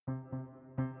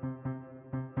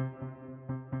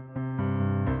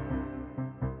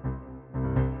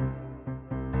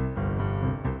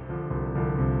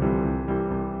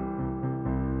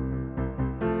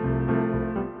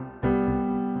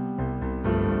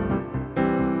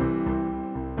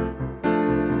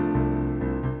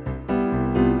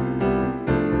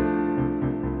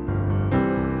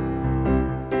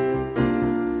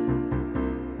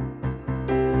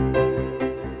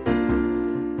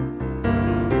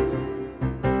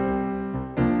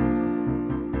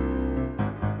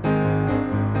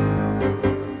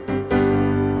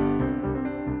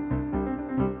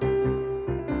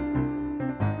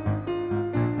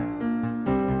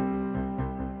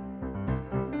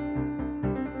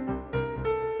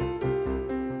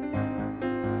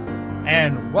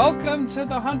And welcome to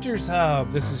the Hunter's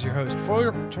Hub. This is your host,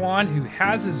 Fortuan, who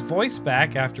has his voice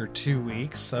back after 2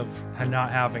 weeks of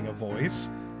not having a voice.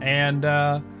 And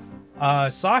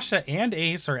Sasha and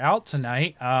Ace are out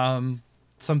tonight.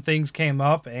 Some things came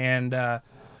up, and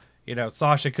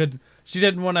Sasha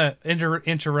didn't want to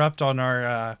interrupt on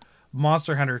our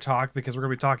Monster Hunter talk, because we're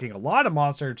going to be talking a lot of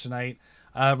Monster tonight.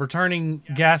 Returning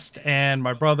guest and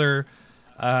my brother,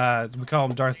 we call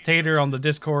him Darth Tater on the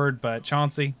Discord, but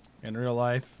Chauncey in real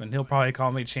life, and he'll probably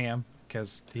call me Cham,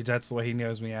 because that's the way he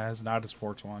knows me as, not as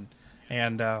Fortuan.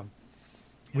 And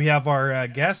we have our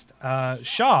guest,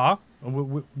 Shaw,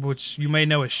 which you may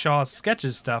know as Shaw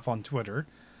Sketches stuff on Twitter,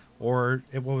 or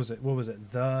what was it?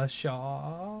 The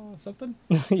Shaw something?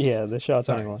 Yeah, the Shaw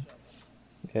 21.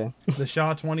 Okay. The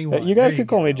Shaw 21. You guys can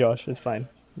call me Josh. It's fine.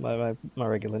 My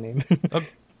regular name. Okay.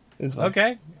 It's fine.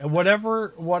 Okay.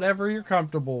 Whatever you're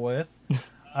comfortable with.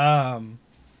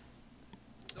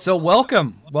 So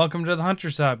welcome to the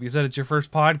Hunter's Hub. You said it's your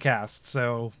first podcast,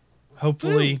 so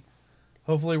hopefully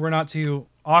we're not too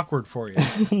awkward for you.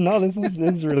 No, this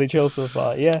is really chill so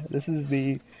far. Yeah, this is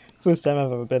the first time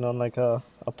I've ever been on like a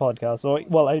podcast.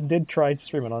 Well, I did try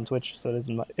streaming on Twitch, so this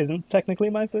isn't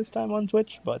technically my first time on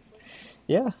Twitch, but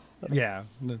yeah. Yeah.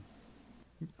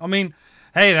 I mean,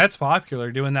 hey, that's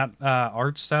popular, doing that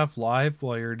art stuff live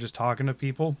while you're just talking to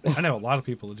people. I know a lot of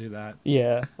people who do that.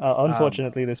 Yeah,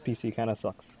 unfortunately, this PC kind of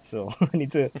sucks, so I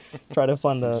need to try to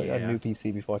fund a new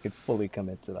PC before I could fully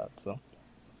commit to that. So,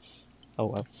 oh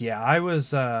well. Yeah, I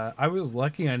was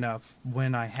lucky enough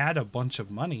when I had a bunch of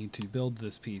money to build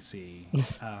this PC,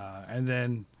 and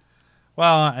then,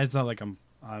 well, it's not like I'm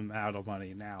out of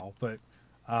money now, but.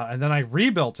 And then I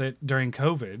rebuilt it during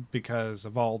COVID because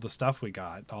of all the stuff we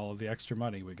got, all of the extra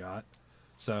money we got.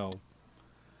 So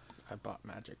I bought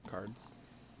magic cards.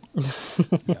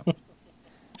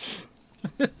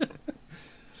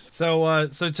 So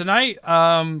tonight,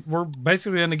 we're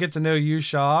basically going to get to know you,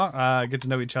 Shaw, get to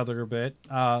know each other a bit,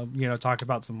 talk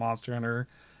about some Monster Hunter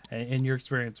and your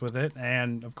experience with it.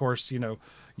 And of course,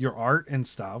 your art and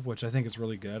stuff, which I think is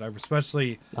really good. I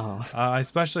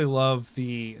especially love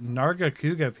the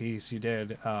Nargacuga piece you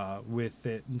did with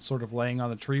it and sort of laying on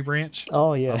the tree branch.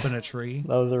 Oh yeah, up in a tree.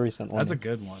 That was a recent one. That's a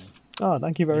good one. Oh,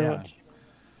 thank you very much.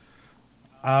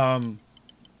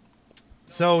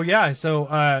 So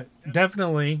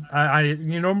definitely,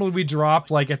 normally we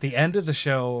drop like at the end of the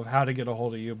show of how to get a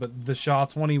hold of you, but the Shaw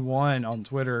 21 on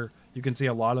Twitter, you can see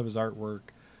a lot of his artwork.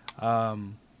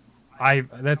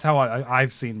 That's how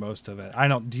I've seen most of it.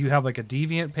 Do you have like a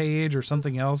Deviant page or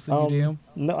something else that you do?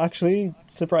 No, actually,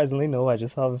 surprisingly, no. I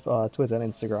just have Twitter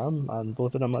and Instagram, and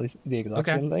both of them are the exact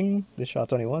same thing, the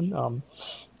Shaw21.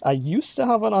 I used to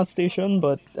have an ArtStation,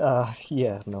 but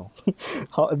no.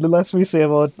 The less we say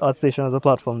about ArtStation as a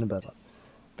platform, the better.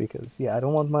 Because, I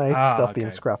don't want my stuff being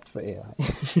scrapped for AI.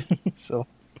 So,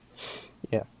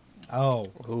 yeah. Oh,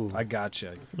 ooh. I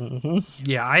gotcha. Mm-hmm.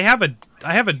 Yeah, I have a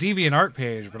DeviantArt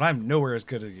page, but I'm nowhere as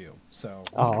good as you. So,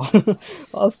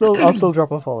 I'll still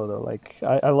drop a follow though. Like,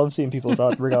 I love seeing people's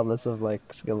art regardless of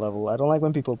like skill level. I don't like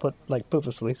when people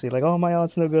purposefully say like, oh, my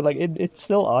art's no good. Like, it's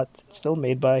still art. It's still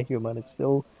made by a human. It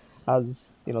still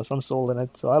has some soul in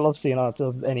it. So I love seeing art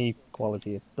of any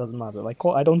quality. It doesn't matter. Like,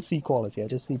 I don't see quality. I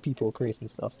just see people creating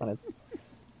stuff, and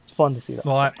it's fun to see that.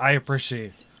 Well, I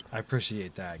appreciate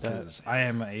that, because I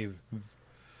am a...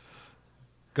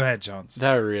 Go ahead, Jones.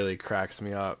 That really cracks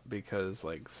me up, because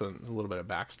like a little bit of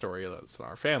backstory that's in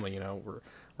our family.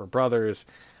 We're brothers.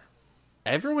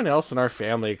 Everyone else in our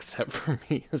family except for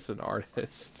me is an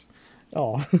artist.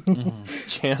 Oh.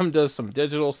 Cham does some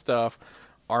digital stuff.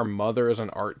 Our mother is an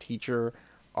art teacher.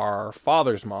 Our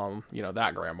father's mom,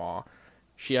 that grandma,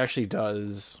 she actually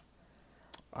does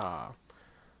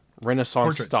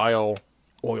Renaissance style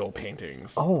oil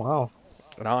paintings. Oh wow.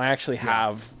 And I actually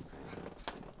have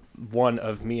one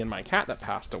of me and my cat that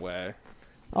passed away.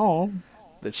 Oh.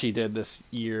 That she did this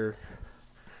year.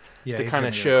 Yeah, to kind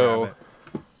of show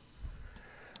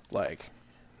like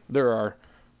there are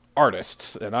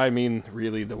artists, and I mean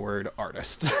really the word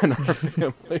artist in our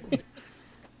family.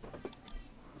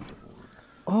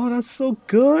 Oh, that's so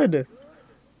good.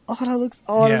 Oh, that's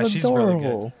adorable. She's really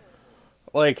good.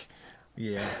 Like,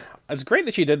 yeah. It's great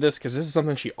that she did this, because this is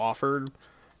something she offered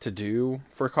to do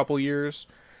for a couple years.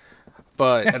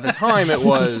 But at the time, it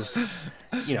was,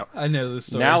 I know this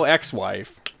story. Now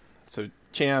ex-wife. So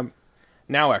Cham,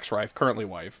 now ex-wife, currently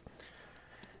wife,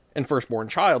 and firstborn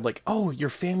child. Like, oh, your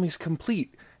family's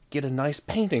complete. Get a nice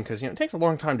painting, because it takes a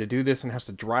long time to do this and has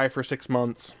to dry for 6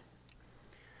 months,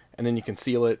 and then you can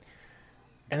seal it.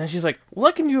 And then she's like, well,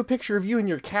 I can do a picture of you and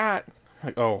your cat.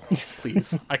 Like, oh,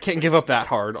 please. I can't give up that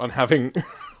hard on having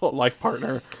a life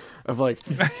partner. of like,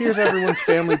 here's everyone's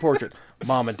family portrait.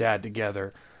 Mom and dad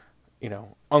together,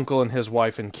 uncle and his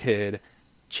wife and kid,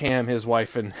 Cham, his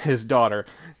wife and his daughter,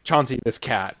 Chauncey, this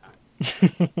cat.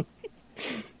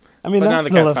 I mean, But now that's the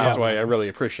still cat's a passed family. away, I really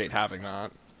appreciate having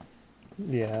that.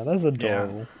 Yeah, that's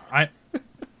adorable.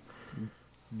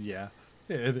 Yeah,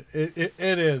 it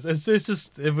is. It's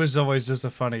just, it was always just a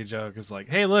funny joke. It's like,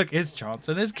 hey, look, it's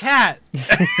Chauncey and his cat.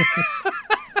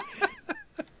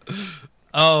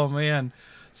 Oh man.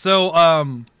 So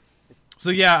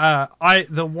yeah,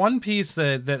 the one piece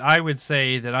that I would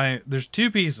say that there's two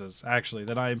pieces actually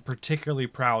that I'm particularly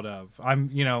proud of.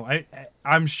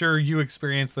 I'm sure you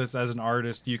experience this as an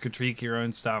artist. You critique your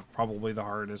own stuff probably the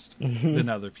hardest than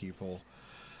other people.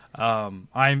 I'm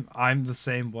the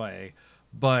same way,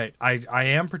 but I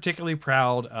am particularly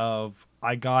proud of,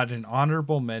 I got an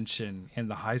honorable mention in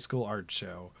the high school art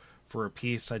show for a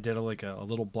piece I did, a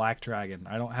little black dragon.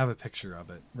 I don't have a picture of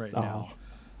it right now.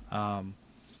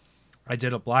 I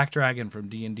did a black dragon from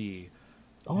D&D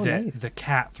that nice. the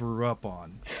cat threw up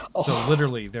on. So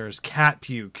literally there's cat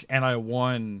puke, and I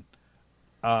won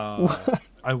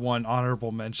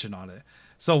honorable mention on it.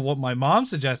 So what my mom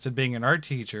suggested, being an art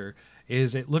teacher,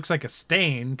 is it looks like a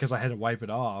stain, because I had to wipe it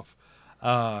off,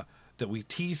 that we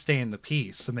tea stain the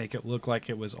piece to make it look like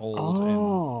it was old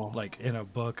and like in a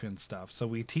book and stuff. So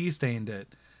we tea stained it,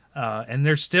 and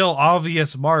there's still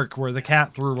obvious mark where the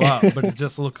cat threw up, but it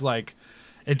just looks like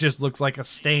a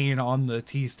stain on the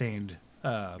tea stained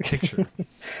picture.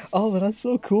 Oh, but that's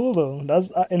so cool though.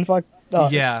 That's in fact,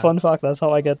 Yeah. Fun fact. That's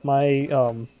how I get my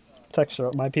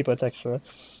texture, my paper texture.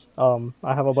 I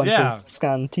have a bunch of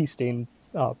scanned tea stained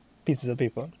pieces of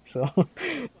paper. So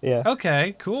yeah.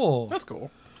 Okay, cool. That's cool.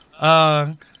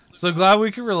 So glad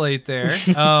we could relate there.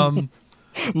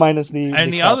 Minus the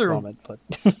and the cat other vomit, but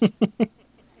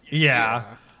yeah.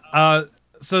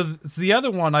 So the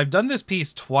other one, I've done this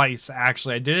piece twice,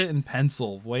 actually. I did it in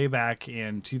pencil way back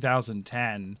in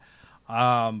 2010,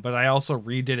 but I also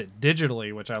redid it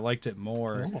digitally, which I liked it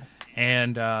more. Oh.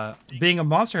 And being a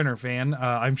Monster Hunter fan,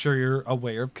 I'm sure you're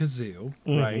aware of Kazoo,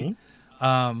 right?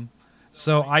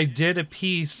 So I did a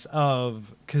piece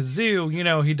of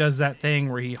Kazoo. He does that thing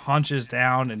where he haunches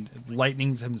down and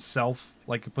lightnings himself,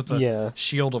 like it puts a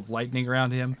shield of lightning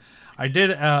around him. I did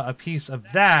a piece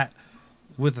of that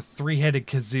with a 3-headed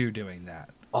kazoo doing that.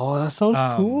 Oh, that sounds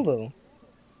cool though.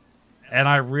 And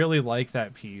I really like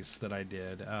that piece that I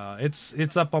did.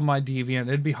 It's up on my Deviant.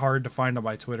 It'd be hard to find on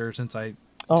my Twitter since I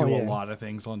do a lot of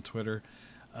things on Twitter.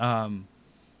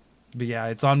 But yeah,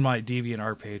 it's on my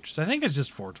DeviantArt page. So I think it's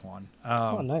just Fortuan.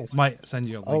 Nice. Might send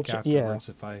you a link afterwards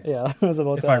if I I was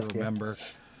about if to I ask remember.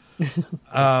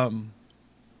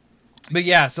 But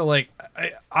yeah, so like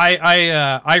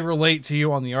I relate to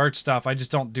you on the art stuff. I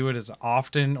just don't do it as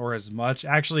often or as much.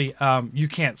 Actually, you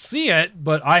can't see it,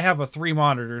 but I have a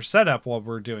 3-monitor setup while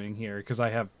we're doing here because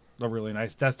I have a really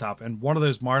nice desktop, and one of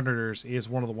those monitors is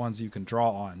one of the ones you can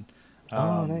draw on.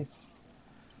 Nice.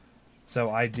 So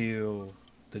I do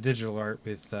the digital art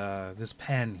with this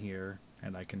pen here,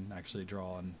 and I can actually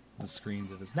draw on the screen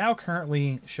that is now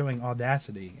currently showing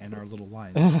Audacity and our little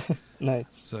lines. Nice.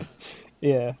 So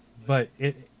yeah. But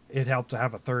it helped to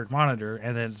have a third monitor,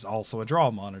 and then it's also a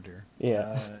draw monitor.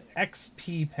 Yeah.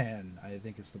 XP Pen, I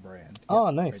think is the brand. Oh,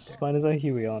 Yeah, nice. right Mine is a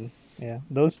Huion. Yeah,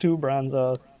 those two brands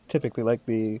are typically like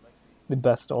the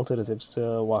best alternatives to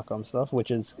Wacom stuff, which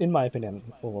is, in my opinion,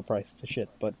 overpriced to shit.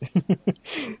 But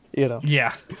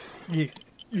Yeah.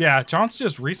 Yeah, Chauncey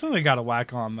just recently got a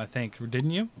Wacom, I think, didn't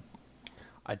you?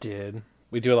 I did.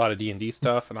 We do a lot of D&D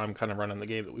stuff, and I'm kind of running the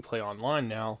game that we play online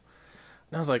now.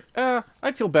 And I was like,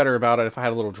 I'd feel better about it if I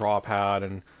had a little draw pad.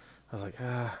 And I was like,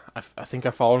 I think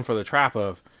I've fallen for the trap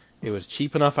of it was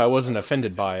cheap enough I wasn't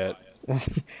offended by it.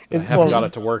 I haven't got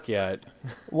it to work yet.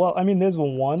 Well, I mean, there's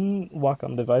one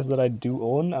Wacom device that I do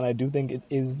own, and I do think it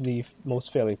is the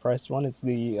most fairly priced one. It's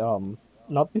the,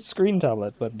 not the screen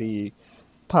tablet, but the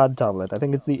pad tablet. I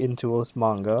think it's the Intuos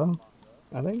Manga,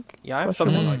 I think. Yeah, I have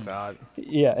something like that.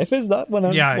 Yeah, if it's that one,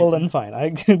 then fine.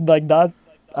 I like that.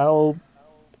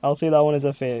 I'll say that one is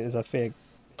a fair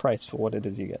price for what it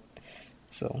is you get.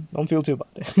 So don't feel too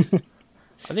bad.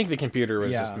 I think the computer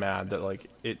was just mad that like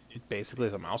it basically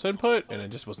is a mouse input, and it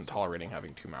just wasn't tolerating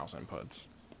having 2 mouse inputs.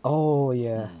 Oh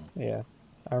yeah, yeah.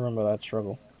 I remember that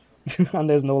struggle. And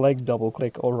there's no like double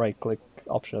click or right click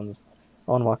options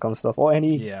on Wacom stuff or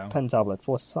any pen tablet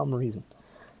for some reason.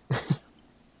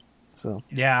 So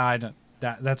yeah, I don't.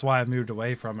 That's why I moved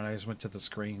away from it. I just went to the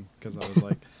screen because I was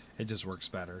like, it just works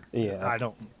better. Yeah. I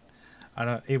don't.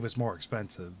 It was more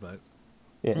expensive, but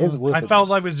yeah, it's worth it.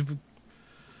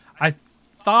 I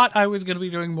thought I was going to be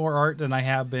doing more art than I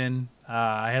have been.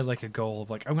 I had like a goal of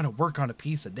like I'm gonna work on a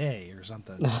piece a day or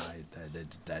something.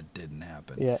 That didn't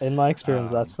happen. Yeah, in my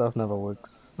experience, that stuff never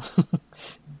works.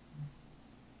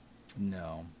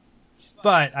 No,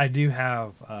 but I do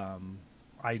have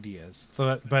ideas.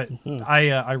 But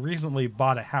I recently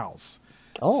bought a house,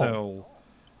 Oh. so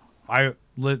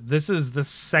this is the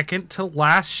second to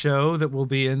last show that will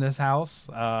be in this house.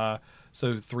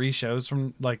 So 3 shows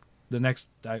from like the next,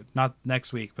 not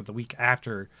next week, but the week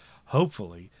after.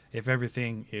 Hopefully, if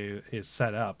everything is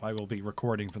set up, I will be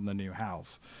recording from the new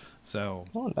house. So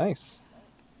Oh, nice.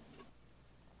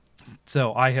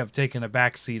 So I have taken a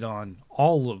back seat on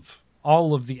all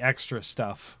of the extra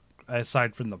stuff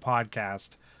aside from the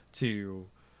podcast to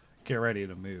get ready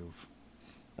to move.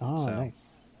 Oh, So. nice.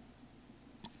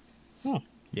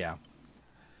 Yeah.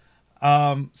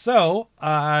 So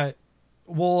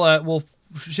we'll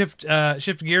shift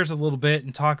gears a little bit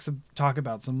and talk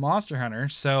about some Monster Hunter.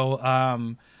 So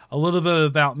a little bit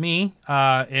about me.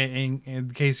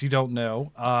 In case you don't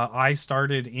know, I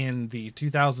started in the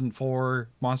 2004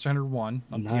 Monster Hunter 1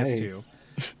 on Nice. PS2,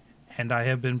 and I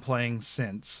have been playing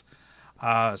since.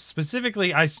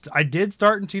 Specifically, I did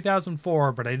start in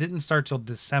 2004, but I didn't start till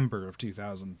December of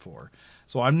 2004.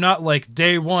 So I'm not like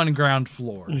day one ground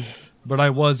floor, but I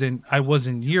was in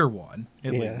year one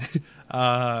at Yeah. least.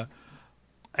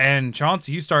 And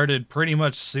Chauncey, you started pretty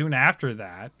much soon after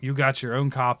that. You got your own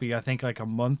copy, I think, like a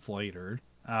month later.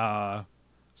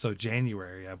 So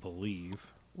January, I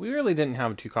believe. We really didn't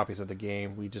have 2 copies of the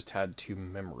game. We just had 2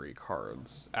 memory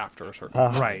cards after a certain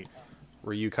Right.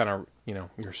 where you kind of,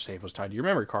 your save was tied to your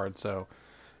memory card. So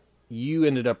you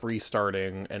ended up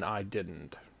restarting and I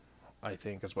didn't, I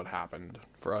think is what happened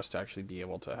for us to actually be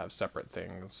able to have separate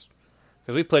things.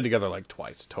 Because we played together like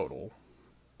twice total.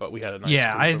 But we had a nice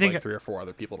Yeah, group I of think like 3 or 4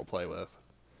 other people to play with.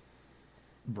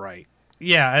 Right.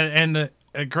 Yeah, and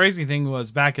a crazy thing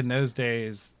was back in those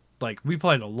days, like we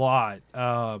played a lot.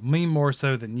 Me more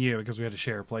so than you because we had to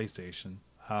share a PlayStation.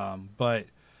 But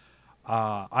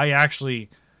I actually,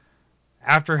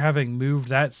 after having moved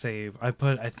that save, I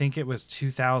think it was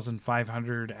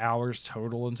 2,500 hours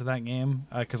total into that game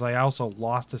because I also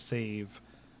lost a save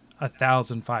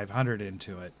 1,500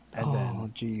 into it and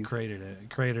then jeez.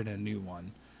 created a new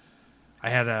one. I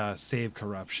had a save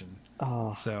corruption.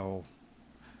 Oh. So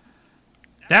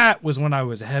that was when I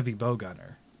was a heavy bow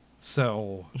gunner.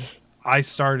 So I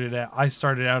started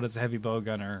out as a heavy bow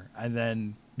gunner, and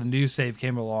then the new save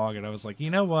came along, and I was like,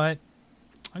 you know what?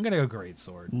 I'm gonna go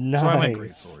greatsword. Nice. So I went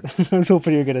greatsword. I was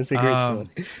hoping you were gonna say greatsword.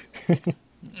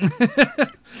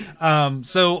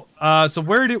 So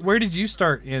where did you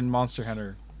start in Monster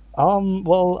Hunter?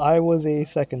 Well, I was a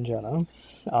second genner.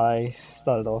 I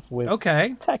started off with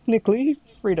Okay. technically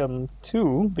Freedom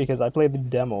 2 because I played the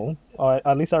demo. Or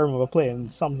at least I remember playing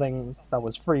something that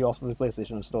was free off of the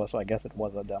PlayStation Store, so I guess it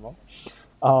was a demo.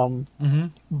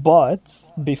 But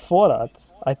before that,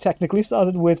 I technically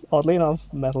started with, oddly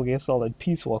enough, Metal Gear Solid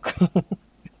Peace Walker.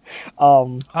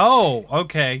 Oh,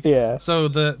 okay. Yeah. So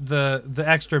the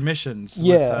extra missions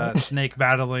Yeah. with Snake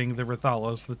battling the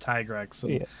Rathalos, the Tigrex.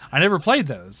 And Yeah. I never played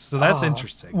those, so that's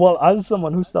interesting. Well, as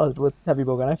someone who started with Heavy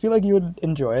Bowgun, I feel like you would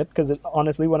enjoy it because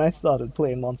honestly, when I started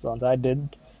playing Monster Hunter, I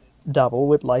did dabble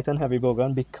with light and heavy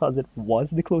bowgun because it was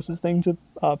the closest thing to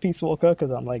Peace Walker. Because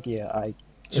I'm like, yeah, I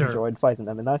enjoyed fighting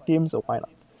them in that game, so why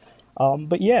not?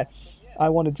 But yeah, I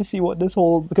wanted to see what this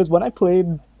whole because when I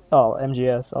played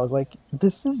MGS, I was like,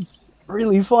 this is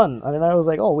really fun, and then I was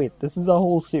like, oh wait, this is a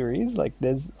whole series. Like,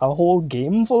 there's a whole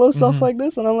game full of stuff like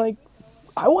this, and I'm like,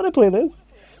 I want to play this.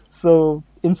 So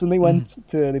instantly went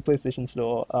to the PlayStation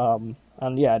Store,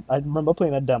 and yeah, I remember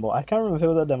playing a demo. I can't remember if it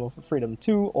was a demo for Freedom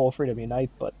 2 or Freedom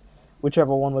Unite, but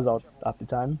whichever one was out at the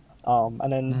time.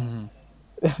 And then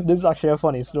this is actually a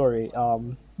funny story.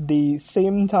 The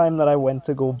same time that I went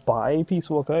to go buy Peace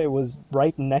Walker, it was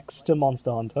right next to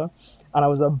Monster Hunter, and I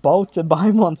was about to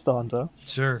buy Monster Hunter.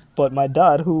 Sure. But my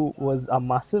dad, who was a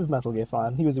massive Metal Gear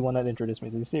fan, he was the one that introduced me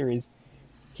to the series.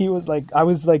 He was like, I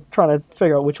was like trying to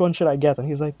figure out which one should I get, and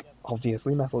he's like,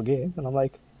 obviously Metal Gear, and I'm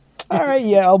like, all right,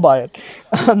 yeah, I'll buy it.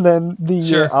 And then the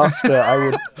year after,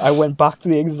 I went back to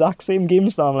the exact same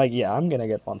GameStop. I'm like, yeah, I'm gonna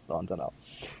get Monster Hunter now.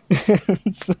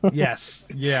 So, Yes,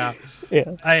 yeah.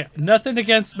 yeah, Nothing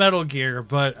against Metal Gear,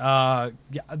 but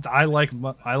yeah, I like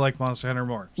Monster Hunter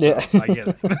more. So Yeah. I get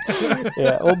it.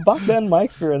 yeah. Well, back then, my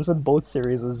experience with both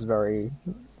series was very,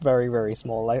 very, very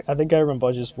small. Like, I think I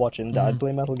remember just watching Dad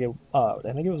play Metal Gear. I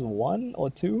think it was 1 or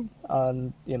 2,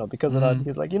 and because of that,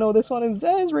 he's like, this one is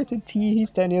rated T.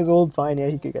 He's 10 years old. Fine, yeah,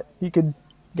 he could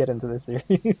get into this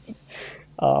series.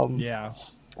 Yeah.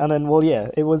 And then,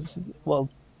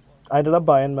 I ended up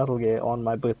buying Metal Gear on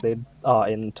my birthday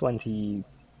in 2013,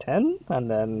 2010, and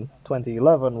then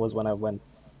 2011 was when I went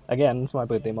again for my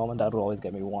birthday. Mom and Dad would always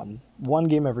get me one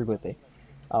game every birthday.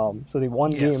 So the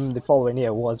one Yes. game the following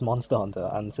year was Monster Hunter,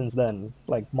 and since then,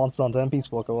 like Monster Hunter and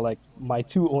Peace Walker were like my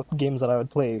two games that I would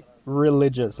play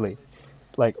religiously,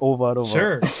 like over and over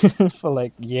Sure. for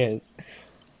like years.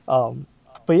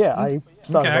 But yeah, I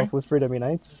started Okay. off with Freedom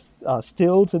Unites.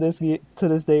 Still to this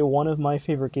day, one of my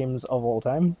favorite games of all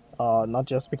time. Not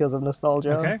just because of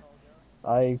nostalgia. Okay.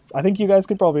 I think you guys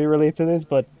could probably relate to this,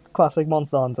 but classic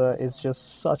Monster Hunter is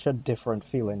just such a different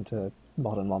feeling to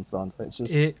modern Monster Hunter. It's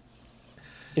just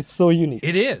it's so unique.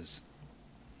 It is.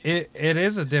 It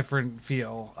is a different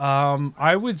feel.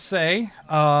 I would say,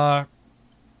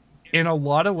 in a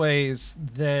lot of ways,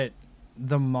 that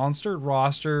the monster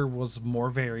roster was more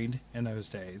varied in those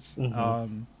days.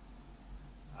 Mhm.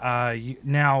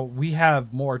 Now we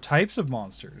have more types of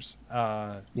monsters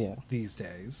Yeah. these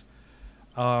days.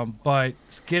 But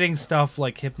getting stuff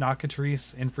like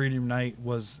Hypnocatrice in Freedom Night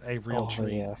was a real Oh,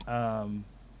 treat. yeah.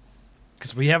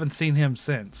 Because we haven't seen him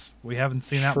since. We haven't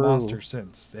seen that True. monster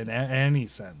since, in any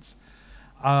sense.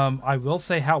 I will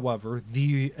say, however,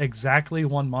 the exactly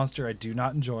one monster I do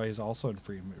not enjoy is also in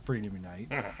Freedom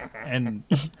Unite, and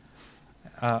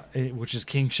which is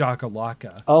King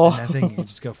Shakalaka. Oh. And I think you can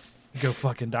just go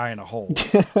fucking die in a hole.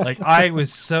 Like, I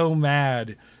was so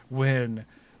mad when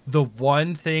the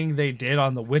one thing they did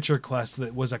on the Witcher quest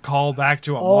that was a callback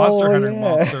to a Monster Hunter yeah.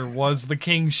 monster was the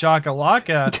King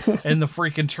Shakalaka in the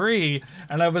freaking tree.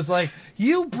 And I was like,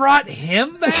 you brought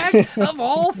him back? Of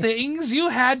all things you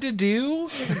had to do?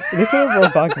 They could have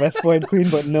brought back Vespoid Queen,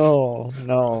 but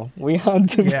no, we had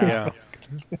to. Yeah. Yeah.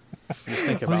 Just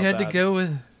think We about had that. to go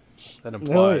with... That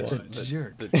implies yeah.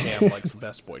 Jerk. that Cham likes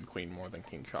Vespoid Queen more than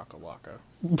King Shakalaka.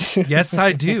 Yes,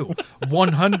 I do.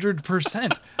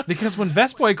 100%. Because when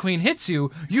Vespoid Queen hits you,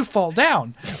 you fall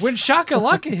down. When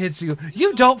Shakalaka hits you,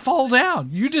 you don't fall down.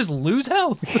 You just lose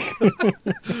health.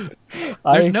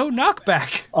 There's no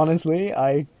knockback. Honestly,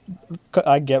 I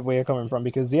get where you're coming from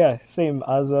because yeah, same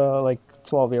as a like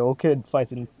 12-year-old kid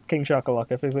fighting King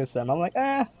Shakalaka for the first time. I'm like,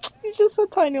 he's just a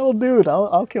tiny old dude.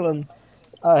 I'll kill him.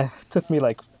 Took me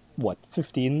like what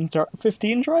 15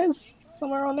 tries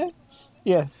somewhere on there.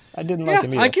 Yeah, I didn't like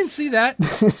him Yeah, either. I can see that.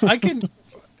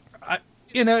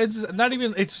 It's not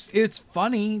even. It's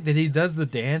funny that he does the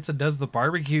dance and does the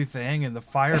barbecue thing, and the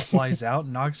fire flies out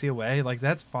and knocks you away. Like,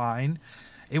 that's fine.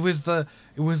 It was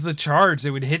the charge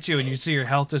that would hit you, and you see your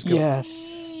health just go. Yes.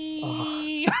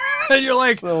 And you're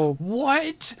like, So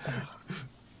what?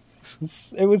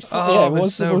 it was Oh, yeah, it it was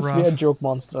was so supposed to be a rough. joke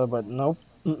monster, but nope.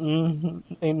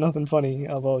 Ain't nothing funny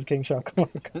about King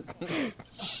Shakalaka.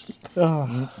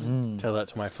 Tell that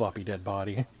to my floppy dead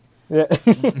body. Yeah.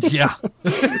 Yeah.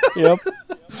 Yep.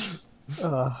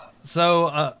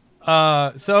 So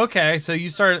okay. So you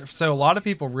started. So a lot of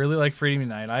people really like Freedom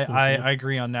Unite. I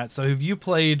agree on that. So have you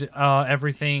played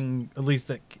everything at least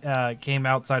that came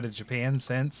outside of Japan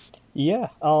since? Yeah.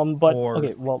 But Or-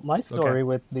 okay. Well, my story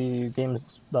with the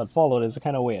games that followed is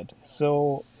kind of weird.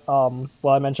 So, well,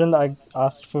 I mentioned I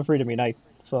asked for Freedom Unite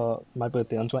for my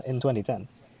birthday in 2010.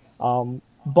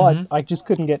 But I just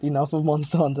couldn't get enough of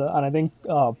Monster Hunter, and I think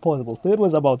Portable Third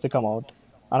was about to come out,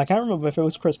 and I can't remember if it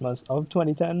was Christmas of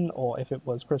 2010 or if it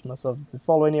was Christmas of the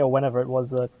following year, whenever it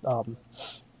was that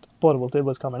Portable Third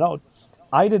was coming out.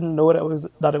 I didn't know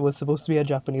that it was supposed to be a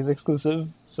Japanese exclusive,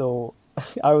 so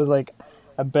I was like,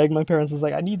 I begged my parents, I was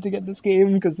like, I need to get this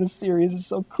game because this series is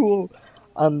so cool.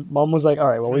 And Mom was like, all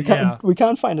right, well, we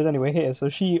can't find it anyway here, so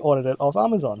she ordered it off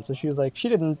Amazon. So she was like, she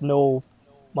didn't know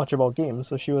much about games,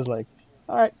 so she was like,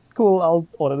 all right, cool, I'll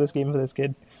order this game for this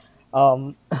kid.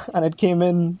 And it came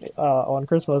in on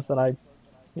Christmas, and I,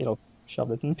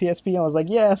 shoved it in PSP. I was like,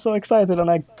 yeah, so excited, and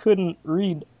I couldn't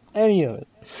read any of it.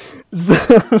 So,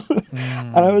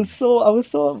 and I was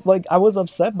so like, I was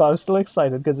upset, but I was still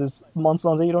excited because it's Monster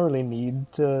Hunter. You don't really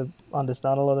need to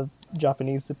understand a lot of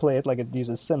Japanese to play it. Like, it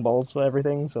uses symbols for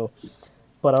everything. So,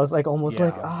 but I was like, almost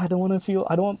like, I don't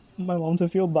want my mom to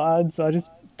feel bad. So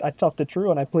I toughed it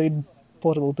through, and I played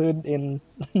Portable Third in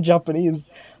Japanese.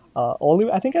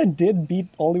 I think I did beat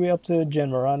all the way up to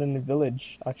Genmaran in the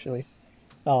village, actually,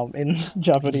 in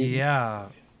Japanese. Yeah.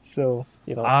 So,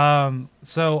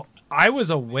 So I was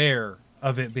aware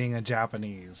of it being a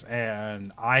Japanese,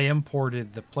 and I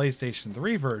imported the PlayStation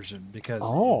 3 version because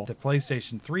the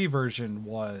PlayStation 3 version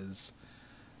was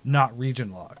not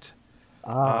region locked.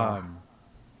 But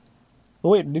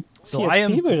wait, the So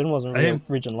PSP version wasn't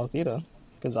region locked either,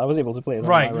 because I was able to play it on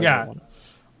Right, my regular yeah. one.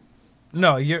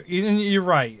 No, you're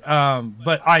right.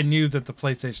 But I knew that the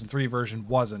PlayStation 3 version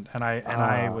wasn't, and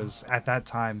I was at that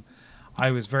time,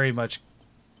 I was very much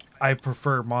I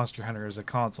prefer Monster Hunter as a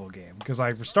console game because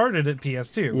I started at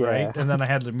PS2, Yeah. right? And then I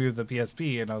had to move the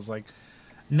PSP, and I was like,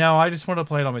 no, I just want to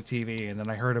play it on my TV. And then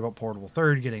I heard about Portable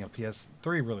Third getting a PS3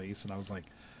 release, and I was like,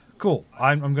 cool,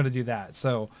 I'm going to do that.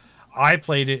 So I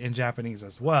played it in Japanese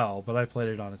as well, but I played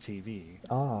it on a TV.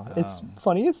 It's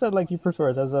funny you said like you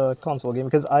prefer it as a console game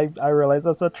because I realize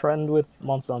that's a trend with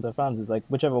Monster Hunter fans. Is like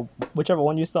whichever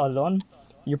one you started on,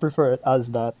 you prefer it as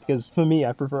that. Because for me,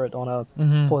 I prefer it on a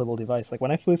portable device. Like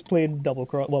when I first played not Double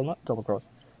Cross,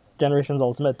 Generations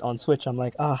Ultimate on Switch, I'm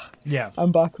like, Yeah.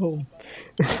 I'm back home.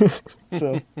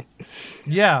 So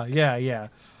Yeah.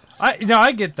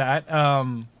 I get that.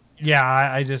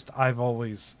 I've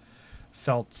always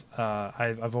felt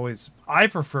I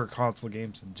prefer console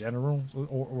games in general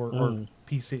or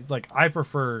PC. Like I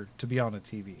prefer to be on a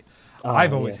TV.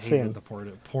 I've always hated the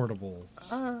portable.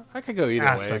 I could go either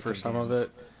way aspect for of some of games.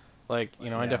 it. Like,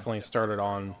 I definitely started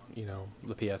on,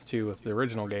 the PS2 with the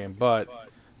original game, but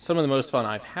some of the most fun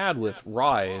I've had with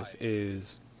Rise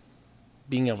is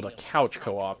being able to couch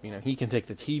co-op. He can take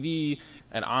the TV,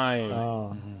 and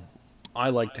I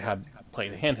like to have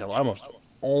played handheld. I almost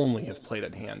only have played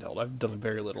it handheld. I've done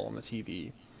very little on the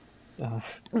TV,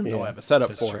 though I have a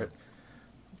setup for it.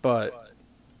 But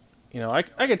I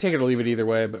could take it or leave it either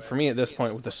way. But for me at this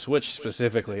point, with the Switch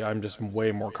specifically, I'm just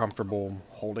way more comfortable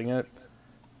holding it.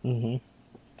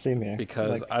 Same here.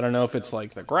 Because I don't know if it's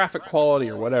like the graphic quality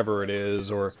or whatever it is,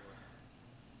 or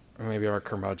maybe I'm a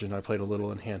curmudgeon. I played a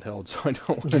little in handheld, so I don't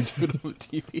want to do it on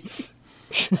the TV.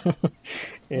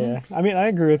 Yeah, I mean, I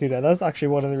agree with you there. That's actually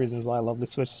one of the reasons why I love the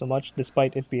Switch so much,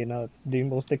 despite it being the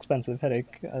most expensive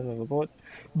headache I've ever bought.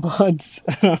 But,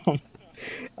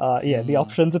 the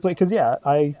option to play, because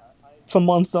for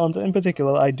Monster Hunter in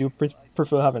particular, I do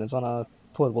prefer having it on a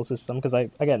portable system, because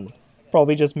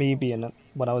probably just me being,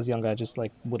 when I was younger, I just,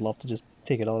 like, would love to just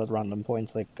take it out at random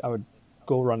points. Like, I would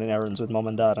go running errands with mom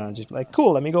and dad, and I'd just be like,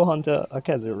 cool, let me go hunt a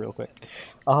Khezu real quick.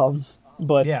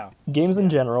 But games in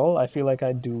general, I feel like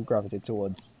I do gravitate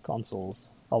towards consoles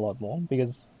a lot more,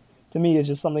 because to me it's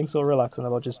just something so relaxing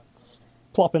about just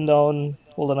plopping down,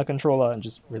 holding a controller, and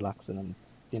just relaxing and,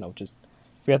 just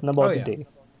forgetting about the day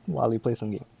while you play some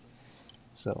games.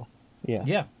 So, yeah.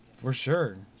 Yeah, for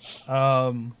sure.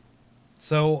 So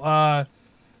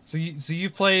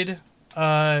you've played.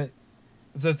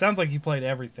 So it sounds like you played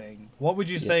everything. What would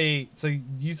you say? So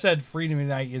you said Freedom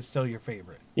Unite is still your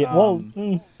favorite. Yeah,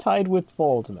 tied with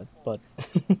For Ultimate, but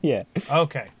yeah.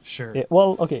 Okay, sure. Yeah,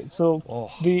 well, okay, so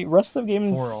the rest of the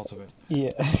games. For Ultimate.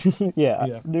 Yeah,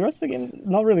 yeah. The rest of the games,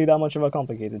 not really that much of a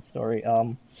complicated story.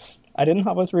 I didn't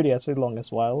have a 3DS for the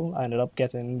longest while. I ended up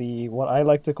getting what I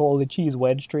like to call the cheese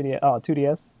wedge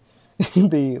 2DS.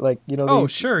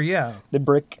 The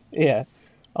brick,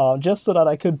 just so that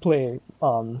I could play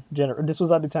this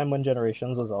was at the time when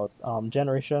Generations was out.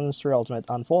 Generations, 3 Ultimate,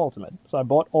 and 4 Ultimate. So I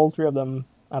bought all 3 of them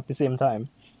at the same time.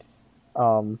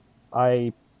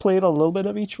 I played a little bit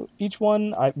of each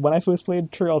one. When I first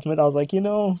played 3 Ultimate, I was like,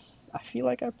 I feel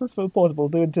like I prefer Portable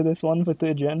Third to this one for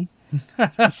 3rd gen.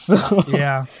 So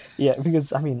yeah,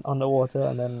 because I mean underwater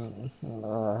and then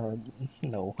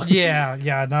no.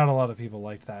 yeah, not a lot of people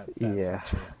like that.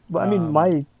 But I mean,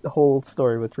 my whole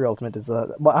story with 3 Ultimate is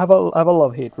I have a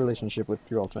love-hate relationship with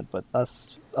 3 Ultimate, but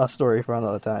that's a story for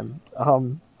another time.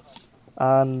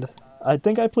 And I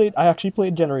think I actually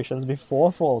played Generations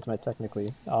before 4 Ultimate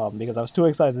technically, because I was too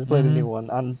excited to play the new one,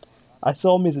 and I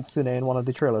saw Mizutsune in one of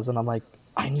the trailers, and I'm like,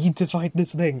 I need to fight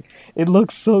this thing. It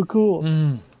looks so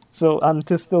cool. So, and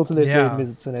still to this day,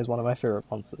 Mizutsune is one of my favorite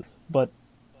monsters. But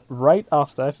right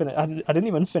after I finished, I didn't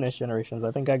even finish Generations.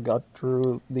 I think I got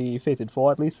through the Fated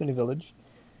 4, at least in the village.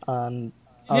 And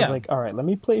I was like, alright, let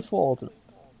me play 4 Ultimate.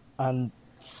 And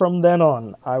from then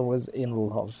on, I was in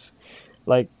love.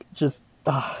 Like, just,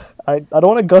 I don't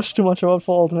want to gush too much about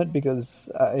 4 Ultimate, because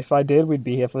if I did, we'd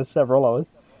be here for several hours.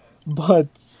 But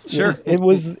sure,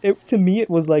 to me, it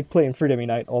was like playing Freedom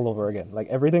Unite all over again. Like,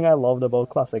 everything I loved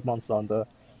about classic Monster Hunter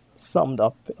summed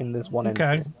up in this one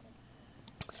entry.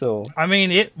 So I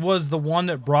mean, it was the one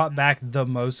that brought back the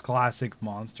most classic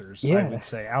monsters. I would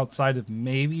say, outside of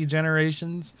maybe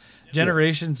Generations.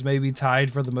 Generations may be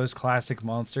tied for the most classic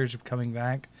monsters coming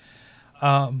back.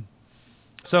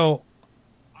 So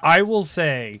I will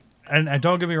say, and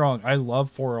don't get me wrong, I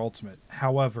love 4 Ultimate.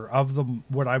 However, of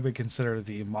what I would consider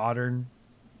the modern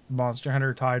Monster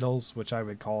Hunter titles, which I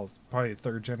would call probably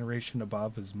 3rd generation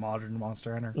above, is modern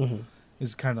Monster Hunter.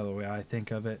 Is kind of the way I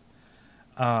think of it.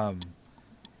 Maybe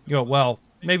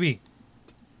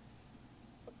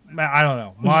I don't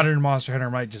know. Modern Monster Hunter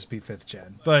might just be 5th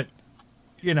gen, but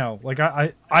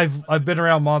I've been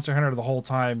around Monster Hunter the whole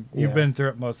time. You've been through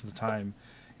it most of the time.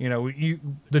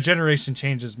 The generation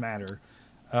changes matter.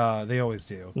 They always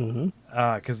do.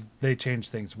 Because they change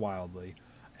things wildly.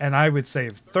 And I would say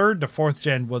 3rd to 4th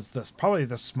gen was probably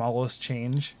the smallest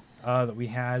change that we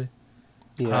had.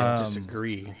 Yeah. I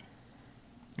disagree.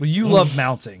 Well, you love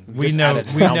mounting. We Just know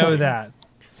added we know mounting. that.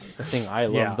 The thing I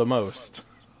love Yeah. the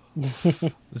most.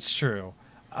 It's true.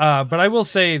 But I will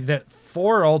say that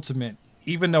for Ultimate,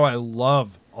 even though I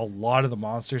love a lot of the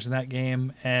monsters in that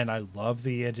game, and I love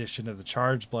the addition of the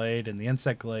Charge Blade and the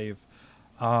Insect Glaive,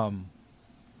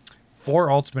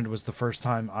 for Ultimate was the first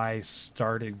time I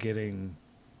started getting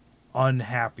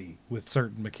unhappy with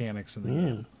certain mechanics in the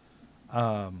game.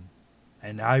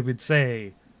 And I would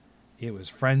say it was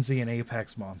Frenzy and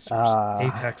Apex monsters.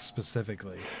 Apex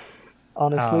specifically.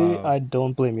 Honestly, I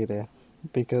don't blame you there.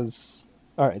 Because,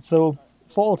 alright, so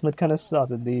for Ultimate kind of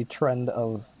started the trend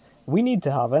of we need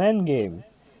to have an end game.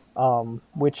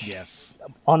 Which, Yes.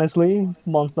 honestly,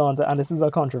 Monster Hunter, and this is a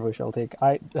controversial take.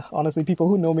 Honestly, people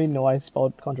who know me know I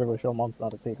spout controversial Monster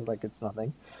Hunter takes like it's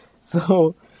nothing.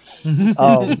 So,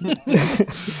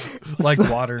 Like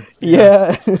water.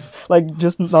 yeah, like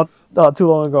just not too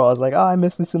long ago, I was like, I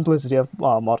miss the simplicity of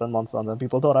modern Monster Hunter. And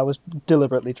people thought I was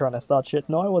deliberately trying to start shit.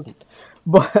 No, I wasn't.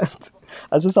 But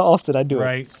that's just how often I do it.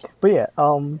 Right. But yeah,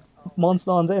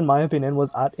 Monster Hunter, in my opinion,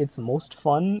 was at its most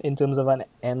fun in terms of an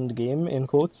end game, in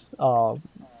quotes.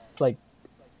 Like,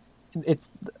 it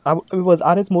was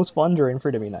at its most fun during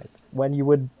Freedom Unite. When you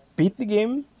would beat the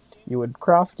game, you would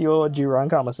craft your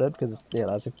G-Rank armor set, because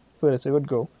that's the furthest it would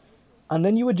go. And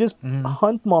then you would just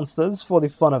hunt monsters for the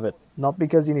fun of it. Not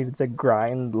because you needed to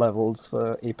grind levels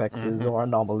for apexes or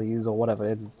anomalies or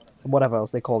whatever else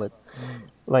they call it.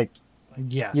 Like,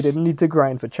 Yes. you didn't need to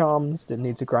grind for charms, didn't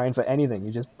need to grind for anything.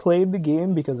 You just played the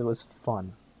game because it was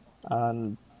fun.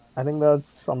 And I think that's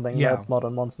something that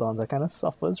modern Monster Hunter kind of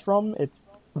suffers from it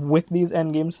with these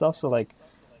endgame stuff. So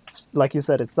like you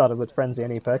said, it started with Frenzy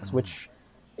and Apex, which,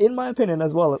 in my opinion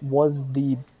as well,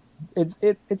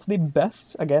 it's the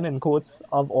best, again in quotes,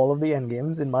 of all of the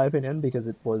endgames, in my opinion, because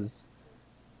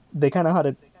they kind of had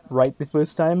it right the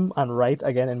first time, and right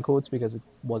again in quotes because it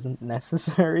wasn't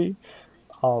necessary.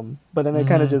 But then it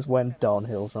kind of just went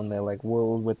downhill from there, like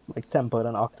World with like Tempered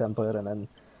and Arc-Tempered, and then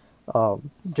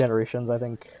Generations, I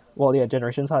think. Well, yeah,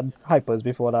 Generations had Hypers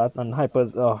before that, and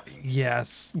Hypers, oh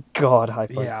Yes. god,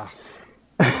 Hypers. Yeah.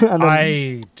 And then,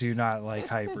 I do not like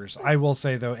hypers. I will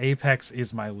say though, Apex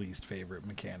is my least favorite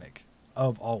mechanic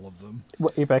of all of them.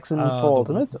 what, Apex and for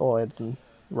Ultimate, or in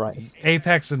Rise?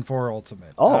 Apex and 4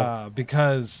 Ultimate. Oh.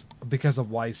 Because of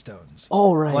Y-stones.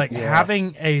 Oh, right, Like yeah.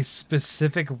 having a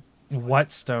specific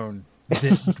whetstone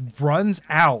that runs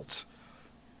out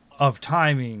of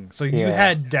timing. So you Yeah.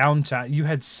 had downtime. You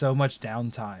had so much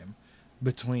downtime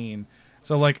between.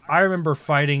 So like I remember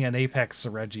fighting an Apex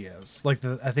Seregios, like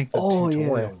I think the Oh,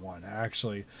 tutorial yeah. one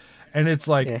actually. And it's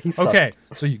like, Yeah, he sucked. okay,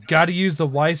 so you got to use the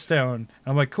Y stone.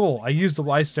 I'm like, cool. I used the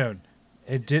Y stone.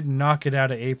 It didn't knock it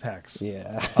out of Apex.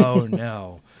 Yeah. Oh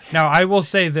no. Now I will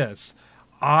say this: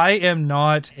 I am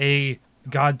not a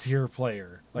god tier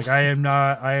player. Like I am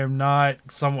not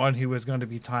someone who is going to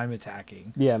be time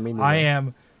attacking. Yeah, me neither. I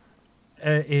am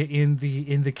in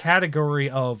the category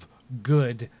of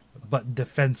good but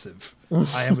defensive.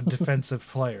 I am a defensive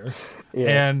player,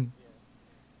 Yeah. and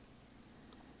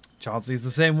Chauncey's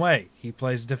the same way. He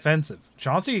plays defensive.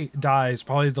 Chauncey dies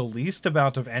probably the least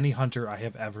amount of any hunter I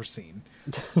have ever seen.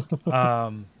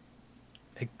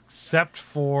 Except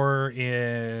for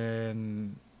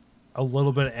in a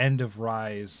little bit of end of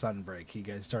Rise Sunbreak. He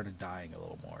guys started dying a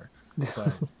little more.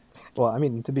 But Well, I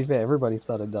mean, to be fair, everybody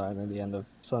started dying at the end of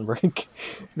Sunbreak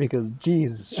because,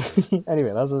 jeez.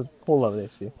 Anyway, that's a whole other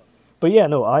issue. But yeah,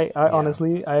 no, I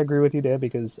honestly, I agree with you there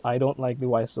because I don't like the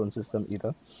Whitestone system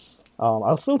either.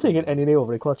 I'll still take it any day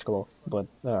over the Clutch Claw, but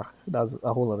that's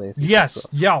a whole other issue. yes, So,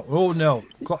 yeah. Oh no,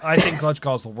 I think Clutch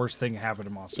Claw is the worst thing to happen to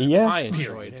Monster. yeah, I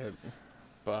enjoyed it,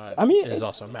 but I mean, it is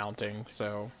also mounting,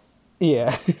 so...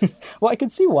 yeah. Well, I can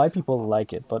see why people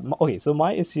like it, but okay. So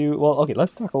my issue. Well, okay,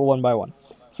 let's tackle one by one.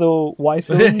 So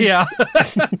Whitestones, Yeah.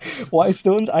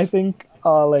 Whitestones, I think,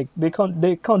 like they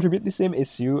contribute the same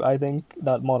issue. I think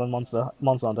that modern Monster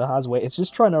Hunter has, where it's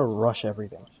just trying to rush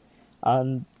everything.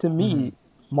 And to me,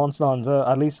 Monster Hunter,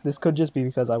 at least this could just be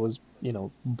because I was,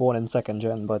 born in second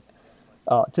gen, but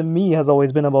to me has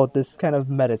always been about this kind of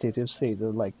meditative state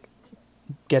of like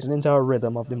getting into a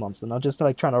rhythm of the monster, not just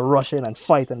like trying to rush in and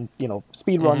fight and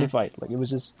speed run the fight. Like it was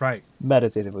just Right.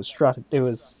 meditative. It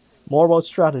was more about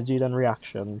strategy than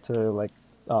reaction to like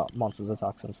monsters'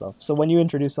 attacks and stuff. So when you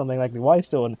introduce something like the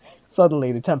Whitestone,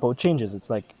 suddenly the tempo changes. It's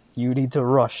like you need to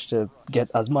rush to get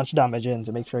as much damage in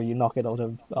to make sure you knock it out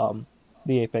of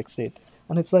the apex state.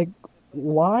 And it's like,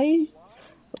 why?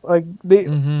 Like they,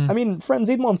 Mm-hmm. I mean,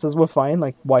 frenzied monsters were fine.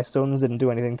 Like Y-stones didn't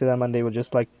do anything to them, and they were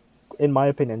just like, in my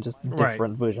opinion, just Right.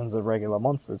 different versions of regular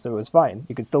monsters. So it was fine.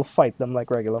 You could still fight them like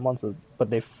regular monsters, but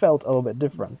they felt a little bit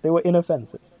different. They were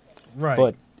inoffensive. Right.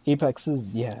 But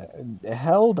Apexes, yeah,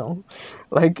 hell no.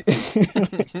 Like,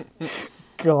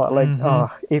 God,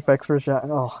 like, Apex Rajang,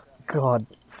 oh, God,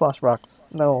 flashbacks,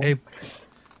 no. A-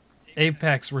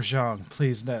 Apex Rajang,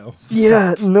 please no.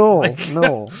 Yeah, Stop. no,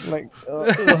 no. Like,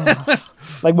 ugh.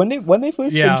 Like when they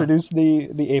first Yeah. introduced the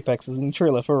Apexes in the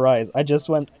trailer for Rise, I just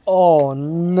went, oh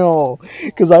no,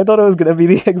 because I thought it was gonna be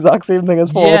the exact same thing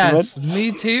as Fall Yes, Ultimate.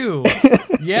 me too.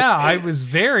 Yeah, I was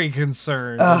very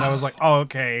concerned, and I was like, "Oh,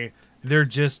 okay, they're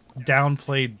just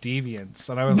downplayed deviants,"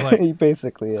 and I was like,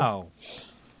 Basically, yeah. "Oh,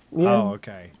 Yeah. oh,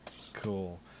 okay,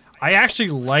 cool." I actually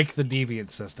like the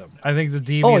deviant system. I think the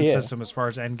deviant Oh, yeah. system, as far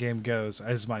as endgame goes,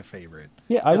 is my favorite.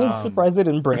 Yeah, I was surprised they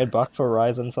didn't bring it back for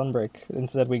Rise and Sunbreak.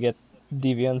 Instead, we get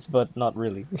deviants, but not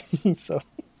really. So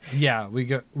Yeah, we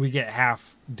get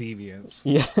half deviants.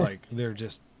 Yeah. Like they're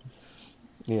just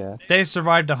yeah, they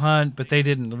survived a hunt, but they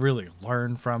didn't really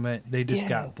learn from it. They just Yeah.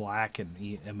 got black and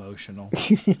emotional.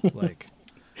 Like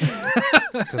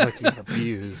It's like you get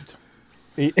abused.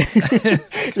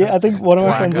 yeah. I think one of my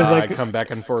Black friends was eye, like, come back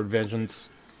and for vengeance.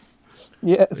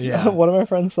 yes. Yeah. One of my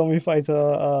friends saw me fight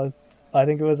I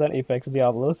think it was an Apex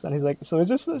Diablos, and he's like, so it's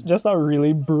just a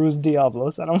really bruised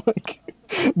Diablos, and I'm like,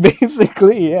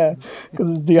 basically, yeah,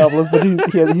 because it's Diablos, but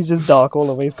he's just dark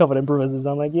all over, he's covered in bruises.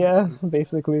 I'm like, yeah,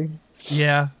 basically.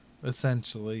 yeah,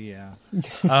 essentially, yeah.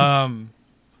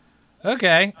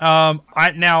 Okay.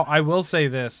 I will say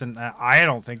this, and I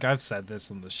don't think I've said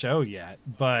this on the show yet,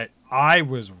 but I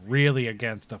was really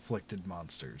against afflicted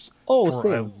monsters Oh,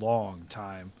 for a same. long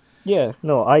time. Yeah,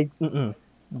 no,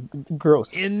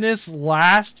 gross. In this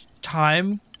last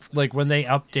time, like when they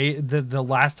update the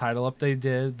last title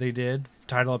update they did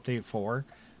title update 4,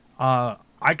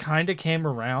 I kind of came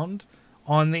around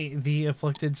on the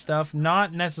afflicted stuff.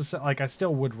 Not necessarily, like I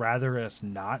still would rather us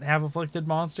not have afflicted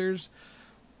monsters,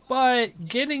 but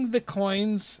getting the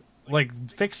coins,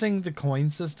 like fixing the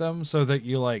coin system so that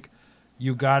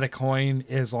you got a coin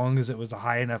as long as it was a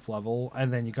high enough level,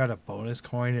 and then you got a bonus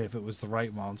coin if it was the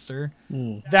right monster.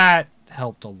 That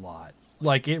helped a lot.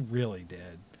 Like it really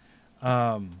did.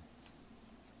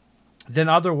 Then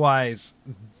otherwise,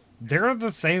 they're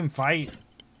the same fight.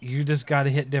 You just got to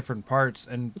hit different parts.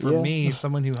 And for Yeah. me,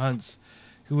 someone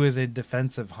who is a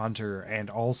defensive hunter, and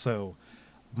also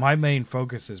my main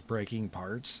focus is breaking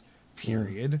parts.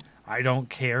 Period. I don't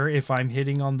care if I'm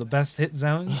hitting on the best hit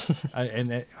zones,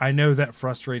 I know that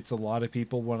frustrates a lot of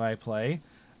people when I play,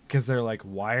 because they're like,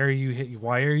 "Why are you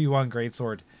on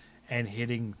Greatsword and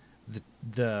hitting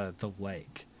the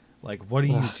leg? Like, what are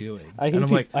you doing?" I hate and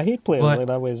I'm like, I hate players but- like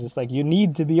that way. It's just like, you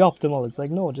need to be optimal. It's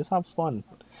like, no, just have fun.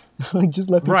 Like, just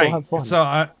let people right. have fun.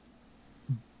 So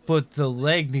but the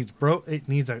leg needs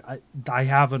I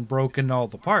haven't broken all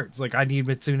the parts. Like, I need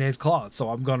Mitsune's claws, so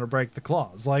I'm gonna break the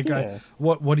claws. Like, Yeah.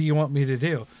 what do you want me to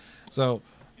do? So,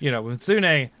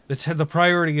 Mitsune, the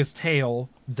priority is tail,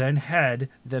 then head,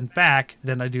 then back,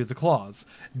 then I do the claws.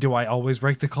 Do I always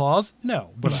break the claws? No,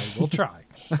 but I will try.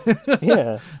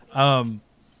 Yeah.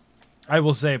 I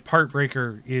will say part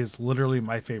breaker is literally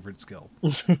my favorite skill.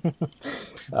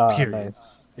 Period.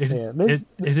 Nice. It, Yeah, this-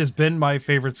 it has been my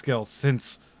favorite skill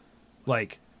since,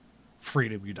 like,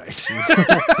 Freedom Unite.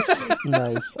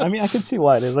 Nice. I mean, I can see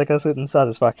why. There's like a certain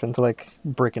satisfaction to like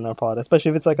breaking a part,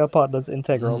 especially if it's like a part that's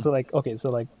integral to like, okay,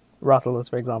 so like Rathalos,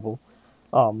 for example.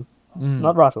 Not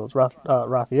Rathalos,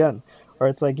 Rathian. Where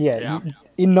it's like, Yeah.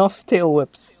 enough tail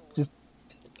whips. Just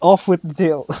off with the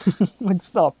tail. Like,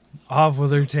 stop. Off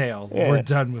with her tail. Yeah. We're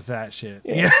done with that shit.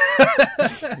 Yeah.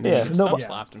 Yeah, no, Stop but,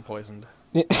 slapped and poisoned.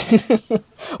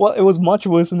 well, it was much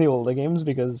worse in the older games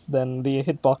because then the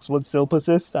hitbox would still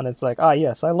persist, and it's like,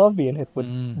 yes, I love being hit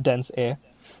with dense air.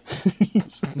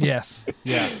 Yes.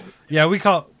 Yeah. Yeah. We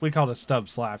call it stub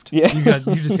slapped. Yeah.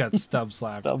 You just got stub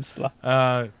slapped. Stub slap.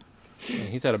 And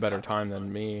he's had a better time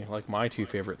than me. Like, my two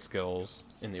favorite skills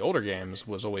in the older games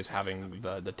was always having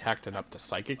the tact and up to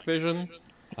psychic vision,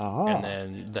 and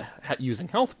then using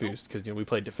health boost, because we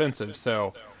played defensive.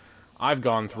 So I've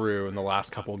gone through in the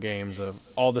last couple games of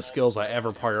all the skills I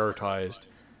ever prioritized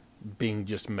being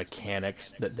just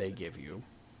mechanics that they give you.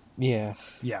 Yeah.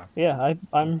 Yeah. Yeah,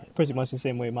 I'm pretty much the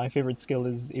same way. My favorite skill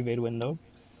is evade window.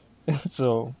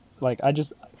 So, like,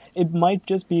 it might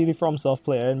just be the FromSoft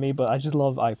player in me, but I just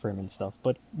love iframe and stuff.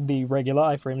 But the regular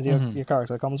iframes your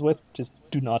character comes with, just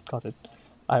do not cut it.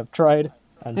 I have tried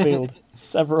and failed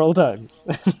several times.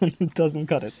 It doesn't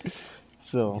cut it.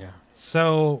 So, Yeah.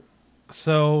 So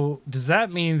So does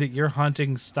that mean that your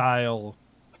hunting style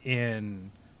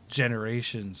in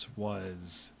Generations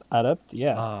was Adept,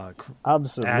 yeah, Adept?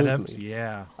 absolutely,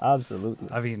 Yeah. absolutely.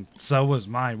 I mean, so was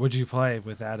mine. Would you play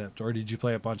with Adept, or did you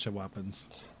play a bunch of weapons?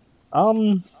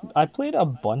 I played a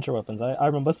bunch of weapons. I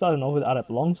remember starting off with Adept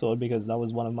Longsword because that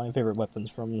was one of my favorite weapons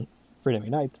from Freedom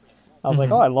Unite. I was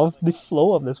like, oh, I love the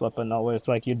flow of this weapon now, where it's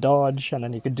like you dodge and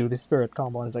then you could do the spirit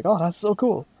combo, and it's like, oh, that's so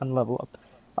cool, and level up.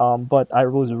 But I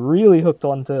was really hooked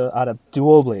on to Adept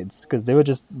Dual Blades because they were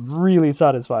just really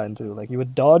satisfying too. Like you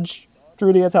would dodge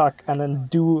through the attack and then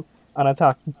do an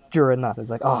attack during that.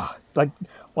 It's like, like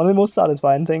one of the most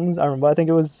satisfying things. I remember, I think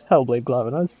it was Hellblade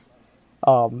Glavenus.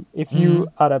 If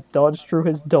you had a dodge through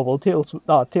his double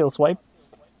tail swipe,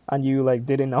 and you like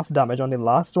did enough damage on the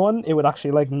last one, it would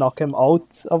actually like knock him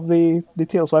out of the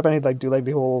tail swipe, and he'd like do like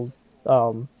the whole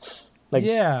like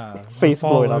Yeah, face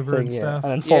fall blowing up over thing, and yeah, stuff.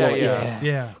 and then follow it, Yeah.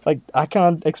 Yeah. Like I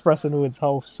can't express in words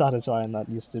how satisfying that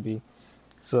used to be.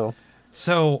 So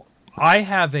So I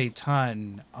have a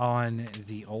ton on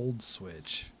the old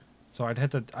Switch. So I'd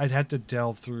have to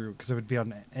delve through because it would be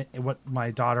on what my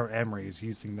daughter Emery is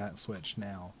using that Switch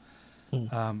now.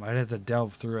 I'd have to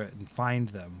delve through it and find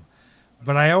them.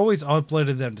 But I always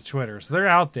uploaded them to Twitter, so they're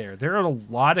out there. There are a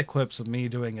lot of clips of me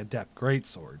doing Adept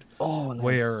Greatsword, oh, nice.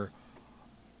 where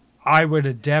I would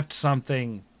adept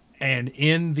something and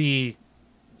in the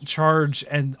charge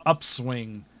and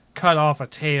upswing cut off a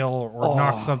tail or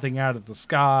knock something out of the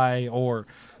sky or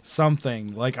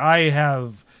something. Like I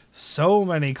have so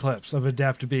many clips of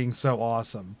Adept being so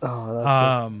awesome. Oh, that's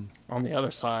On the other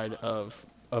side of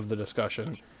the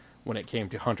discussion, when it came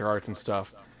to Hunter Arts and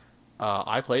stuff,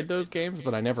 I played those games,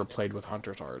 but I never played with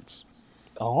Hunter's Arts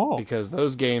oh, because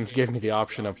those games gave me the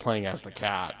option of playing as the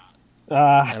cat,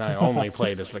 ah, and I only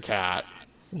played as the cat.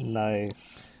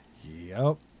 nice.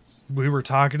 Yep. We were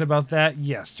talking about that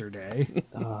yesterday.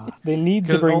 They need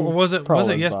to bring was it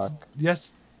Prowlers yes back. yes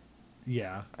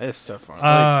yeah. It's so fun.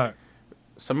 Uh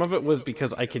Some of it was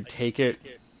because I could take it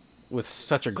with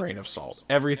such a grain of salt.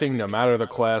 Everything, no matter the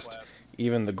quest,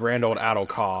 even the grand old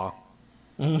Adolcaw.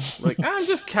 Like, I'm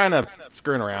just kind of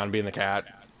screwing around being the cat.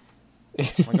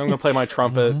 Like, I'm going to play my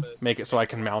trumpet, make it so I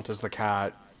can mount as the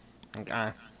cat. Like,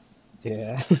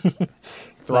 Yeah.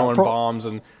 throwing bombs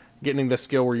and getting the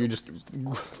skill where you just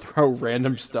throw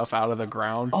random stuff out of the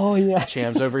ground. Oh yeah.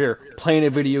 Cham's over here playing a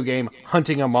video game,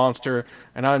 hunting a monster,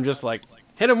 and I'm just like,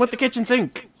 hit him with the kitchen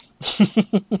sink.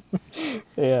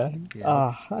 Yeah.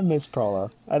 I miss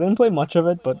Prowler. I didn't play much of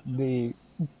it, but the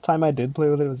time I did play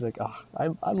with it was like,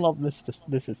 I love this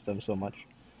system so much.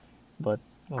 But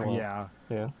well. yeah.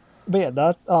 Yeah. But yeah,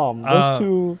 that those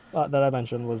two that I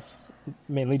mentioned was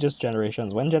mainly just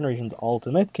Generations. When Generations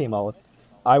Ultimate came out,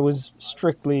 I was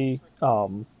strictly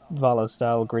Valor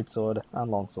style Greatsword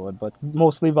and Longsword, but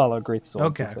mostly Valor Greatsword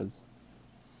Okay. because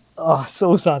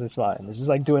so satisfying. It's just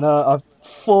like doing a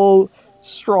full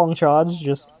strong charge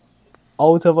just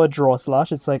out of a draw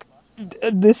slash. It's like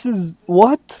this is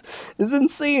what? This is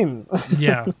insane.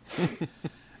 Yeah.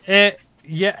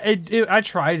 I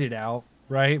tried it out,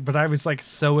 right? But I was like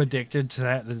so addicted to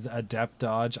that adept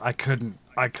dodge. I couldn't.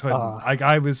 Like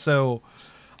I was so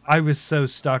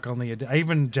stuck on the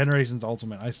even Generations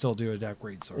Ultimate. I still do adept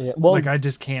greatsword. Yeah, well, like I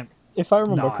just can't. If I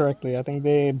remember not. correctly, I think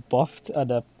they buffed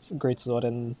Adept Greatsword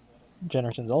in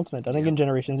Generations Ultimate. I think in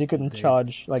Generations you couldn't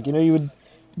charge, like, you know, you would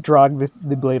drag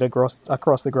the blade across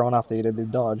the ground after you did the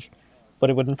dodge, but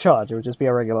it wouldn't charge. It would just be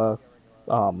a regular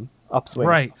upswing.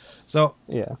 Right. So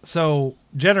Yeah. So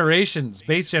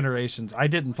base generations, I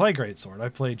didn't play greatsword. I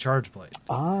played charge blade.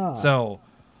 Ah.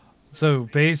 So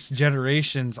base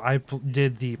generations, I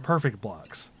did the perfect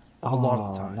blocks a lot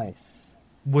of the time, Nice.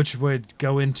 which would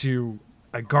go into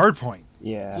a guard point.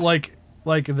 Yeah. Like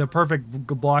the perfect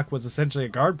block was essentially a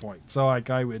guard point. So like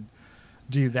I would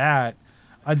do that,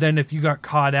 and then if you got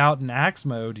caught out in axe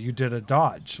mode, you did a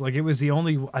dodge. Like it was the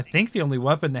only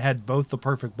weapon that had both the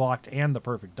perfect block and the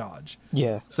perfect dodge.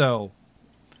 Yeah. So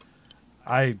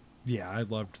I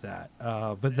loved that.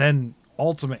 But then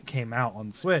Ultimate came out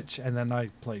on Switch, and then I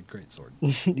played Greatsword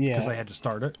Yeah. because I had to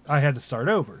start it. I had to start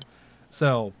over.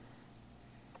 So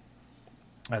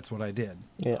that's what I did.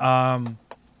 Yeah.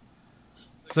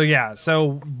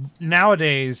 So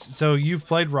nowadays, so you've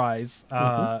played Rise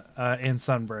and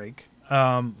Sunbreak.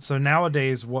 So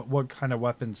nowadays, what kind of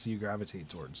weapons do you gravitate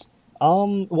towards?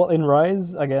 Well, in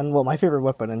Rise, again, my favorite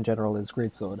weapon in general is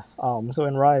Greatsword. So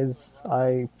in Rise,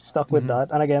 I stuck with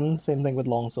that. And again, same thing with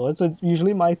Longsword. So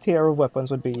usually my tier of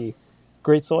weapons would be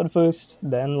Greatsword first,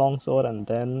 then Longsword, and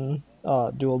then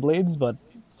Dual Blades. But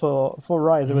for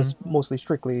Rise, it was mostly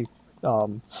strictly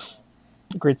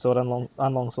greatsword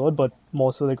and longsword, but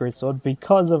more so the greatsword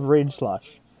because of Rage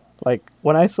Slash. Like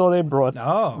when I saw they brought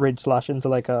Oh. Rage Slash into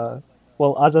like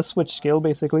as a switch skill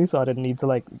basically, so I didn't need to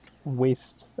like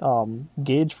waste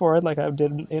gauge for it like I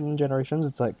did in Generations.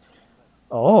 It's like,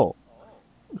 oh,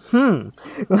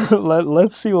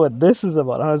 let's see what this is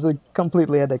about. I was like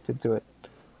completely addicted to it.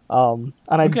 And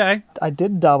Okay. I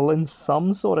did dabble in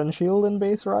some Sword and Shield in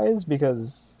base Rise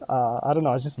because I don't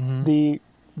know, it's just the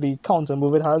counter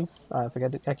move it has. I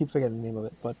keep forgetting the name of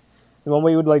it, but the one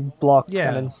where you would like block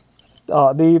Yeah. and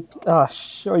then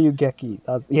Shoryugeki.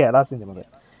 That's the name of it.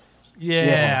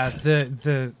 Yeah,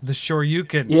 the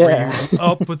Shoryuken, Yeah. where you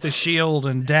up with the shield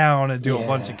and down and do a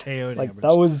bunch of KO damage. Like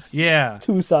that was yeah.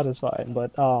 too satisfying.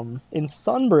 But in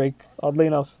Sunbreak, oddly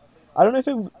enough, I don't know if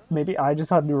maybe I just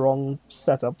had the wrong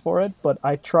setup for it, but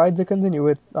I tried to continue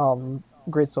with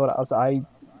Greatsword as I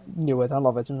knew it and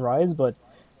love it in Rise, but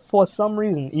for some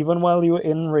reason, even while you were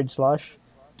in Rage Slash,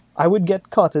 I would get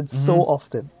cutted so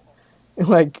often.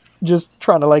 Like just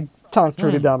trying to like tank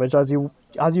through the damage as you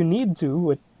need to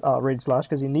with Rage Slash,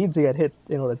 because you need to get hit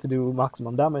in order to do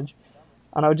maximum damage.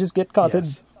 And I would just get cutted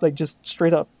Yes. like just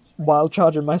straight up while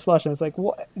charging my slash, and it's like,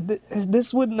 what?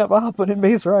 This would never happen in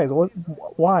base Rise.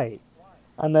 Why?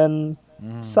 And then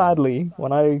sadly,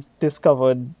 when I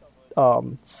discovered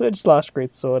Surge Slash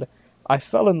Greatsword, I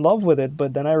fell in love with it,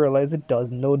 but then I realized it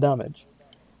does no damage.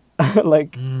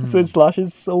 Like Surge Slash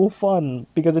is so fun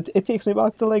because it takes me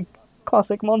back to like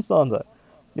classic Monster Hunter.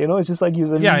 You know, it's just like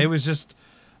using Yeah, it was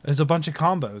a bunch of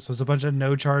combos. It was a bunch of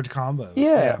no charge combos.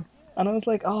 Yeah. And I was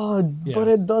like, oh, Yeah. but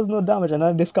it does no damage. And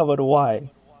I discovered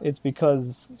why. It's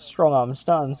because Strong Arm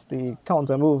Stance, the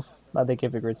counter move that they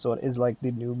give the Greatsword, is like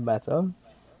the new meta.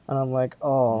 And I'm like,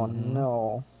 oh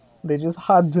no. They just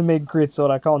had to make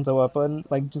Greatsword a counter weapon.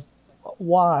 Like, just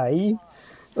why?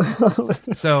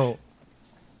 So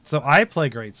I play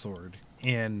Greatsword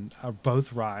in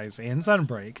both Rise and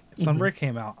Sunbreak. Sunbreak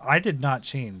came out. I did not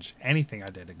change anything I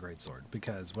did in Greatsword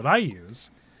because what I use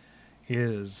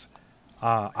is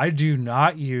I do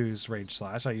not use Rage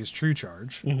Slash. I use True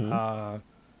Charge.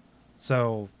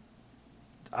 So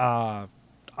I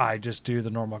just do the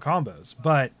normal combos.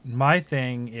 But my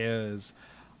thing is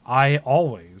I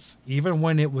always, even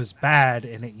when it was bad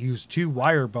and it used 2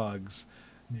 wire bugs,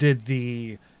 did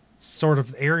the sort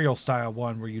of aerial style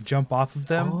one where you jump off of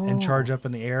them and charge up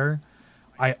in the air.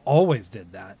 I always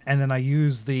did that. And then I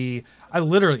use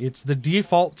it's the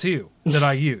default 2 that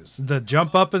I use. The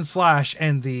jump up and slash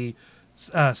and the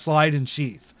slide and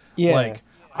sheath. Yeah. Like,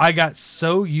 I got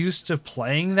so used to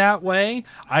playing that way,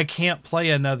 I can't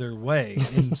play another way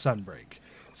in Sunbreak.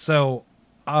 So,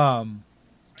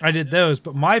 I did those,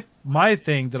 but my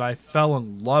thing that I fell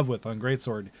in love with on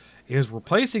Greatsword is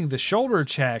replacing the shoulder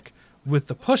check with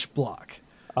the push block.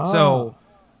 So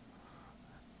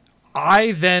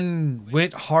I then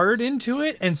went hard into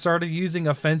it and started using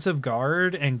offensive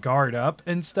guard and guard up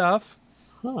and stuff.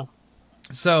 Huh.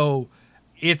 So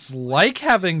it's like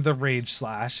having the Rage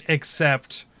Slash,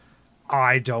 except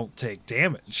I don't take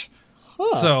damage.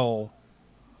 So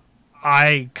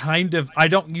I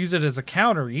don't use it as a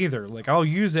counter either. Like I'll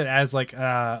use it as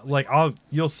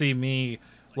you'll see me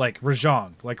like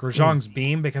Rajang's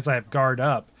beam, because I have guard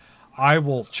up. I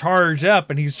will charge up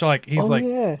and he's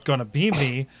gonna beam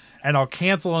me, and I'll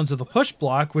cancel into the push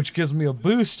block, which gives me a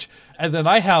boost, and then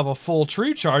I have a full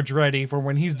true charge ready for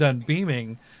when he's done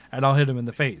beaming, and I'll hit him in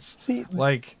the face. See,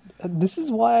 like this is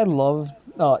why I love,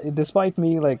 despite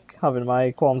me like having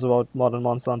my qualms about modern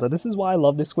Monster Hunter, this is why I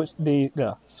love the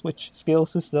switch skill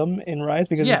system in Rise,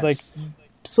 because it's like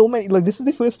so many. Like this is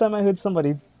the first time I heard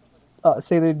somebody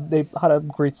say they had a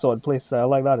great sword playstyle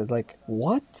like that. It's like,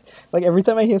 what? It's like every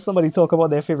time I hear somebody talk about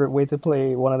their favorite way to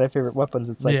play one of their favorite weapons,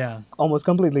 it's like almost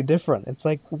completely different. It's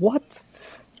like, what?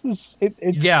 This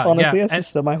is honestly a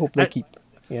system I hope they keep,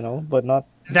 but not.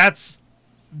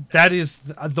 That is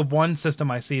the one system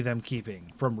I see them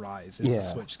keeping from Rise is the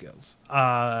switch skills.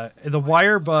 The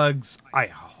wire bugs, I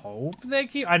hope they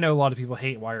keep. I know a lot of people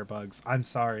hate wire bugs. I'm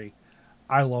sorry.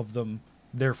 I love them.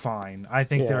 They're fine. I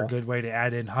think they're a good way to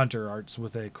add in hunter arts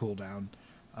with a cooldown.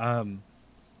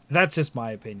 That's just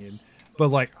my opinion. But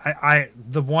like,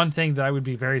 the one thing that I would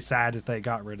be very sad if they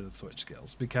got rid of the switch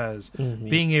skills, because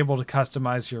being able to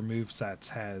customize your movesets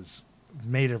has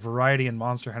made a variety in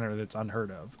Monster Hunter that's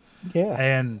unheard of. Yeah.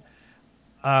 And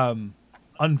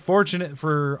unfortunate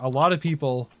for a lot of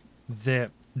people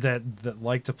that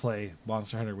like to play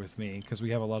Monster Hunter with me, because we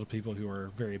have a lot of people who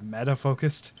are very meta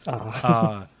focused.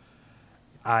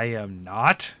 I am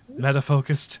not meta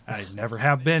focused. I never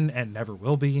have been and never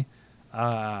will be.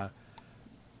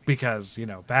 Because,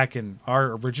 back in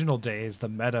our original days, the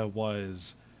meta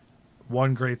was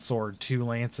one great sword, two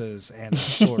lances, and a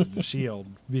sword and shield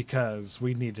because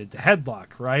we needed the headlock,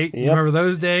 right? Yep. Remember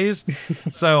those days?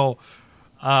 So,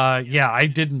 yeah, I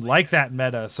didn't like that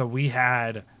meta. So we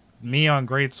had me on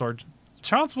greatsword.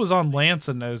 Chance was on lance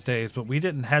in those days, but we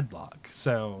didn't headlock.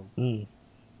 So,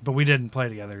 but we didn't play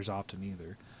together as often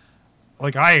either.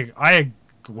 Like I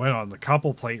went on a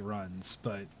couple plate runs,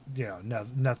 but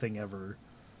nothing ever.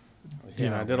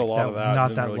 Yeah, I did a lot of that. Not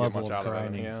Didn't that really level get much of out of it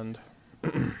in grinding. the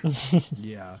end.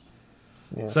 Yeah.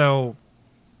 Yeah. So,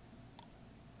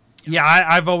 yeah,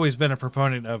 I've always been a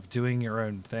proponent of doing your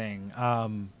own thing.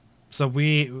 So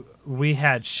we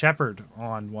had Shepard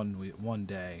on one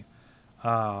day.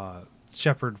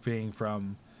 Shepard being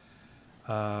from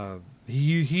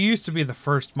he used to be the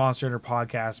first Monster Hunter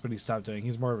podcast, but he stopped doing.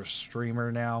 He's more of a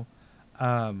streamer now.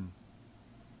 Yeah,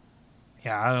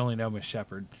 I only know him as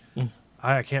Shepard.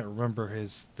 I can't remember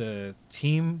the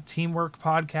teamwork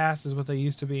podcast is what they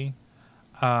used to be.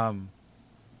 Back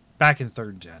in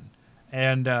 3rd gen,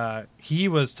 and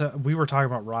we were talking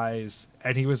about Rise,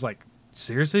 and he was like,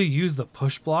 "Seriously, you use the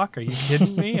push block? Are you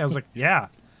kidding me?" I was like, "Yeah,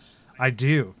 I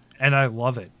do, and I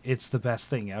love it. It's the best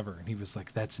thing ever." And he was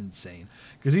like, "That's insane,"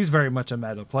 because he's very much a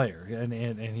meta player, and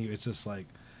he was just like,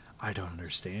 "I don't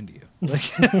understand you."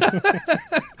 Like,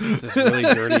 This really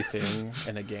dirty thing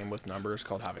in a game with numbers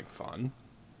called having fun.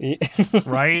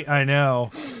 right? I know.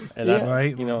 And Yeah. that's,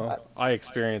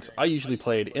 Right. I usually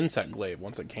played Insect Glaive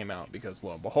once it came out because,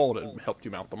 lo and behold, it helped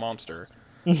you mount the monster.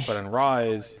 But in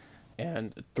Rise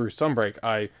and through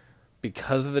Sunbreak,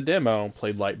 because of the demo,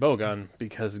 played Light Bowgun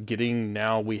because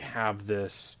now we have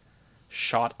this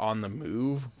shot on the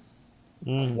move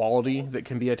quality that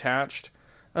can be attached.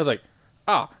 I was like,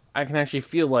 I can actually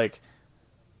feel like,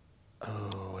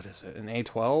 what is it, an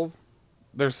A12?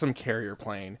 There's some carrier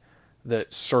plane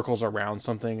that circles around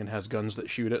something and has guns that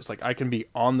shoot it. It's like I can be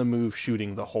on the move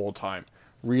shooting the whole time,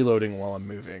 reloading while I'm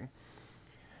moving.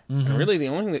 And really the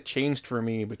only thing that changed for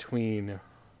me between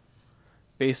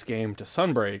base game to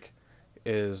Sunbreak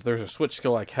is there's a switch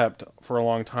skill I kept for a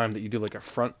long time that you do like a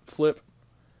front flip.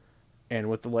 And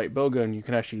with the light bowgun, you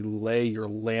can actually lay your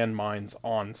landmines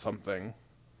on something.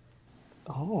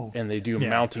 Oh. And they do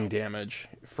mounting damage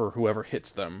for whoever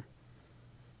hits them.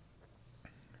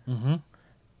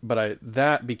 But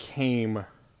that became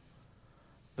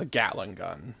the Gatling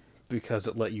gun because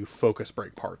it let you focus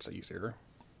break parts easier.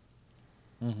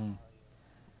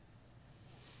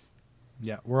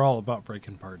 Yeah, we're all about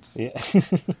breaking parts. Yeah.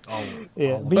 All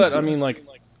Yeah. But I mean, like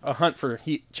a hunt for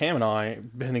Cham and I,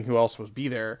 depending who else would be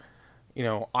there,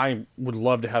 I would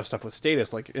love to have stuff with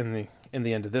status. Like in the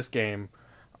end of this game,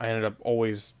 I ended up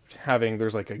always having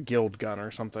there's like a guild gun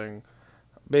or something.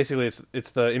 Basically,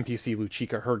 it's the NPC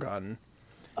Luchika, her gun.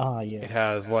 Yeah. It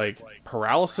has like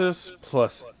paralysis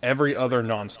plus every other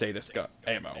non-status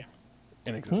ammo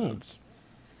in existence.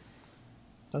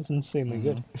 That's insanely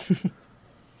good.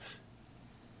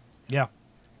 Yeah.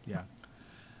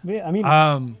 Yeah, I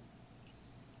mean,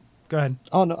 Go ahead.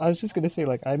 oh no, I was just gonna say,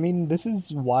 like, I mean, this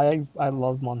is why I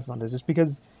love Monster Hunter, just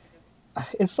because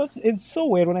it's so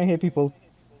weird when I hear people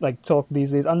like talk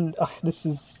these days, and this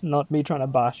is not me trying to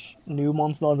bash new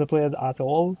Monster Hunter players at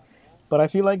all, but I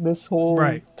feel like this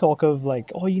whole talk of like,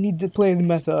 oh, you need to play the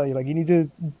meta, you need to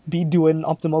be doing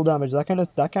optimal damage,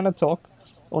 that kind of talk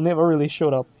only ever really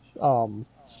showed up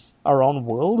around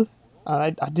World,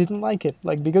 and I didn't like it,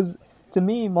 like, because to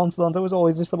me Monster Hunter was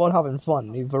always just about having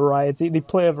fun. The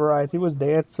player variety was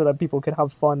there so that people could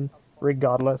have fun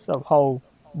regardless of how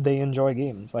they enjoy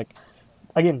games. Like,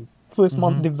 again,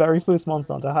 the very first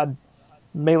Monster Hunter had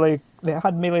melee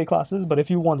classes, but if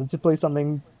you wanted to play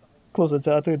something closer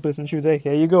to a third-person shooter,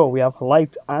 here you go. We have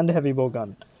light and heavy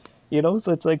bowgun.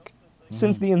 So it's like,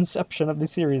 since the inception of the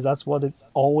series, that's what it's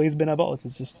always been about.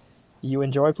 It's just, you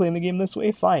enjoy playing the game this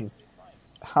way, fine.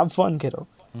 Have fun, kiddo.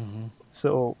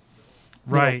 So...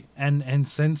 Right, and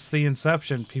since the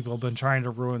inception, people have been trying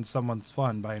to ruin someone's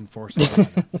fun by enforcing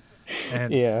it.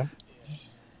 And yeah.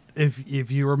 If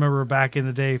you remember back in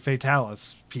the day,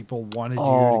 Fatalis, people wanted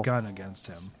you to gun against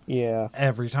him. Yeah.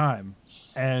 Every time.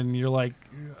 And you're like,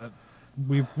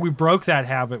 we broke that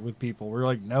habit with people. We're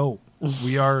like, no,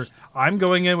 I'm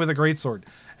going in with a greatsword,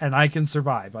 and I can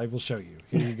survive. I will show you.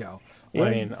 Here you go. I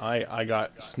mean, I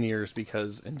got sneers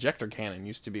because Injector Cannon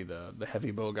used to be the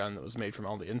heavy bowgun that was made from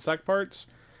all the insect parts.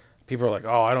 People are like,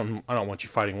 oh, I don't want you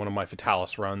fighting one of my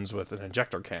Fatalis runs with an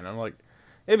Injector Cannon. I'm like,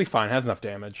 it'd be fine. It has enough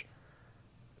damage.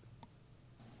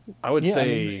 I would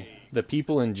say the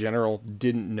people in general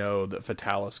didn't know that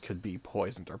Fatalis could be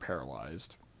poisoned or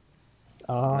paralyzed.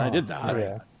 And I did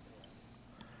that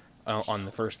on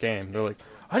the first game. They're like,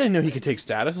 I didn't know he could take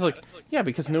status. It's like, yeah,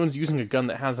 because no one's using a gun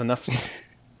that has enough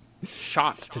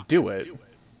shots to do it.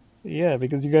 Yeah,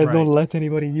 because you guys Right. don't let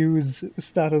anybody use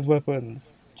status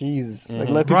weapons. Jeez, like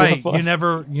let people have Right. fun.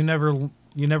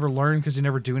 You never learn because you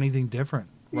never do anything different.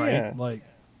 Right. Yeah. Like,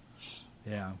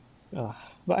 yeah.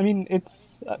 But I mean,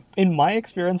 it's in my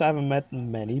experience, I haven't met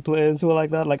many players who are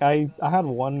like that. Like I had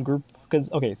one group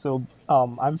because okay, so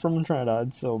I'm from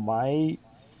Trinidad, so my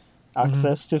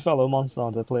access to fellow Monster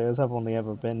Hunter players have only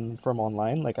ever been from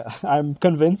online. Like I'm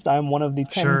convinced I'm one of the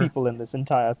 10 Sure. people in this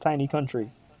entire tiny country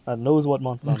that knows what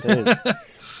Monster Hunter is.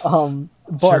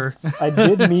 But Sure. I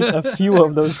did meet a few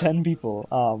of those 10 people.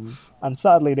 And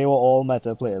sadly, they were all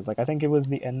meta players. Like I think it was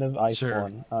the end of Sure.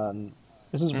 Iceborne, and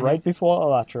this was right before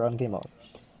Alatron came out.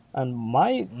 And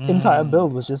my entire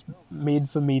build was just made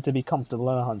for me to be comfortable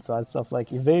in a hunt. So I had stuff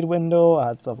like evade window, I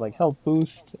had stuff like health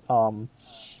boost.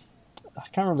 I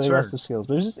can't remember the Sure. rest of the skills,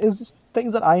 but it's just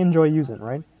things that I enjoy using,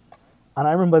 right? And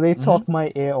I remember they talked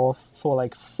my ear off for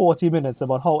like 40 minutes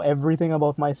about how everything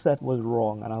about my set was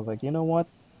wrong, and I was like, you know what,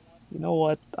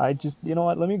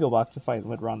 let me go back to fighting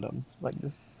with randoms like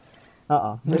this.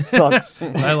 This sucks.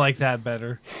 I like that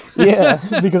better. Yeah,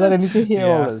 because I didn't need to hear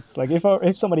Yeah. all this. Like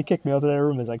if somebody kicked me out of their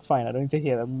room, it's like fine, I don't need to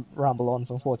hear them ramble on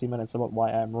for 40 minutes about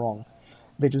why I'm wrong.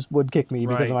 They just would kick me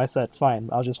because of Right. my set. Fine,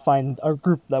 I'll just find a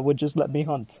group that would just let me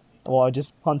hunt, or I'll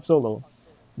just hunt solo.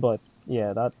 But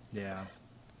yeah, Yeah.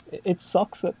 it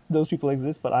sucks that those people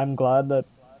exist. But I'm glad that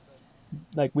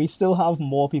like we still have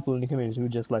more people in the community who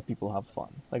just let people have fun.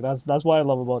 Like that's what I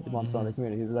love about the Monster Hunter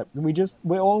community, is that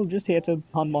we're all just here to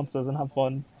hunt monsters and have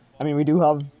fun. I mean, we do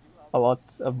have a lot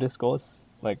of discourse,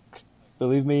 like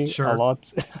believe me, Sure. a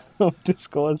lot of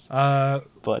discourse.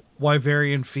 But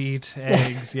Wyverian feet,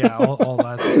 eggs, yeah, all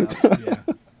that stuff. Yeah.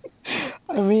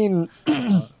 I mean,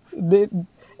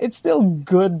 it's still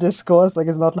good discourse. Like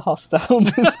it's not hostile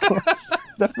discourse.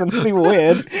 It's definitely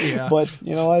weird. Yeah. But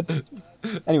you know what?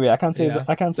 Anyway, I can't say Yeah.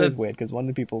 I can't say it's That- weird because one of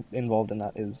the people involved in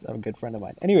that is a good friend of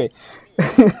mine. Anyway,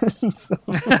 so,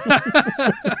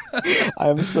 I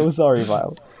am so sorry,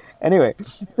 Vile. Anyway,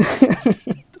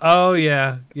 Oh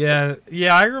yeah, yeah,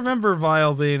 yeah. I remember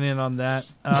Vile being in on that.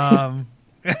 yeah,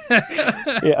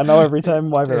 and now every time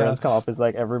my variants Yeah. come up, it's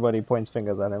like everybody points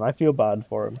fingers at him. I feel bad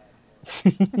for him.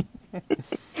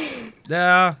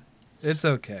 Yeah, it's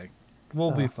okay. We'll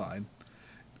be fine.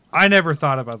 I never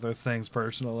thought about those things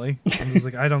personally. I'm just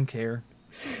like, I don't care.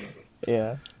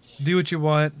 Yeah, Do what you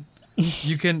want.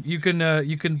 You can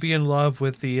be in love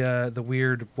with the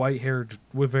weird white haired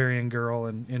Wyverian girl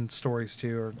in stories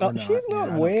too, or no, not. she's Yeah, not I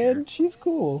don't weird. care. She's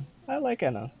cool. I like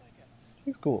Anna.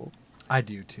 She's cool, I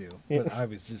do too. Yeah. But I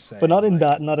was just saying, but not in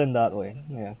like, not in that way.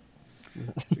 Yeah.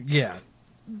 Yeah.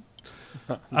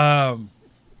 I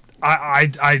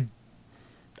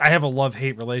have a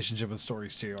love-hate relationship with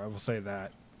stories too. I will say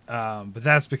that. But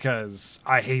that's because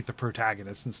I hate the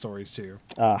protagonist in stories too.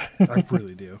 Ah. I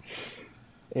really do.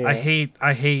 Yeah.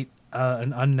 I hate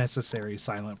an unnecessary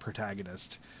silent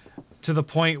protagonist to the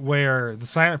point where the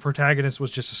silent protagonist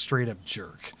was just a straight up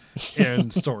jerk in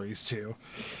stories too.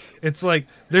 It's like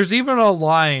there's even a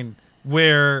line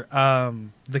where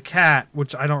the cat,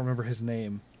 which I don't remember his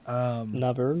name,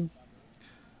 Never.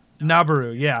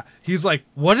 Nabaru, yeah. He's like,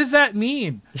 what does that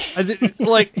mean?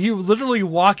 Like, he literally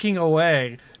walking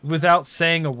away without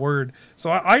saying a word.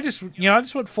 So I just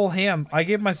went full ham. I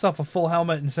gave myself a full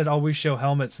helmet and said, always show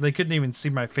helmet, so they couldn't even see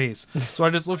my face. So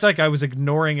I just looked like I was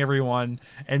ignoring everyone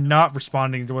and not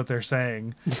responding to what they're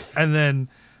saying. And then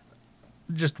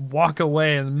just walk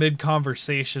away in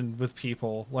mid-conversation with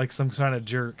people like some kind of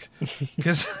jerk.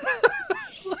 Because...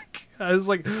 I was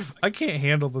like, I can't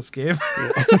handle this game.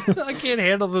 I can't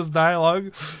handle this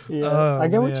dialogue. Yeah, Oh, I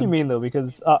get what man. you mean though,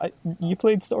 because you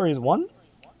played Stories 1?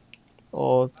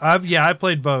 Or Yeah, I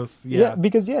played both. Yeah.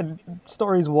 because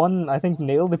Stories 1 I think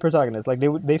nailed the protagonist. Like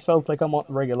they felt like a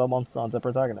regular Monster Hunter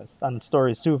protagonist, and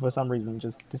Stories 2 for some reason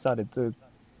just decided to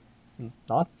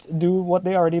not do what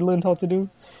they already learned how to do,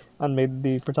 and made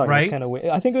the protagonist Right. kind of weird.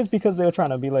 I think it was because they were trying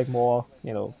to be like more,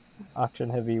 action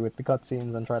heavy with the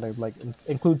cutscenes and try to like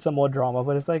include some more drama.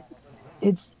 But it's like,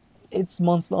 it's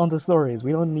Monster Hunter Stories.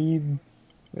 We don't need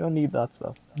that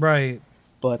stuff. Right.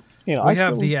 But We I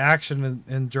have still, the action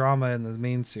and drama in the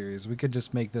main series. We could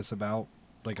just make this about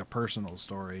like a personal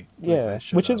story. like yeah, they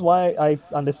should which is have. why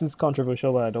and this is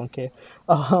controversial, but I don't care.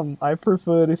 I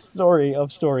prefer the story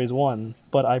of Stories 1,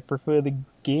 but I prefer the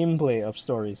gameplay of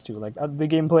Stories 2. Like the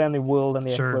gameplay and the world and the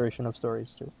Sure. exploration of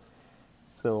Stories 2.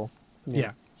 So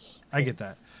Yeah, I get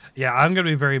that. Yeah, I'm gonna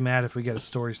be very mad if we get a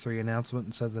Stories 3 announcement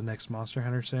instead of the next Monster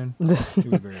Hunter soon. You'll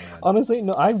be very mad. honestly,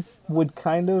 no, I would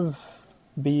kind of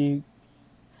be.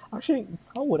 Actually,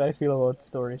 how would I feel about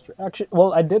Stories 3? Actually,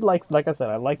 well, I did like I said,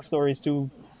 I like Stories 2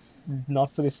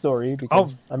 not for the story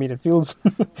because I mean it feels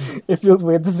it feels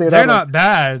weird to say that. They're not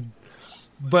bad,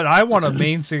 but I want a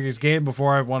main series game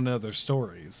before I want other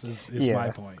stories. Is my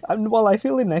point. Well, I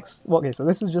feel the next. Okay, so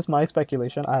this is just my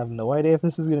speculation. I have no idea if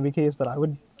this is going to be the case, but I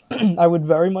would, I would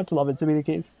very much love it to be the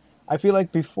case. I feel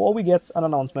like before we get an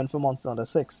announcement for Monster Hunter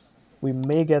 6, we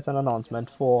may get an announcement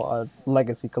for a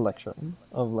legacy collection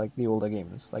of like the older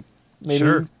games, like maybe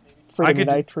Sure. Freedom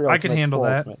Unite, I could handle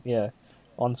that. Ultimate. Yeah,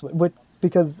 on Switch.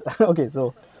 Because okay,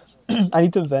 so I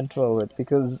need to vent for a bit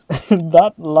because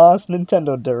that last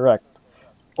Nintendo Direct,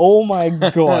 oh my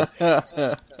god,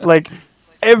 like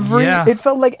it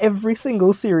felt like every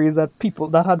single series that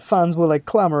had fans were like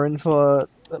clamoring for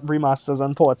remasters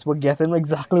and ports were getting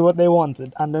exactly what they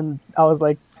wanted, and then I was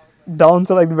like down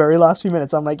to like the very last few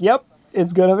minutes, I'm like, yep,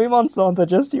 it's gonna be Monster Hunter,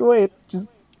 just you wait, just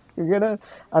you're gonna,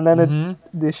 and then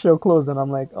the show closed and I'm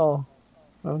like, oh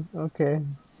okay,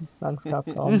 thanks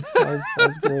Capcom, that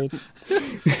was great.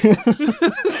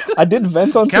 I did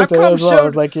vent on Twitter as well. I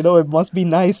was like, it must be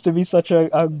nice to be such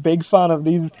a big fan of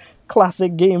these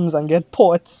classic games and get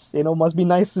ports. Must be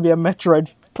nice to be a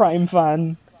Metroid Prime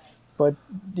fan. But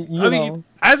I mean,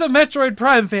 as a Metroid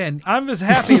Prime fan, I'm just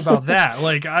happy about that.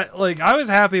 I was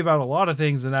happy about a lot of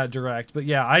things in that Direct, but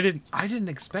yeah, I didn't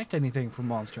expect anything from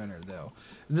Monster Hunter though.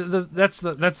 That's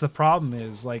the problem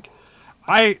is like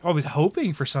I was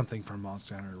hoping for something from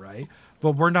Monster Hunter, right?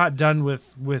 But we're not done with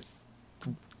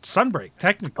Sunbreak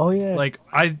technically. Oh yeah. Like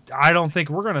I don't think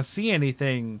we're gonna see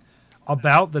anything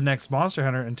about the next Monster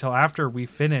Hunter until after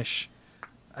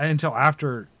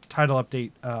Title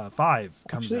Update 5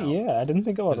 comes out. Yeah, I didn't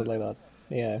think about it like that.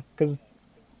 Yeah, because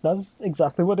that's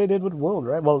exactly what they did with World,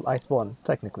 right? Well, Iceborne,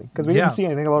 technically. Because we didn't see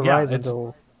anything about Rise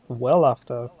until well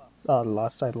after the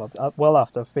last title update, well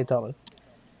after Fatalis.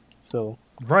 So.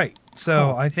 Right.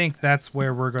 So I think that's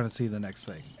where we're going to see the next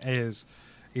thing is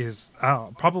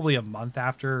probably a month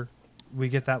after we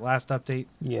get that last update.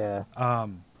 Yeah.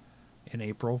 In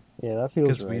April. Yeah, that feels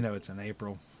right. Because we know it's in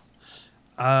April.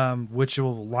 Which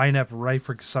will line up right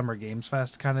for Summer Games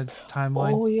Fest kind of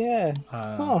timeline. Oh yeah.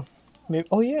 Maybe,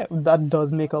 oh yeah, that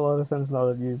does make a lot of sense now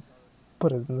that you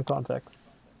put it in the context.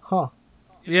 Huh.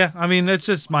 Yeah, I mean it's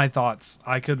just my thoughts.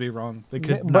 I could be wrong. They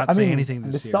could not say anything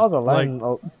this year. The stars align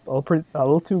a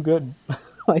little too good.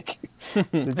 Like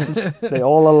they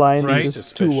all align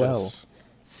just too well.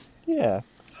 Yeah.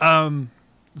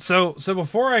 So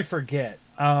before I forget.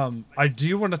 I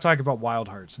do want to talk about Wild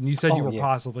Hearts, and you said you were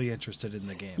possibly interested in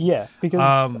the game. Yeah, because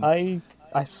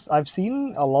I've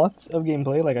seen a lot of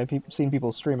gameplay, like I've seen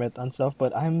people stream it and stuff,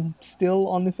 but I'm still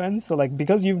on the fence. So like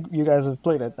because you guys have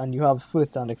played it and you have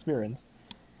first-hand experience,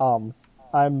 I'm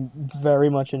very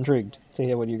much intrigued to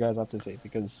hear what you guys have to say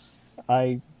because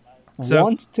I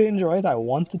want to enjoy it. I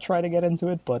want to try to get into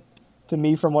it, but to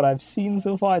me, from what I've seen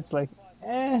so far, it's like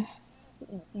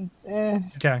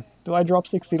Okay. Do I drop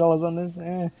 $60 on this?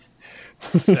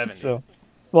 70. So,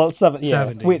 well, 70. Yeah.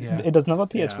 70, Wait, yeah. it doesn't have a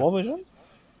PS4 version?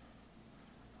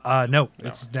 No,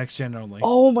 it's next gen only.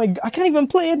 Oh my! I can't even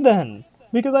play it then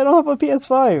because I don't have a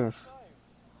PS5.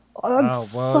 Oh, that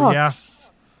sucks. Yeah.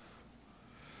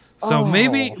 So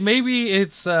maybe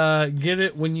it's get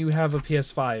it when you have a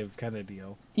PS5 kind of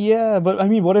deal. Yeah, but I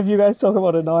mean, what if you guys talk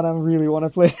about it now and I really want to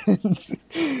play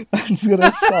it? That's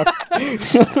gonna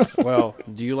suck. Well,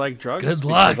 do you like drugs? Good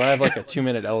luck. Because I have like a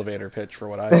 2-minute elevator pitch for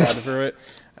what I had through it,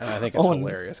 and I think it's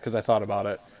hilarious because I thought about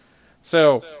it.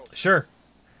 So, sure.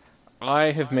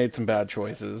 I have made some bad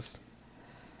choices,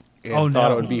 and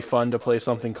thought it would be fun to play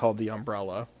something called The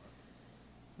Umbrella.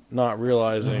 Not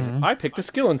realizing I picked a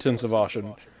skill-intensive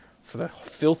option for the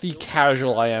filthy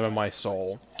casual I am in my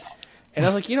soul. And I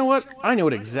was like, you know what? I know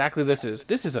what exactly this is.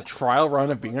 This is a trial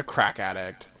run of being a crack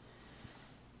addict.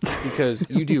 Because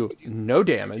you do no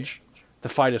damage, the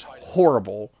fight is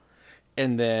horrible,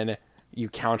 and then you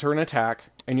counter an attack,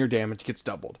 and your damage gets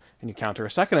doubled. And you counter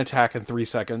a second attack in 3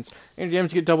 seconds, and your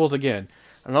damage gets doubled again.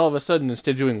 And all of a sudden,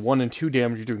 instead of doing 1 and 2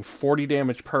 damage, you're doing 40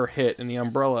 damage per hit, and the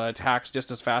Umbrella attacks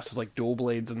just as fast as like Dual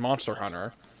Blades and Monster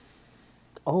Hunter.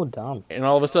 Oh, damn. And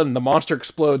all of a sudden, the monster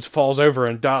explodes, falls over,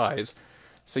 and dies.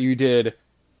 So you did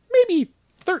maybe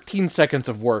 13 seconds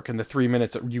of work in the 3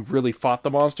 minutes that you really fought the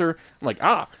monster. I'm like,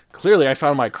 clearly I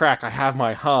found my crack. I have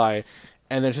my high.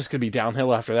 And then it's just going to be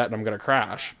downhill after that, and I'm going to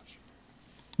crash.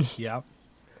 Yeah.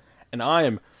 And I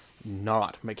am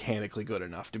not mechanically good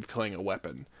enough to be playing a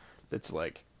weapon that's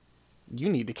like, you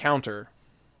need to counter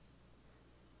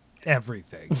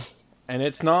everything. And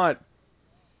it's not,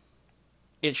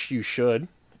 you should.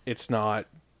 It's not,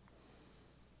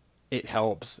 it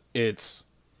helps. It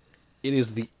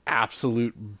is the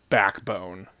absolute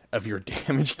backbone of your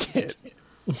damage kit.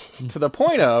 To the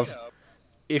point of,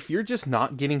 if you're just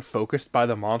not getting focused by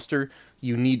the monster,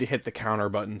 you need to hit the counter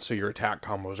button so your attack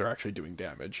combos are actually doing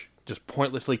damage. Just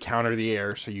pointlessly counter the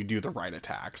air so you do the right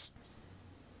attacks.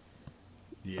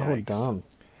 Oh, Yikes. damn.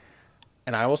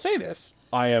 And I will say this,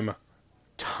 I am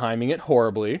timing it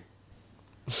horribly,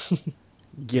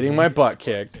 getting my butt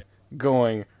kicked,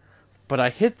 going, but I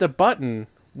hit the button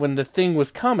when the thing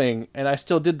was coming, and I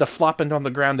still did the flopping on the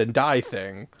ground and die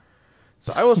thing.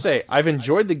 So I will say, I've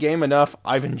enjoyed the game enough,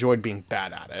 I've enjoyed being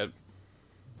bad at it.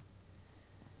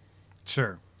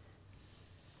 Sure.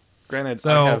 Granted,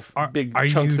 So, I have big are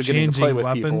chunks you of getting to play changing with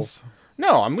weapons? people.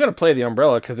 No, I'm going to play the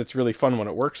Umbrella because it's really fun when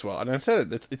it works well. And I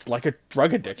said it's like a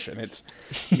drug addiction. It's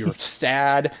you're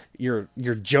sad, you're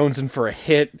jonesing for a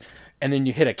hit, and then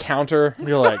you hit a counter.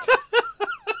 You're like,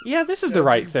 yeah, this is the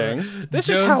right thing. This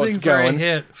is how it's Jonesing for a going.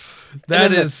 hit.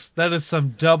 then That is some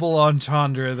double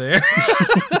entendre there.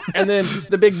 And then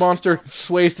the big monster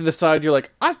sways to the side. You're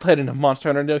like, I've played enough Monster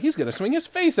Hunter to know he's going to swing his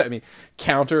face at me.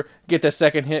 Counter, get the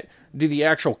second hit, do the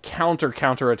actual counter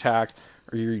attack,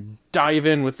 or you dive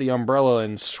in with the umbrella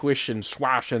and swish and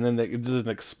swash, and then there's an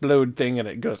explode thing and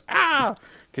it goes, ah!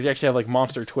 Because you actually have like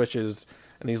monster twitches,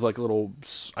 and these like little,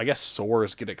 I guess,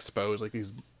 sores get exposed, like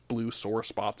these blue sore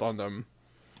spots on them.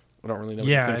 I don't really know what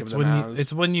to Yeah, think it's of them when as.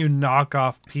 it's when you knock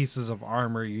off pieces of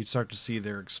armor, you start to see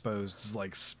their exposed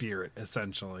like spirit,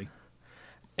 essentially.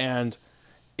 And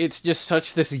it's just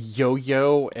such this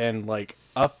yo-yo and like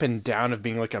up and down of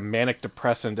being like a manic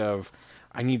depressant of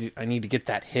I need to get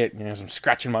that hit, you know, as I'm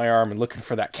scratching my arm and looking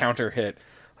for that counter hit,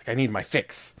 like I need my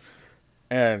fix.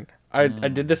 And I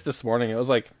did this morning. It was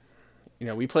like, you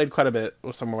know, we played quite a bit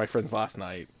with some of my friends last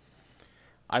night.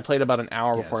 I played about an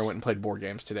hour before I Yes. went and played board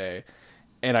games today,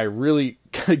 and I really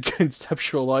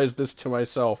conceptualized this to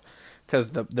myself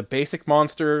because the basic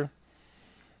monster.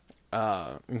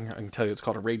 I can tell you it's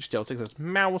called a Rage Tail. It's like this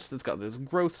mouse that's got this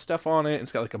growth stuff on it.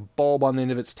 It's got like a bulb on the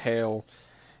end of its tail.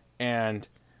 And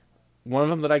one of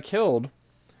them that I killed,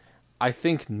 I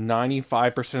think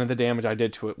 95% of the damage I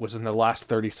did to it was in the last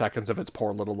 30 seconds of its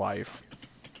poor little life.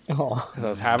 Oh. Because I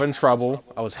was having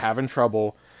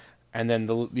trouble. And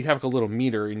then you have a little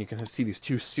meter, and you can see these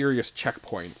two serious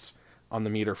checkpoints on the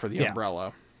meter for the Yeah.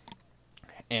 umbrella.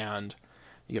 And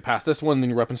you get past this one, then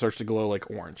your weapon starts to glow like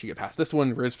orange. You get past this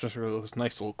one, it starts to glow this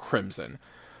nice little crimson.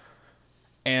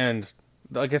 And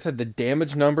like I said, the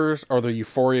damage numbers are the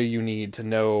euphoria you need to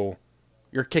know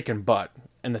you're kicking butt,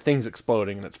 and the thing's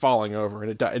exploding, and it's falling over,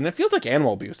 and it feels like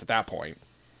animal abuse at that point.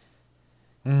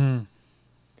 Mm.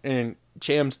 And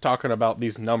Cham's talking about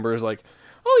these numbers like,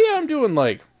 oh yeah, I'm doing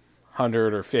like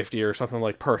 100 or 50 or something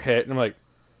like per hit, and I'm like,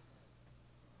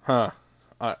 huh,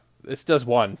 this does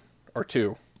 1 or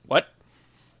 2. What?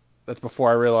 That's before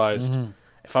I realized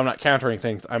if I'm not countering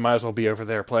things, I might as well be over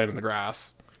there playing in the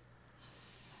grass.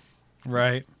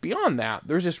 Right. Beyond that,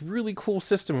 there's this really cool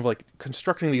system of like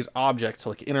constructing these objects to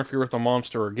like interfere with the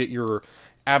monster or get your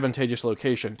advantageous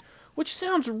location, which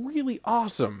sounds really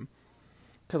awesome.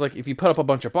 Because like if you put up a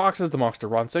bunch of boxes, the monster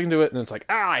runs into it, and it's like,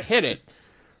 I hit it.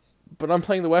 But I'm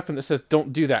playing the weapon that says,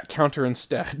 don't do that, counter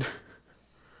instead.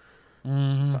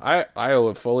 So I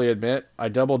will fully admit, I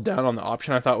doubled down on the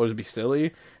option I thought would be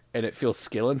silly, and it feels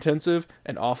skill intensive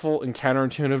and awful and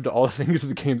counterintuitive to all the things in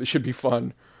the game that should be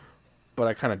fun. But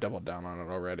I kind of doubled down on it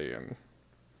already, and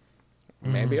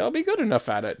maybe I'll be good enough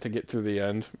at it to get through the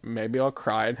end. Maybe I'll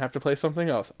cry and have to play something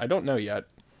else. I don't know yet.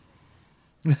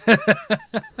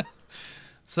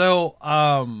 So,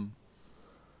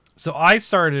 so I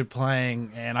started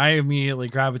playing, and I immediately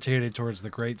gravitated towards the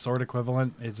Great Sword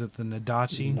equivalent. Is it the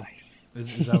Nadachi? Nice.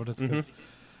 Is that what it's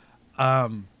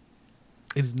called?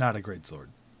 It is not a great sword.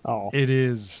 Oh. It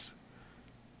is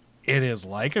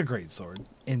like a great sword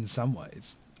in some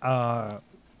ways.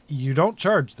 You don't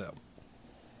charge though.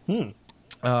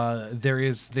 There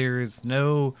is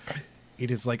no. It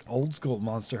is like old school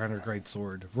Monster Hunter Great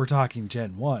Sword. We're talking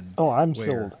Gen 1. Oh, I'm where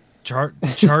sold.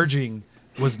 Charging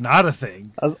was not a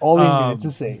thing. That's all you needed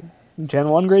to say. Gen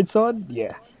 1 Great Sword?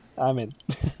 Yeah. I'm in.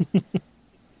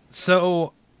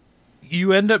 So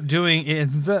you end up it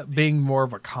ends up being more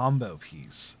of a combo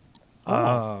piece.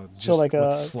 Just like with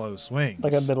a- slow swings.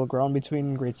 Like a middle ground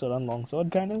between Great Sword and Long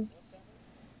Sword, kind of?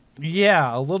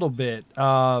 Yeah, a little bit.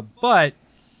 But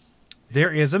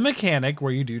there is a mechanic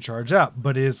where you do charge up.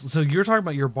 So you're talking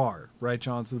about your bar, right,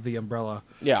 John? So the umbrella.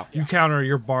 Yeah. You counter,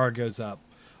 your bar goes up.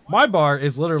 My bar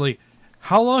is literally,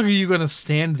 how long are you going to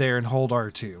stand there and hold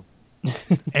R2?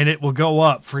 And it will go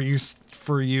up for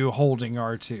you holding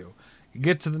R2. You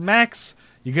get to the max,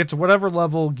 you get to whatever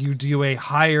level, you do a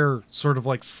higher sort of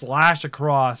like slash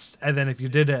across, and then if you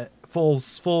did a full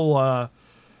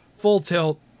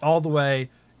tilt all the way,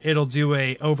 it'll do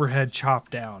a overhead chop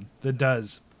down that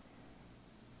does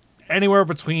anywhere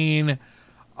between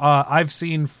I've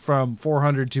seen from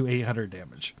 400 to 800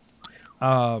 damage.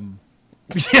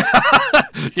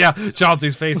 Yeah,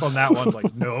 Chauncey's face on that one,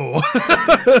 like, no.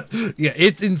 Yeah,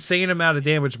 it's insane amount of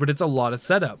damage, but it's a lot of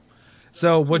setup.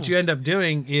 So what you end up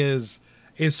doing is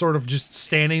sort of just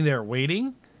standing there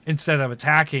waiting instead of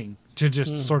attacking to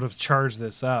just sort of charge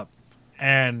this up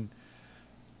and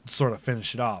sort of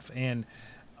finish it off. And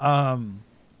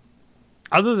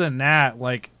other than that,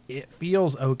 like, it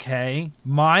feels okay.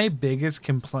 My biggest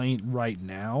complaint right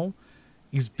now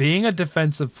is being a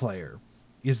defensive player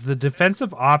is the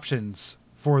defensive options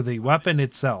for the weapon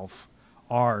itself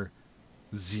are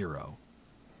zero.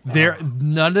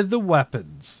 None of the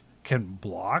weapons can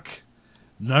block.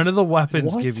 None of the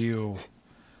weapons give you...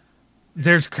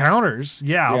 There's counters,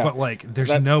 yeah, but like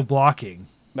there's no blocking.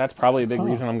 That's probably a big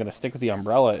reason I'm going to stick with the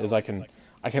umbrella is I can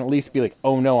at least be like,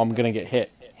 oh no, I'm going to get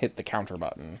hit. Hit the counter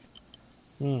button.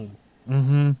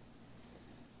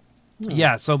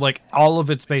 Yeah, so like all of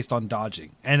it's based on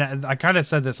dodging. And I kind of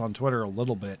said this on Twitter a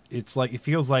little bit. It's like, it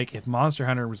feels like if Monster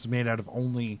Hunter was made out of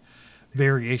only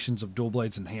variations of dual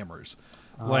blades and hammers.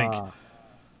 Like,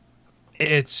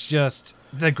 it's just,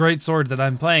 the greatsword that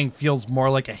I'm playing feels more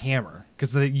like a hammer.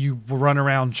 Because you run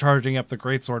around charging up the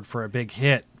greatsword for a big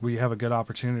hit where you have a good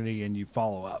opportunity and you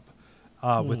follow up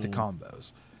with the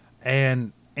combos.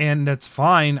 And that's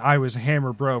fine. I was a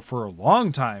Hammer bro for a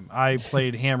long time. I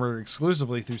played Hammer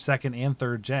exclusively through 2nd and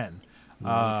 3rd gen.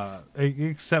 Nice.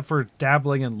 Except for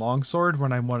dabbling in Longsword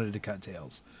when I wanted to cut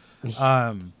tails.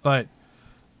 But,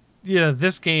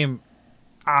 this game,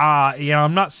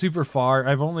 I'm not super far.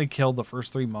 I've only killed the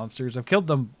first 3 monsters. I've killed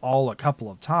them all a couple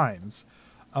of times.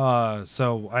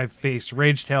 So I've faced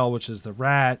Ragetail, which is the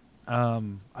rat.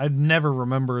 I never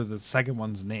remember the second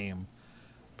one's name,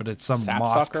 but it's some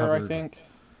moss-covered... I think.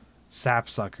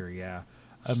 Sapsucker, yeah.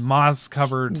 A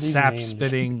moss-covered,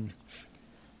 sap-spitting...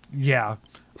 Yeah.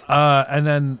 And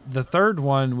then the third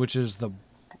one, which is the...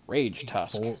 Rage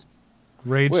Tusk.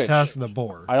 Tusk, the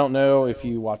boar. I don't know if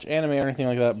you watch anime or anything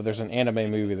like that, but there's an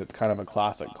anime movie that's kind of a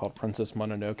classic called Princess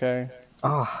Mononoke.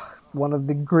 One of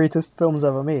the greatest films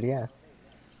ever made, yeah.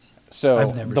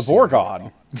 So, the boar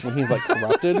god, when he's like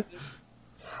corrupted...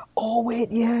 Oh, wait,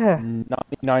 yeah.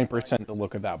 99% the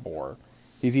look of that boar.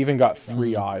 He's even got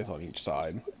 3 eyes on each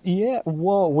side. Yeah,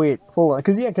 whoa, wait, hold on.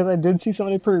 Because I did see some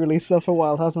of the pre-release stuff for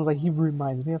Wild House, and I was like, he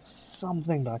reminds me of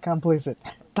something, but I can't place it.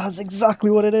 That's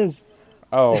exactly what it is.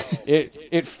 Oh,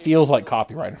 it feels like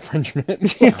copyright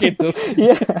infringement.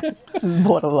 Yeah, this is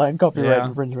borderline copyright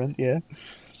infringement, yeah.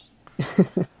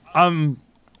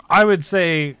 I would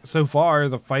say, so far,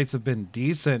 the fights have been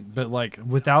decent, but, like,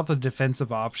 without the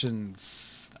defensive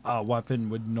options... weapon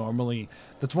would normally...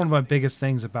 That's one of my biggest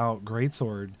things about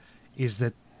Greatsword, is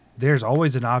that there's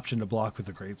always an option to block with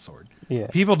the Greatsword. Yeah.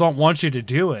 People don't want you to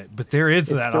do it, but there is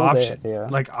that option. There, yeah.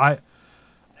 Like, I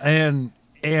mean,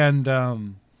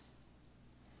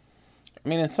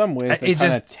 in some ways, they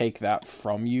kind of take that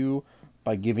from you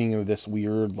by giving you this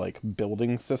weird, like,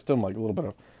 building system, like a little bit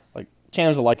of... Like,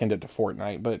 Champs likened it to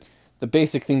Fortnite, but the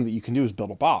basic thing that you can do is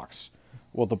build a box.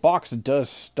 Well, the box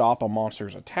does stop a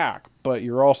monster's attack, but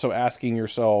you're also asking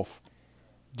yourself,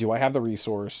 do I have the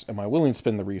resource? Am I willing to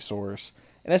spend the resource?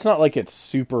 And it's not like it's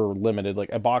super limited.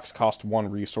 Like, a box costs 1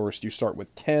 resource. You start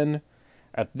with 10.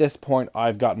 At this point,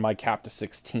 I've gotten my cap to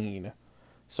 16.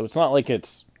 So it's not like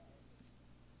it's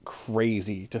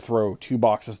crazy to throw 2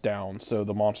 boxes down so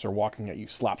the monster walking at you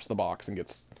slaps the box and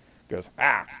goes,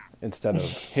 ah, instead of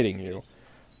hitting you.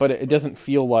 But it doesn't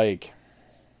feel like...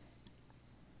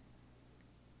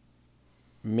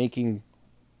 making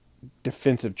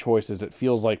defensive choices. It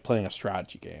feels like playing a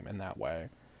strategy game in that way.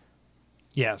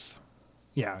 Yes.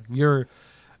 Yeah, you're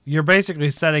basically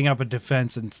setting up a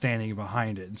defense and standing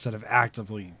behind it instead of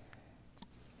actively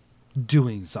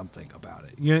doing something about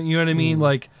it. You know what I mean?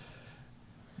 Like,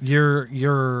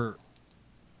 you're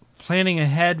planning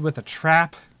ahead with a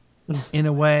trap in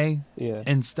a way,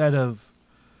 instead of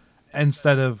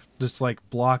just like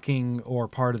blocking or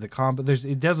part of the combat.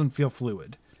 It doesn't feel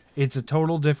fluid. It's a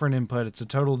total different input. It's a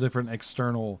total different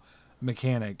external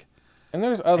mechanic. And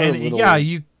there's other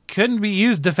you couldn't be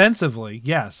used defensively.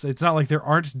 Yes, it's not like there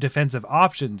aren't defensive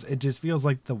options. It just feels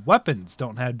like the weapons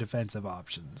don't have defensive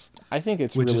options. I think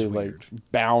it's really like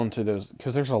bound to those,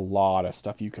 because there's a lot of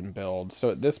stuff you can build. So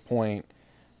at this point,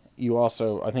 you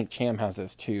also, I think Cham has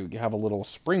this too, you have a little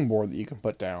springboard that you can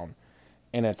put down.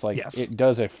 And it's like, it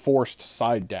does a forced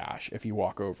side dash if you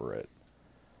walk over it.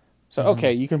 So,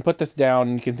 okay, you can put this down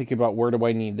and you can think about, where do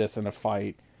I need this in a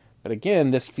fight? But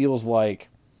again, this feels like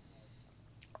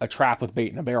a trap with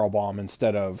bait and a barrel bomb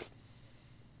instead of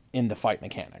in the fight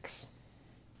mechanics.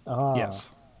 Ah. Yes.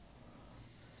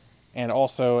 And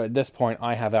also, at this point,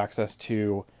 I have access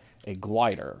to a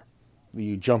glider.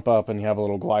 You jump up and you have a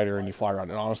little glider and you fly around.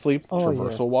 And honestly, Oh, yeah.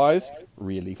 traversal-wise,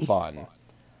 really fun.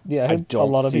 Yeah, I I heard a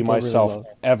don't lot of see people myself really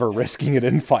love. ever risking it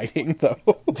in fighting,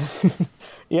 though.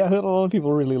 Yeah, I heard a lot of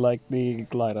people really like the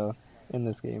glider in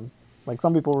this game. Like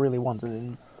some people really want it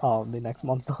in the next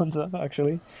Monster Hunter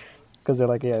actually, because they're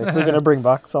like, yeah, if we're gonna bring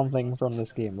back something from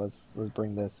this game, let's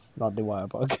bring this, not the wire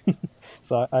bug.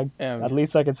 So I at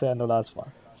least I can say I know that's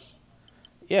fun.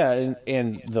 Yeah,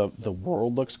 and the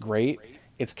world looks great.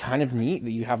 It's kind of neat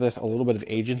that you have this a little bit of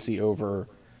agency over,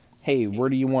 hey, where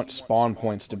do you want spawn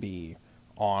points to be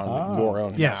on your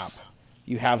own Yes. map?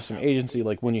 You have some agency,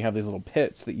 like when you have these little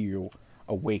pits that you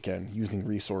awaken using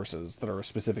resources that are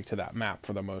specific to that map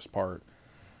for the most part.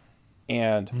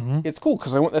 And it's cool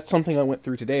because that's something I went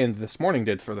through today and this morning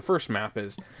did for the first map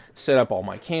is set up all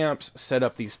my camps, set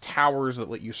up these towers that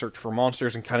let you search for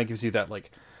monsters and kind of gives you that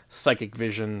like psychic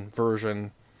vision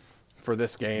version for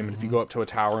this game. And if you go up to a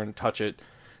tower and touch it,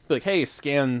 be like, hey,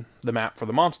 scan the map for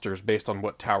the monsters based on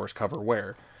what towers cover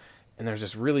where. And there's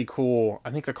this really cool,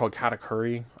 I think they're called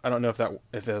katakuri. I don't know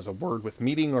if there's a word with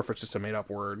meaning or if it's just a made up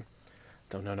word.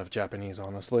 Don't know enough Japanese,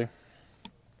 honestly.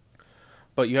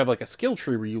 But you have like a skill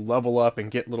tree where you level up and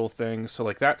get little things. So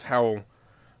like that's how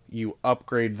you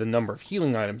upgrade the number of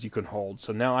healing items you can hold.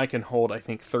 So now I can hold, I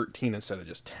think, 13 instead of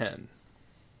just 10.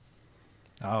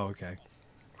 Oh, okay.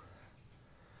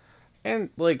 And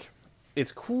like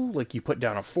it's cool, like you put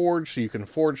down a forge so you can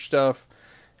forge stuff.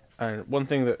 And one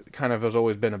thing that kind of has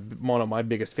always been one of my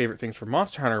biggest favorite things for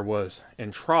Monster Hunter was,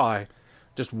 and try,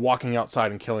 just walking outside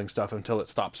and killing stuff until it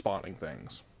stops spawning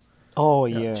things. Oh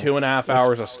You know, yeah. 2.5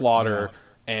 hours of slaughter,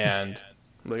 and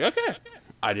I'm like, okay,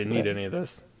 I didn't need any of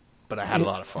this, but I had a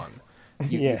lot of fun.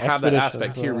 You Yeah, have that expeditions,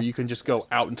 aspect here where you can just go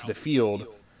out into the field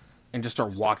and just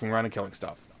start walking around and killing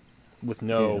stuff with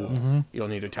no, you don't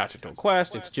need to attach it to a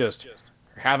quest. It's just you're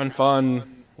having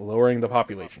fun, lowering the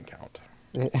population count.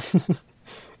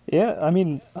 Yeah, I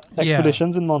mean,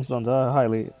 expeditions in Monster Hunter are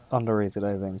highly underrated,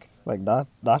 I think. Like, that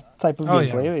type of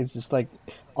gameplay is just like...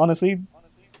 Honestly,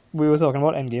 we were talking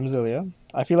about endgames earlier.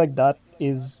 I feel like that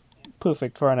is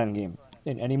perfect for an endgame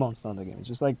in any Monster Hunter game. It's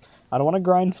just like, I don't want to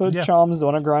grind for charms,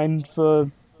 don't want to grind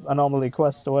for anomaly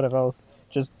quests or whatever else.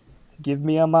 Just give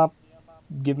me a map,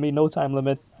 give me no time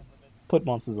limit, put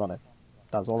monsters on it.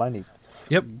 That's all I need.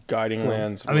 Yep. Guiding So,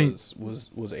 Lands I mean-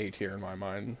 was A tier in my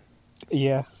mind.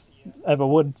 Yeah.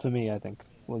 Everwood, for me, I think,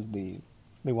 was the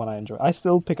one I enjoy. I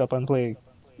still pick up and play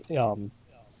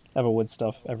Everwood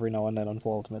stuff every now and then on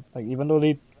Full Ultimate. Like, even though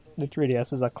the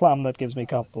 3DS is a clam that gives me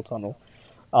carpal tunnel.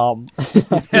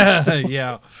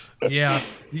 yeah.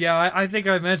 I think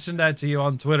I mentioned that to you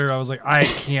on Twitter. I was like, I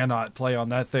cannot play on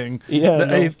that thing. Yeah,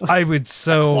 no. I would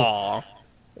so... Aw.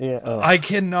 Yeah. I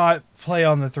cannot play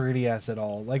on the 3DS at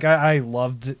all. Like, I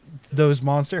loved those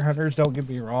Monster Hunters, don't get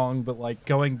me wrong, but, like,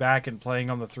 going back and playing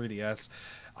on the 3DS,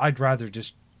 I'd rather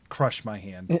just crush my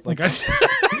hand. Like,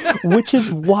 Which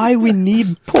is why we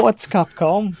need ports,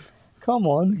 Capcom. Come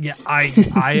on. yeah,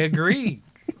 I agree.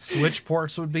 Switch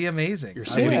ports would be amazing. You're I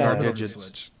saving would our love to digits.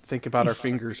 Switch. Think about our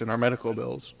fingers and our medical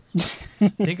bills.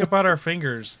 Think about our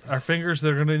fingers. Our fingers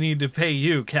that are going to need to pay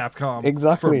you, Capcom,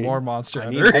 Exactly. for more Monster I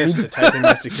need Hunter. this to type in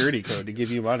my security code to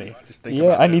give you money. Just think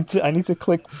Yeah, about I need to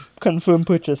click confirm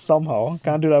purchase somehow.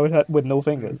 Can't do that with no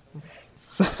fingers.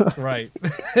 So, Right.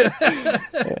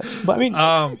 but I mean,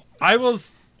 I will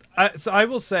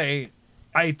say,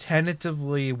 I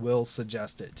tentatively will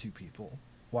suggest it to people.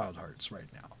 Wild Hearts right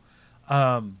now.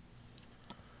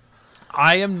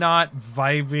 I am not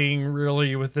vibing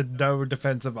really with the no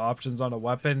defensive options on a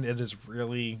weapon. It is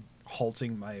really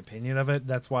halting my opinion of it.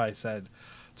 That's why I said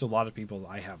to a lot of people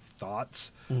I have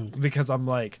thoughts, because I'm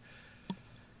like,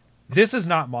 this is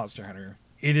not Monster Hunter.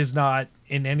 It is not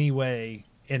in any way,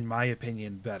 in my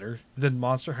opinion, better than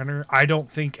Monster Hunter. I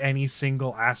don't think any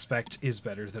single aspect is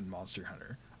better than Monster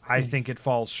Hunter. I think it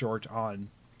falls short on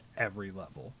every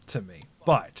level to me,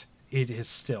 but it is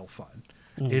still fun.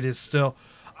 It is still...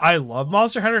 I love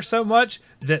Monster Hunter so much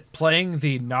that playing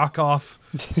the knockoff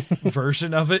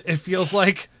version of it, it feels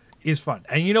like, is fun.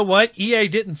 And you know what? EA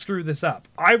didn't screw this up.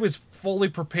 I was fully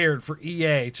prepared for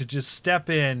EA to just step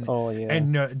in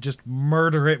and just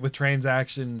murder it with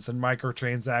transactions and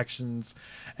microtransactions.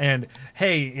 And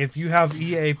hey, if you have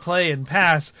EA Play and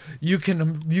Pass, you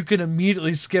can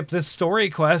immediately skip this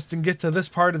story quest and get to this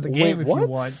part of the game if you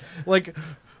want. Like...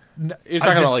 You're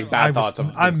talking about like bad thoughts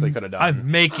of things they could have done. I'm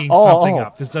making something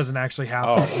up. This doesn't actually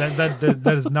happen.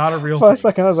 That is not a real thing. For a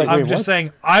second, I was like, I'm wait, just what?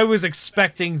 saying, I was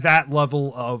expecting that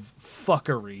level of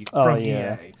fuckery from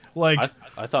EA. Like,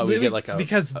 I thought we'd get like a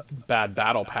because bad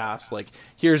battle pass. Like,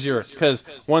 here's your, because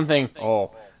one thing.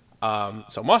 So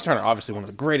Monster Hunter, obviously one of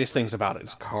the greatest things about it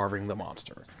is carving the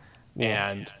monster,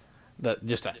 and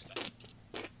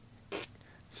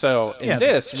So in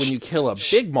this, when you kill a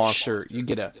big monster,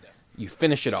 you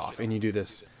finish it off, and you do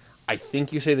this. I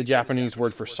think you say the Japanese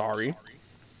word for sorry,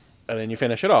 and then you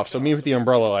finish it off. So me with the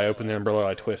umbrella, I open the umbrella,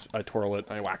 I twirl it,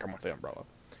 and I whack them with the umbrella,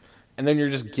 and then you're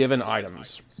just given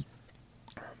items.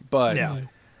 But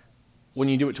when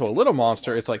you do it to a little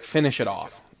monster, it's like finish it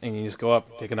off, and you just go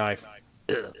up, take a knife.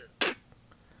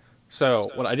 So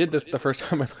when I did this the first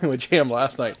time I played with Jam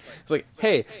last night, it's like,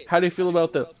 hey, how do you feel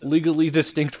about the legally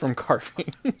distinct from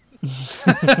carving?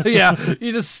 Yeah,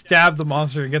 you just stab the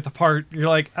monster and get the part. You're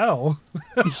like, oh.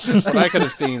 What I could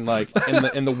have seen, like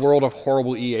in the world of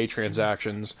horrible EA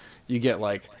transactions, you get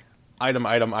like item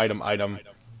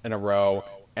in a row,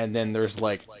 and then there's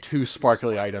like 2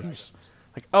 sparkly items.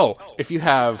 Like, oh, if you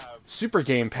have Super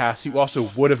Game Pass, you also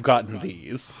would have gotten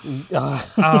these.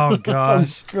 Oh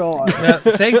gosh. God. Yeah,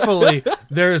 thankfully,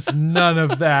 there's none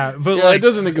of that. But Yeah, like, it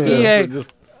doesn't exist. It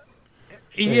just...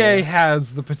 EA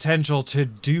has the potential to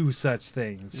do such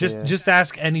things. Just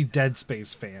ask any Dead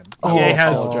Space fan. EA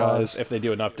has. I apologize if they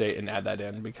do an update and add that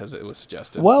in because it was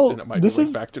suggested. Well, and it might be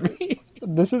linked back to me.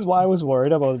 This is why I was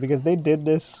worried about it, because they did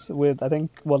this with, I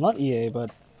think, well, not EA,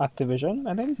 but Activision.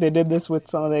 I think they did this with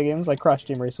some of their games, like Crash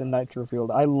Team Racing, Nitro Fueled.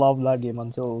 I loved that game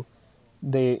until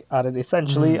they added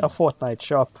essentially a Fortnite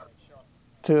shop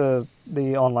to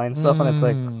the online stuff, and it's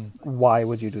like, why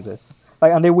would you do this?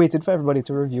 Like, and they waited for everybody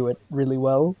to review it really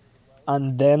well,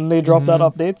 and then they dropped that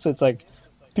update. So it's like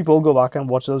people go back and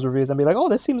watch those reviews and be like, "Oh,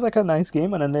 this seems like a nice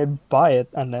game," and then they buy it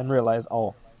and then realize,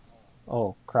 "Oh,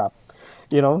 crap,"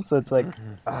 you know. So it's like,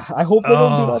 I hope they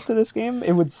don't do that to this game.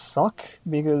 It would suck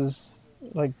because,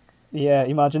 like, yeah,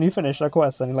 imagine you finish a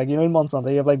quest and like, you know, in Monster Hunter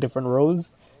you have like different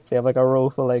rows. So you have like a row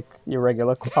for like your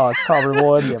regular car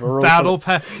reward. You have a row Battle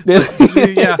pass.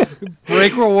 Yeah,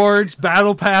 break rewards,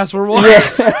 battle pass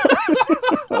rewards. Yeah.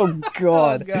 Oh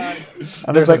god.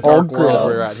 And There's it's like all dark world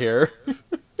we're good. at here.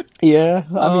 Yeah,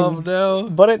 I mean, No.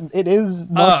 but it is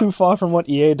not too far from what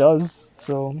EA does.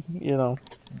 So, you know.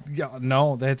 Yeah,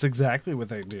 no, that's exactly what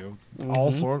they do.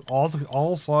 All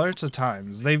sorts of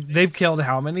times. They've killed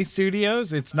how many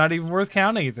studios? It's not even worth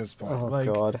counting at this point. Oh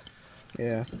like, god.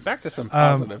 Yeah. Back to some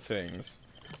positive things.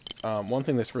 One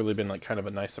thing that's really been like kind of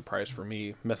a nice surprise for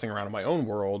me, messing around in my own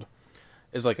world,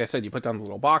 is like I said, you put down the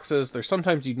little boxes. There's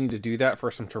sometimes you need to do that for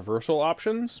some traversal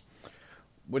options,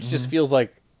 which just feels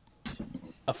like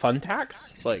a fun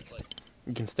tax. Like,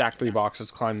 you can stack 3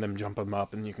 boxes, climb them, jump them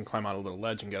up, and you can climb on a little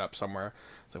ledge and get up somewhere.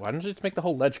 So why don't you just make the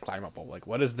whole ledge climbable? Like,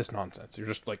 what is this nonsense? You're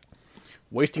just like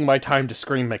wasting my time to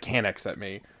scream mechanics at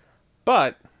me.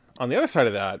 But on the other side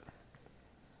of that,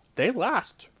 they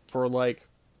last for like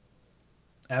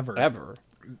ever.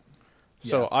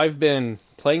 So I've been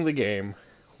playing the game,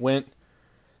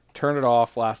 turned it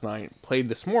off last night, played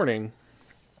this morning,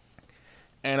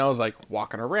 and I was like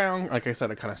walking around. Like I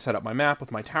said, I kind of set up my map with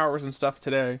my towers and stuff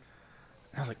today. And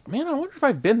I was like, man, I wonder if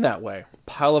I've been that way.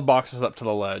 Pile of boxes up to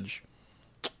the ledge.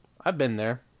 I've been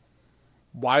there.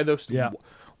 Why those? Yeah.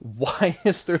 Why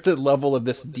is there the level of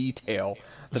this detail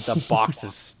that the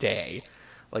boxes stay?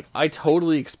 Like, I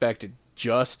totally expected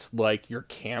just like your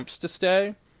camps to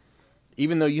stay,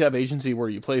 even though you have agency where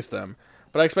you place them.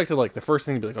 But I expected like the first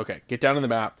thing to be like, okay, get down on the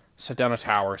map, set down a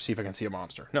tower, see if I can see a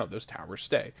monster. No, those towers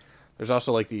stay. There's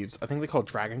also like these, I think they call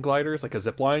dragon gliders, like a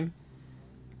zip line.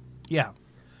 Yeah.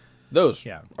 Those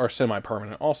are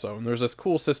semi-permanent also. And there's this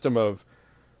cool system of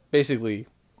basically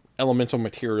elemental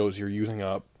materials you're using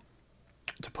up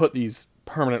to put these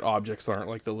permanent objects that aren't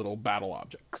like the little battle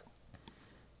objects.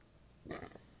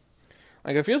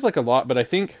 Like, it feels like a lot, but I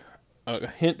think a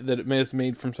hint that it may have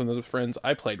made from some of the friends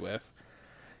I played with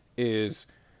is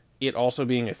it also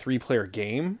being a 3-player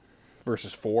game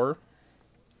versus 4.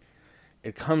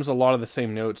 It comes a lot of the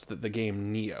same notes that the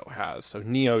game Nioh has. So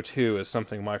Nioh 2 is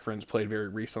something my friends played very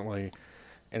recently,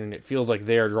 and it feels like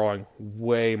they are drawing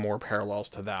way more parallels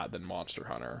to that than Monster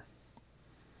Hunter.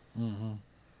 Mm-hmm.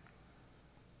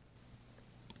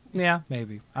 Yeah,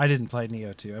 maybe. I didn't play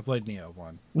Nioh 2. I played Nioh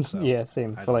 1. So Yeah,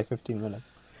 same. For like 15 minutes.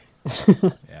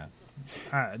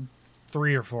 Yeah.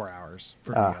 3 or 4 hours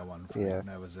for Nioh 1. For me, and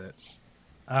that was it.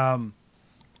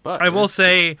 But I will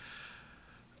say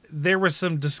there was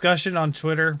some discussion on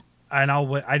Twitter, and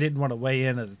I didn't want to weigh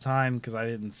in at the time because I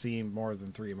didn't see more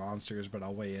than 3 monsters, but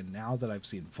I'll weigh in now that I've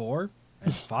seen 4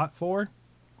 and fought 4.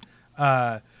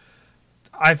 I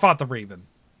fought the Raven,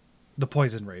 the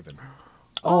Poison Raven.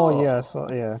 Oh yeah, I saw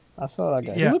that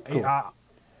guy. Yeah, He looked cool.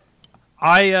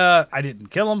 I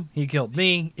didn't kill him. He killed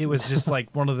me. It was just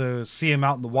like one of those see him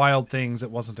out in the wild things.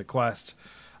 It wasn't a quest.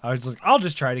 I was like, I'll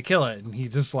just try to kill it, and he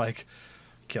just like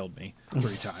killed me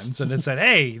 3 times, and it said,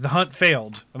 "Hey, the hunt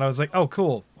failed." And I was like, "Oh,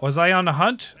 cool. Was I on a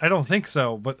hunt? I don't think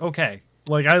so, but okay."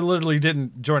 Like I literally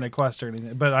didn't join a quest or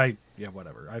anything, but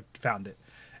whatever. I found it,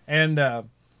 and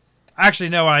actually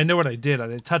no, I know what I did.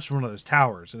 I touched one of those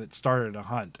towers, and it started a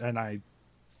hunt, and I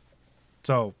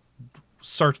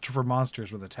searched for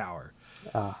monsters with a tower.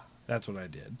 That's what I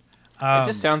did. It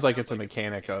just sounds like it's a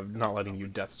mechanic of not letting you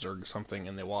death zerg something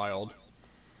in the wild.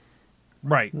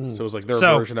 Right. So it was like their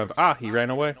version of he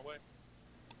ran away.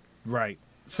 Right.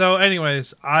 So,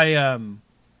 anyways, I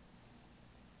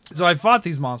fought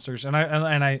these monsters, and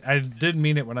I did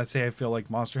mean it when I say I feel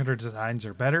like Monster Hunter designs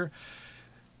are better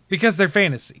because they're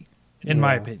fantasy, in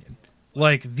my opinion.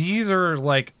 Like these are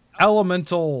like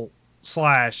elemental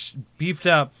 / beefed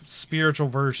up spiritual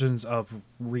versions of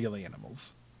real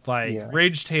animals, like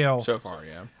Ragetail. So far,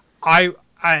 yeah. I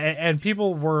and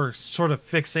people were sort of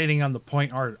fixating on the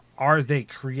point: are they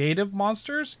creative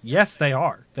monsters? Yes, they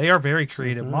are. They are very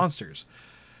creative monsters.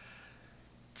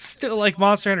 Still like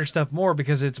Monster Hunter stuff more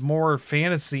because it's more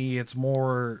fantasy, it's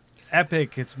more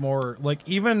epic, it's more like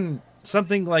even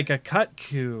something like a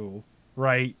Kutku,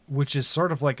 right? Which is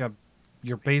sort of like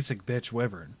your basic bitch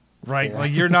wyvern, right?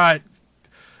 Like you're not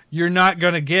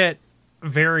gonna get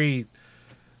very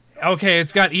okay.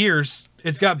 It's got ears.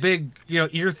 It's got big,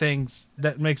 ear things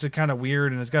that makes it kind of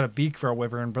weird, and it's got a beak for a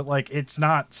wyvern, but like it's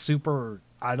not super.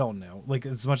 I don't know. Like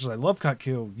as much as I love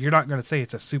Kutku, you're not gonna say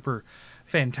it's a super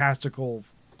fantastical,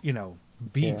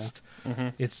 beast. Yeah. Mm-hmm.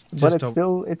 It's just but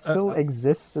it still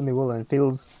exists in the world and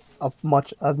feels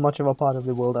as much of a part of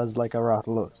the world as like a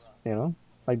Rathalos.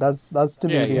 Like that's to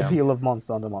me the appeal of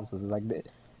Monster Hunter monsters. Like they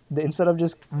instead of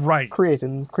just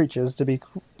creating creatures to be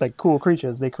like cool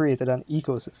creatures, they created an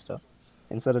ecosystem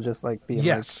instead of just like being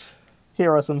like,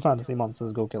 here are some fantasy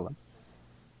monsters, go kill them.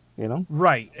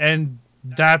 Right, and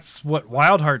that's what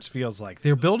Wild Hearts feels like.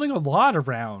 They're building a lot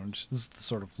around the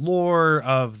sort of lore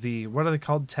of the, what are they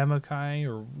called, Temokai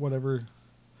or whatever.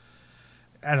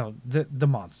 I don't know, the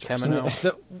monsters. Kimono.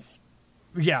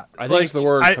 I think it's the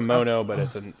word kimono, but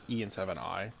it's an E and 7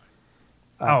 I.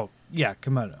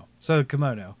 Kimono. So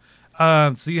kimono.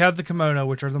 So you have the kimono,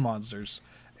 which are the monsters,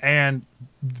 and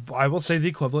I will say the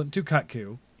equivalent to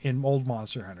Kutku in old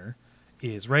Monster Hunter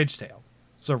is Ragetail.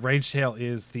 So Ragetail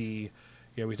is the,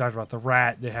 we talked about the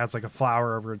rat that has like a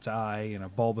flower over its eye and a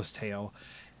bulbous tail.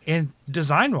 And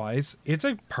design-wise, it's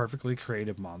a perfectly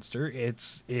creative monster.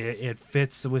 It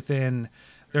fits within.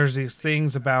 There's these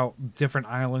things about different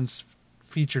islands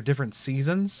feature different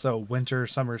seasons. So winter,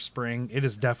 summer, spring. It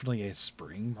is definitely a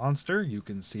spring monster. You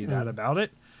can see that about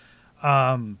it.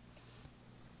 And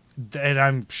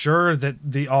I'm sure that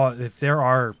if there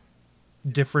are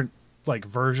different like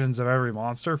versions of every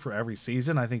monster for every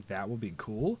season, I think that will be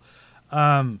cool.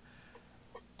 I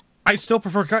still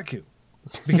prefer Kutku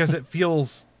because it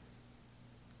feels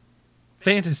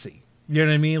fantasy. You know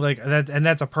what I mean? Like that, and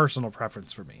that's a personal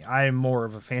preference for me. I am more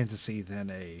of a fantasy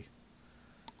than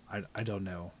I don't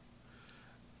know.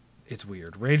 It's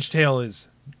weird. Ragetail is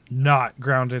not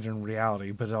grounded in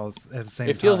reality, but at the same time,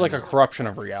 it feels like a corruption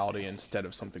of reality instead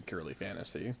of something purely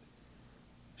fantasy.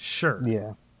 Sure.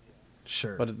 Yeah.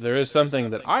 Sure. But there is something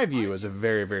that I view as a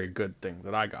very, very good thing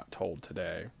that I got told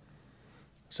today.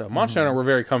 So Monster Hunter, we're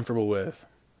very comfortable with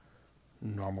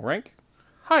normal rank,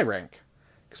 high rank,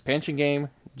 expansion game,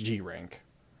 G rank.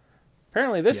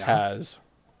 Apparently this has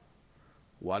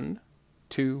 1,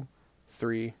 2,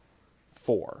 3,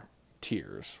 4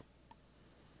 tiers.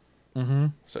 Mm-hmm.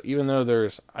 So even though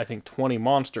there's, I think, 20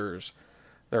 monsters,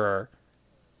 there are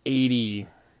 80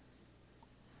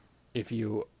 if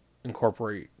you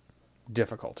incorporate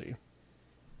difficulty.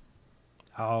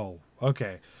 Oh,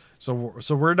 okay. So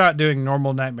we're not doing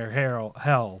normal nightmare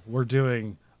hell. We're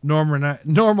doing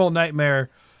normal nightmare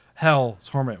hell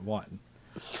torment 1.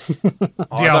 I thought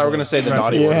we were going to say the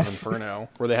naughty one of Inferno,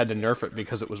 where they had to nerf it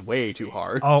because it was way too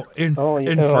hard.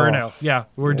 Inferno. Yeah,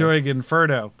 we're doing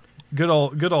Inferno. Good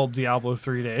old Diablo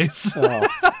 3 days.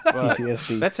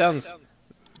 That sounds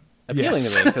appealing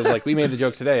to me because, like, we made the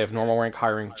joke today of normal rank, high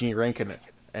rank, G rank,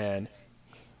 and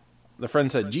the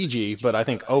friend said GG, but I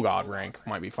think Oh God rank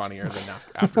might be funnier than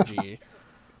after G.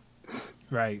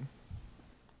 Right.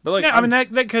 But like, yeah, I mean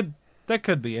that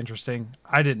could be interesting.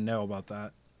 I didn't know about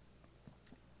that.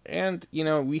 And,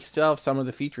 we still have some of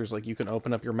the features, like you can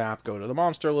open up your map, go to the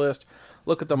monster list,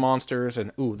 look at the monsters,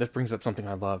 and, that brings up something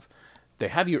I love. They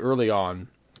have you early on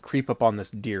creep up on this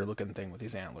deer-looking thing with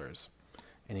these antlers.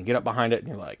 And you get up behind it, and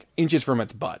you're like, inches from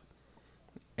its butt.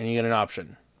 And you get an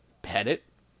option. Pet it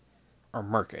or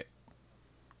murk it.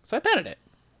 So I petted it.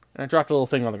 And I dropped a little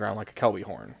thing on the ground like a Kelby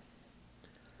horn.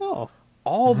 Oh,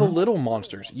 All the little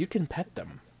monsters, you can pet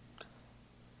them.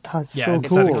 that's Yeah, so it's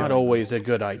It's cool. not always a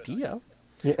good idea.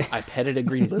 Yeah. I petted a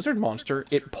green lizard monster.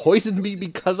 It poisoned me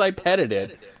because I petted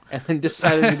it, and then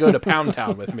decided to go to Pound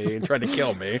Town with me and try to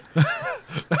kill me.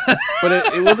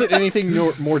 But it wasn't anything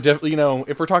more difficult. You know,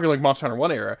 if we're talking like Monster Hunter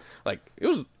 1 era, like it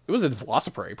was a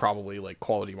Velociprey probably like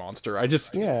quality monster. I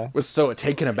just was so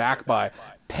taken aback by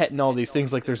petting all these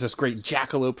things. Like there's this great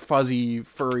jackalope, fuzzy,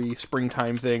 furry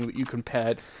springtime thing that you can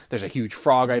pet. There's a huge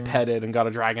frog I petted and got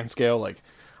a dragon scale. Like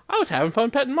I was having fun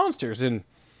petting monsters, and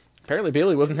apparently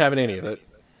Bailey wasn't having any of it.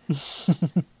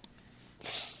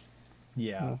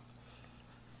 Yeah.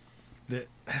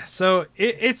 So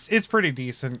it's pretty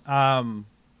decent. I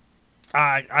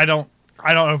don't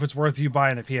know if it's worth you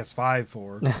buying a PS5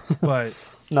 for, but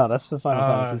No, that's for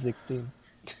Final Fantasy 16.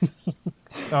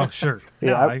 oh sure, Yeah,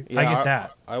 yeah, I- I get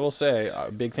that. I will say a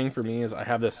big thing for me is I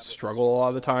have this struggle a lot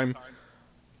of the time.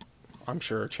 I'm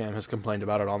sure Cham has complained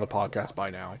about it on the podcast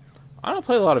by now. I don't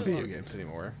play a lot of video games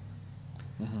anymore.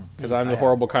 Because I'm the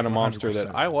horrible kind of monster that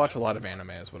 100%. I watch a lot of anime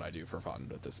is what I do for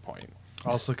fun at this point.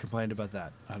 Also complained about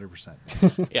that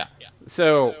 100%. Yeah.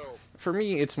 So for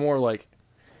me, it's more like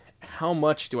how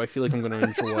much do I feel like I'm going to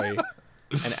enjoy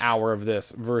an hour of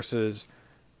this versus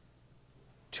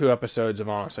 2 episodes of,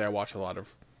 honestly, I watch a lot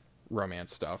of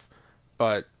romance stuff.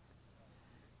 But,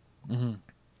 you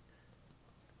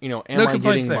know, am No I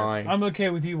complaints getting there. my... I'm okay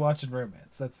with you watching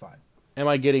romance. That's fine. Am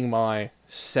I getting my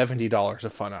 $70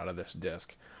 of fun out of this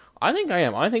disc? I think I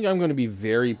am. I think I'm going to be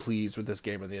very pleased with this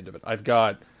game at the end of it. I've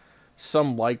got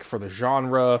some like for the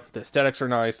genre. The aesthetics are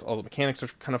nice. All the mechanics are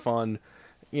kind of fun.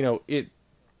 You know,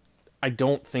 I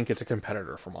don't think it's a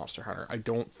competitor for Monster Hunter. I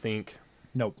don't think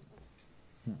Nope.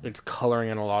 it's coloring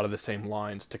in a lot of the same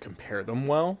lines to compare them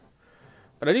well.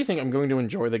 But I do think I'm going to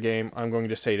enjoy the game. I'm going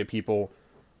to say to people,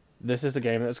 this is a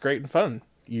game that's great and fun.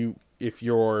 If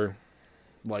you're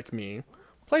like me,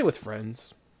 play with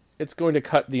friends. It's going to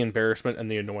cut the embarrassment and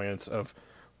the annoyance of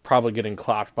probably getting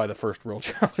clapped by the first real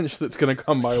challenge that's going to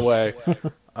come my way.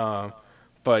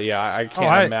 But yeah, I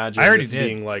can't imagine I already this did.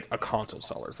 being like a console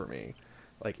seller for me.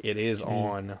 Like it is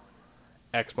on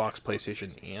Xbox,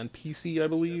 PlayStation, and PC, I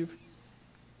believe.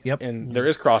 Yep. And there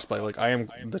is crossplay. Like I am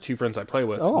the 2 friends I play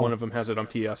with. Oh. One of them has it on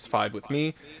PS5 with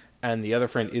me, and the other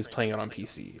friend is playing it on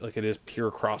PC. Like it is pure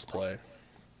crossplay,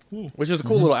 which is a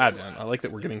cool little add-on. I like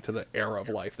that we're getting to the era of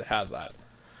life that has that.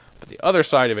 But the other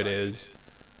side of it is,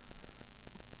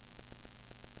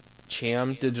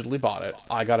 Cham digitally bought it.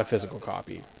 I got a physical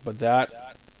copy, but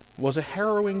that was a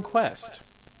harrowing quest.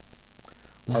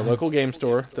 Our local game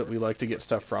store that we like to get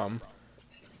stuff from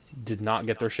did not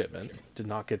get their shipment, did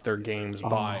not get their games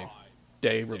by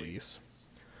day release.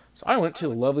 So I went to a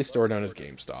lovely store known as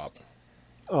GameStop.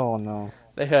 Oh no.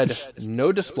 They had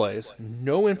no displays,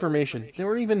 no information. They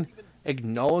weren't even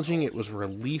acknowledging it was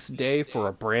release day for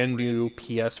a brand new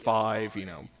PS5, you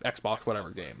know, Xbox, whatever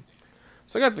game.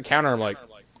 So I got to the counter, I'm like,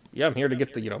 yeah, I'm here to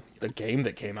get the, you know, the game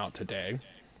that came out today.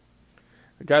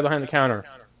 The guy behind the counter,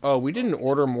 oh, we didn't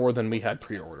order more than we had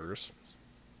pre-orders.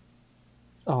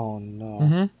 Oh no.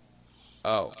 Mm-hmm.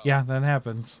 Oh. Yeah, that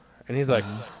happens. And he's like,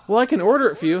 well, I can order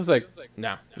it for you. I was like,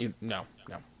 no. Mm-mm.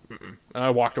 And I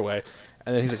walked away.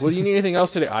 And then he's like, well, do you need anything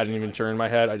else today? I didn't even turn my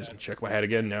head. I just checked my head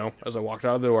again. No. As I walked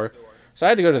out of the door. So I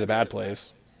had to go to the bad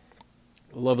place.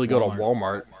 Lovely go to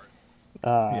Walmart.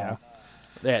 Yeah.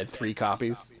 They had 3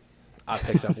 copies. I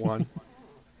picked up one.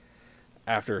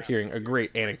 After hearing a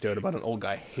great anecdote about an old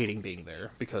guy hating being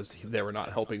there because they were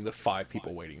not helping the 5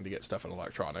 people waiting to get stuff in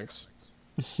electronics.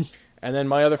 And then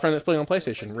my other friend that's playing on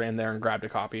PlayStation ran there and grabbed a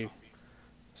copy.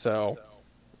 So,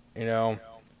 you know,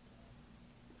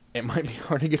 it might be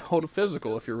hard to get hold of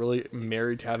physical if you're really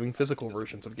married to having physical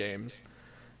versions of games.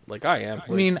 Like I am.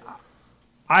 I mean,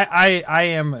 I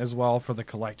am as well for the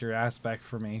collector aspect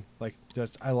for me. Like,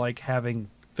 just I like having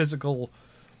physical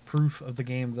proof of the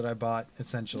game that I bought,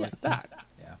 essentially. that.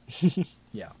 Yeah.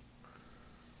 Yeah.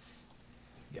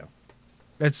 Yeah.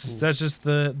 That's just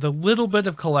the little bit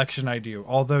of collection I do,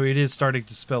 although it is starting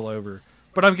to spill over.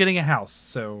 But I'm getting a house,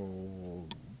 so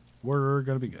we're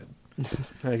gonna be good.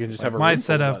 I can just have a my room full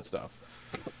setup- of that stuff.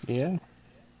 Yeah.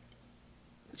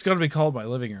 It's gonna be called my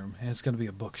living room, and it's gonna be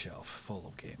a bookshelf full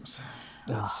of games.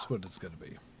 That's what it's gonna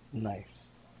be. Nice.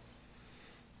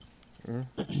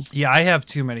 Yeah, I have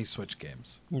too many Switch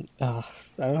games. I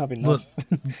don't have enough.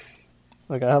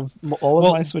 Like I have all of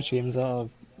Well- my Switch games are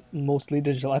mostly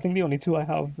digital. I think the only 2 I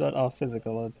have that are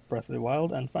physical are Breath of the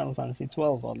Wild and Final Fantasy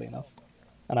 12, oddly enough.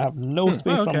 And I have no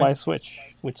space okay. on my Switch,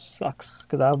 which sucks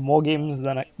because I have more games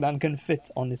than can fit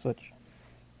on the Switch.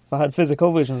 If I had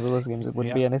physical versions of those games, it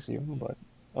wouldn't be Yeah. an issue. But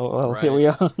Oh well, Right. here we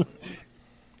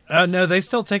are. No, they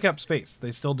still take up space.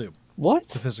 They still do. The What?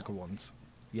 physical ones.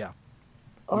 Yeah.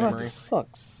 Oh, Memory. that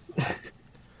sucks. that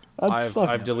I've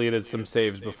sucks. deleted some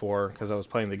saves before because I was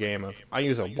playing the game of I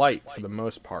use a light for the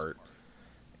most part,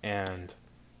 and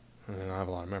I don't have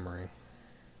a lot of memory.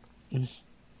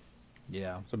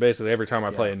 Yeah. So basically, every time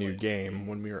I play Yeah. a new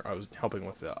game, I was helping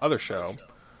with the other show,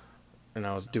 and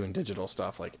I was doing digital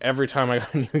stuff. Like every time I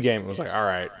got a new game, it was like, all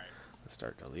right, let's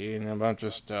start deleting a bunch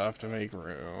of stuff to make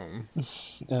room.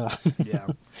 Yeah. Yeah.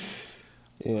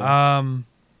 yeah.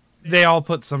 They all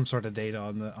put some sort of data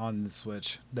on the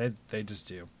Switch. They just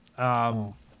do.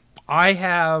 Oh. I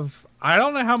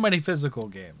don't know how many physical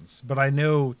games, but I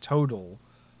know total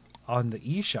on the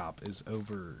eShop is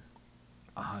over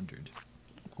 100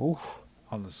 Oof.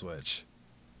 on the Switch.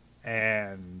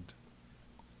 And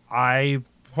I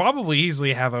probably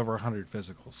easily have over 100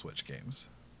 physical Switch games.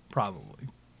 Probably.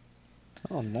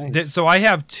 Oh, nice. So I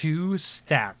have 2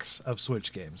 stacks of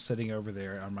Switch games sitting over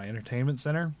there on my entertainment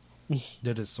center.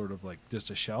 That is sort of like just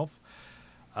a shelf.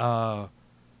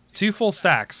 2 full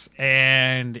stacks,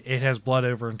 and it has bled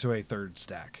over into a 3rd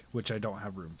stack, which I don't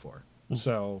have room for.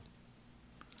 So,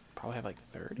 Probably have like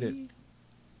 30.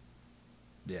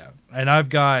 yeah. And I've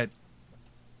got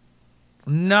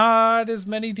not as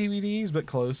many DVDs, but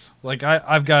close. Like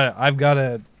I've got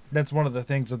a. That's one of the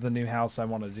things of the new house I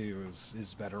want to do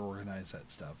is better organize that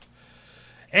stuff.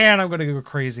 And I'm going to go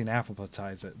crazy and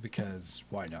alphabetize it because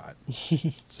why not?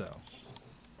 So,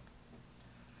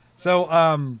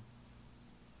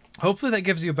 hopefully that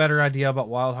gives you a better idea about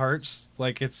Wild Hearts.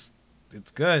 Like it's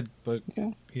good, but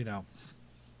Yeah. you know,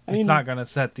 I it's mean- not going to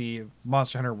set the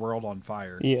Monster Hunter world on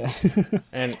fire. Yeah.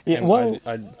 And, Yeah, and well-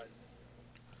 I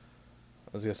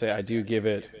was gonna say I do give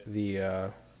it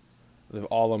the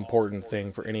all important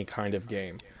thing for any kind of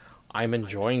game. I'm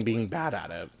enjoying being bad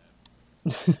at it.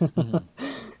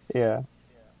 yeah.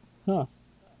 Huh.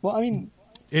 Well, I mean,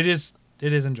 It is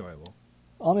enjoyable.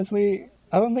 honestly,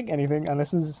 I don't think anything, and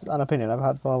this is an opinion I've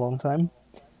had for a long time,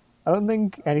 I don't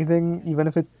think anything, even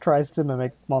if it tries to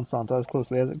mimic Monster Hunter as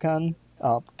closely as it can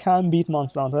beat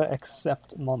Monster Hunter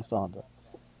except Monster Hunter.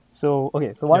 So,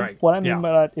 okay, so Right, what I mean yeah.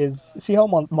 by that is, see how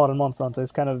modern Monster Hunter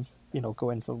is kind of,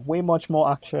 going for way much more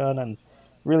action and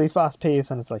really fast pace,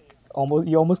 and it's like,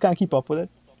 you almost can't keep up with it.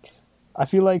 I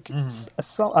feel like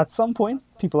at some point,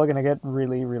 people are going to get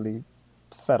really, really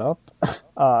fed up,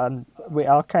 and we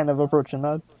are kind of approaching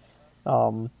that.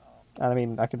 And I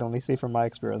mean, I can only say from my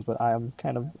experience, but I am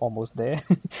kind of almost there.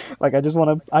 Like,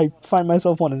 I find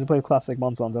myself wanting to play classic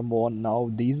Monster Hunter more now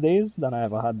these days than I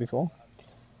ever had before.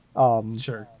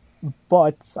 Sure.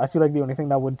 But I feel like the only thing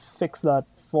that would fix that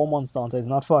for Monster Hunter is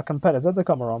not for a competitor to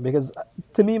come around, because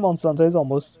to me, Monster Hunter is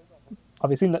almost,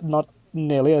 obviously not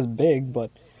nearly as big,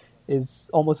 but is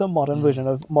almost a modern version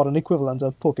of, modern equivalent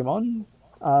of Pokemon,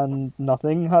 and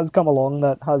nothing has come along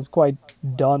that has quite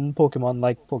done Pokemon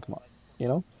like Pokemon,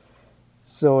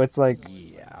 So it's like,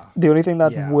 Yeah. the only thing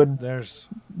that Yeah. would There's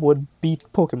beat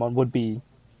Pokemon would be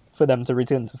for them to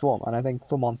return to form, and I think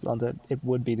for Monster Hunter it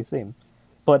would be the same.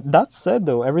 But that said,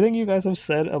 though, everything you guys have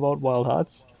said about Wild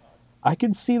Hearts, I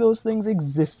can see those things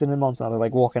existing in Monster Hunter,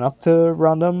 like walking up to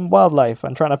random wildlife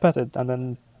and trying to pet it, and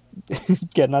then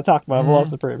getting attacked by a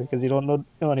Velocipede because you don't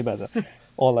know any better,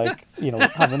 or like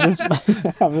having this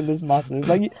having this massive,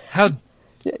 like, how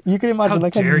yeah, you can imagine how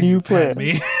like a dare new you player. pet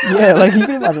me? Yeah, like you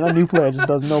can imagine a new player just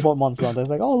doesn't know about Monster Hunter. It's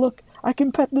like, oh look, I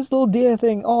can pet this little deer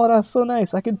thing. Oh, that's so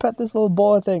nice. I can pet this little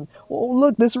boar thing. Oh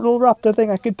look, this little raptor thing.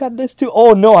 I can pet this too.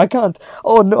 Oh no, I can't.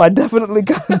 Oh no, I definitely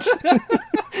can't.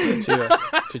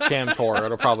 To Cham's horror,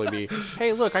 it'll probably be,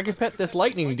 hey, look, I can pet this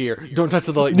lightning deer. Don't touch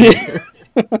the lightning deer.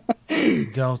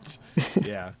 Don't.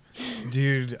 Yeah.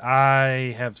 Dude,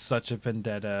 I have such a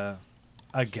vendetta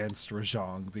against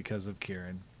Rajang because of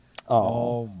Kieran.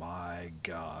 Oh my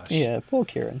gosh. Yeah, poor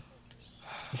Kieran.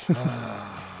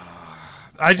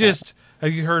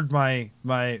 Have you heard my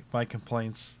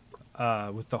complaints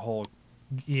with the whole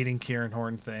eating Kieran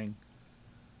Horn thing?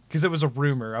 Because it was a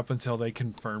rumor up until they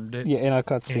confirmed it. Yeah, in a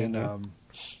cutscene.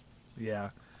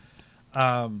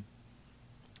 And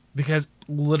because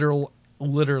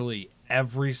literally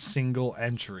every single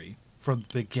entry from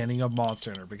the beginning of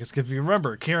Monster Hunter, because if you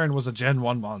remember, Kieran was a Gen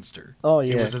 1 monster. Oh,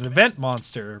 It yeah. was an event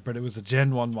monster, but it was a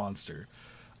Gen 1 monster.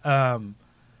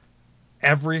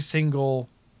 Every single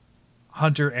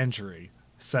Hunter entry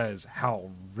says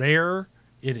how rare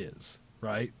it is,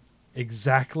 right?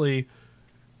 Exactly.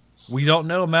 We don't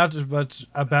know much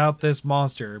about this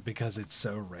monster because it's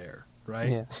so rare, right?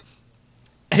 Yeah.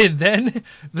 And then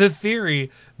the theory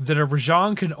that a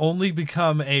Rajang can only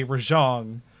become a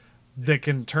Rajang that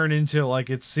can turn into like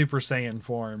its Super Saiyan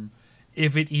form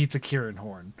if it eats a Kirin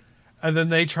horn. And then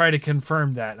they try to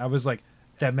confirm that. I was like,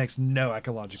 that makes no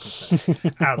ecological sense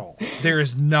at all. There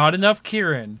is not enough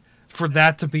Kirin for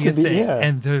that to be a thing, yeah.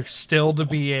 and there's still to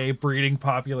be a breeding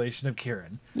population of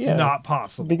Kirin. Yeah. Not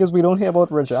possible. Because we don't hear about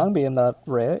Rajang being that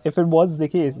rare. If it was the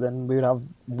case, then we would have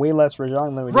way less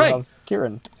Rajang than we do Right. have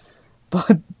Kirin.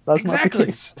 But that's not the Exactly.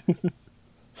 case.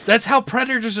 That's how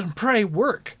predators and prey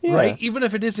work, Yeah. right? Even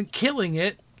if it isn't killing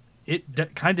it,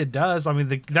 it kind of does. I mean,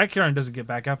 that Kirin doesn't get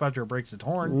back up after it breaks its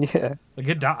horn. Yeah.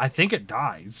 Like I think it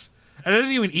dies, and it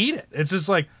doesn't even eat it. It's just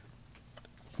like,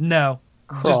 no,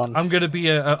 Kron. I'm gonna be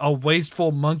a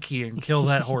wasteful monkey and kill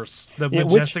that horse, the Yeah,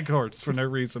 majestic horse, for no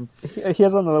reason.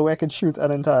 Here's another way I could shoot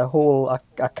an entire hole,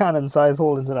 a cannon-sized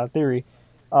hole into that theory.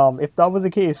 If that was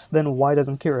the case, then why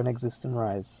doesn't Kirin exist in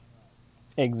Rise?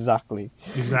 Exactly.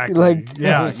 Exactly. Like,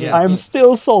 yeah. I'm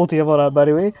still salty about that, by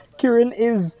the way. Kirin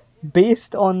is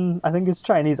based on, I think it's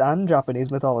Chinese and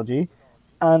Japanese mythology,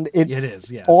 and It is.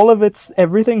 Yes. all of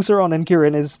everything surrounding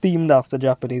Kirin is themed after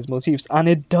Japanese motifs, and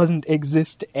it doesn't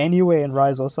exist anywhere in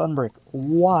Rise or Sunbreak.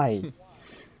 Why?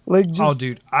 Like, just Oh,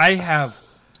 dude, I have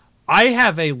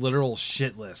a literal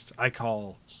shit list. I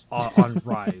call on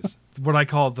Rise what I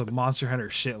call the Monster Hunter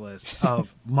shit list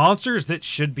of monsters that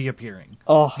should be appearing.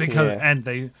 oh Because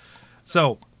yeah.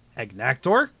 So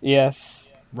Agnactor,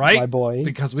 Yes, right? my boy.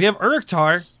 Because we have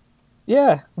Uruktar.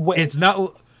 Yeah, It's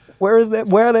not. where are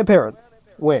their parents?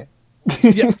 Where?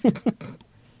 Yeah.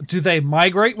 Do they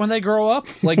migrate when they grow up?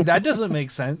 Like that doesn't make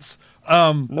sense.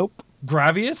 Nope.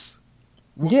 Gravius.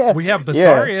 Yeah, We have yeah.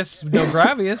 Basarius, no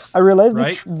Gravius. I realize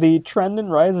right? the trend in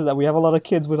Rise is that we have a lot of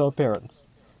kids without parents.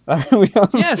 We have,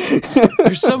 Yes,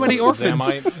 there's so many orphans.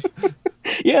 Zamites.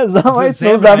 yeah, Zamites, The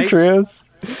no Zamites. Zamtrios.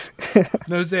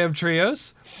 No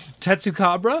Zamtrios.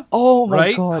 Tetsukabra. Oh my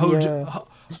right? god, yeah.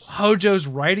 Hojo's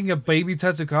riding a baby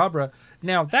Tetsukabra.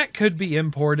 Now that could be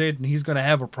imported, and he's going to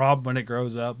have a problem when it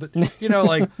grows up. But you know,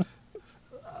 like,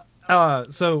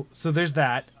 so there's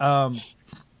that.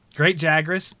 Great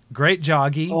Jagras, great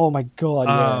Joggy. Oh my god,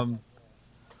 yeah.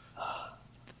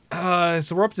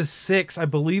 So we're up to 6. I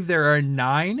believe there are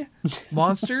 9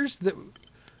 monsters that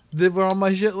were on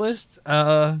my shit list.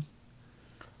 While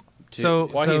he's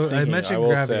I thinking, I mentioned will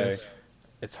Gravius. say,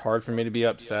 it's hard for me to be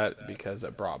upset because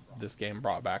this game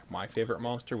brought back my favorite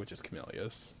monster, which is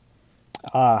Camellius.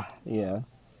 Yeah.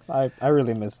 I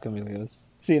really miss Camelius.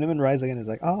 Seeing him in Rise again is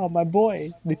like, oh my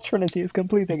boy, the Trinity is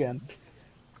complete again.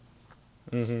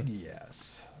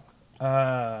 Yes.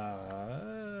 I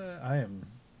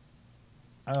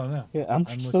don't know. Yeah, I'm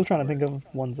I'm still looking trying to for think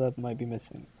of ones that might be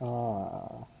missing.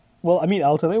 Well, I mean,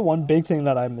 I'll tell you one big thing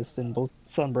that I missed in both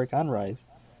Sunbreak and Rise.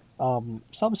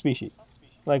 Subspecies.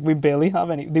 Like, we barely have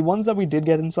any. The ones that we did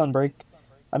get in Sunbreak,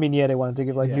 I mean, yeah, they wanted to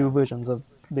give, like, new versions of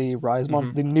the Rise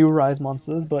the new Rise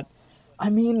monsters, but,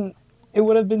 I mean, it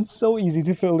would have been so easy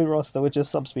to fill the roster with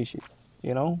just subspecies,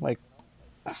 you know? Like,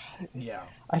 Yeah.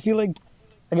 I feel like,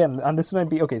 again, and this might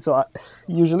be, okay, so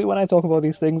usually when I talk about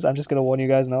these things, I'm just going to warn you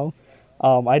guys now,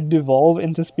 I devolve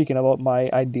into speaking about my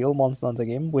ideal Monster Hunter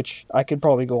game, which I could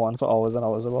probably go on for hours and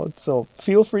hours about, so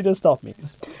feel free to stop me.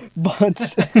 But,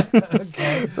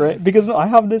 Okay. right, because no, I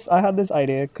had this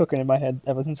idea cooking in my head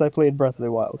ever since I played Breath of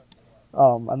the Wild.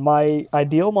 And my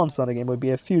ideal Monster Hunter game would be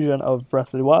a fusion of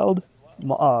Breath of the Wild,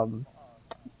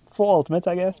 for Ultimate,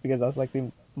 I guess, because that's like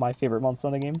my favorite Monster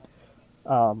Hunter game.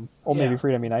 Or maybe Yeah.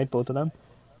 Freedom Unite, both of them.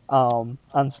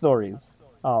 And stories.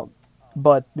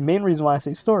 But the main reason why I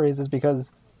say stories is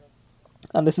because,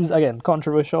 and this is again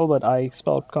controversial, but I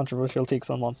spout controversial takes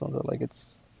on Monster Hunter like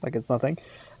it's nothing.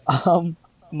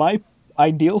 My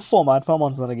ideal format for a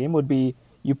Monster Hunter game would be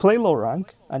you play low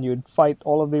rank and you'd fight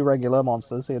all of the regular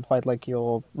monsters. So you'd fight like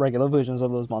your regular versions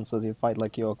of those monsters. You'd fight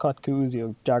like your Kutkus,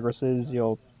 your Jagrases,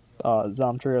 your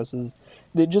Zamtrioses.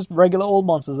 They're just regular old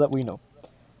monsters that we know.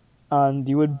 And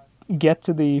you would get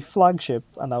to the flagship,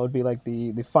 and that would be like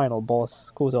the final boss,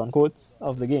 quote unquote,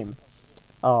 of the game.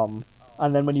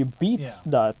 And then when you beat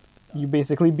that, you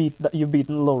basically you've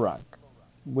beaten low rank,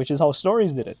 which is how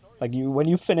stories did it. Like when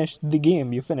you finish the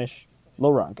game, you finish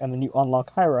low rank, and then you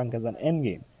unlock high rank as an end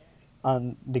game.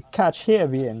 And the catch here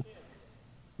being,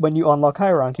 when you unlock high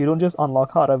rank, you don't just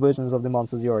unlock harder versions of the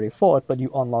monsters you already fought, but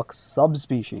you unlock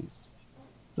subspecies.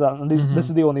 So this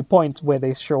is the only point where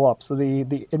they show up. So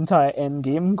the entire end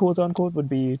game, quote unquote, would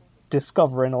be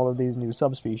discovering all of these new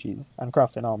subspecies and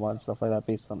crafting armor and stuff like that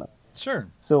based on it. Sure.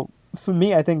 So for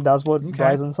me, I think that's what Okay.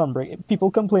 Rise and Sunbreak.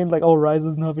 People complain like, "Oh, Rise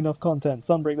doesn't have enough content.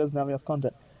 Sunbreak doesn't have enough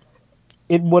content."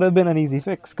 It would have been an easy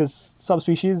fix because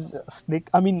subspecies.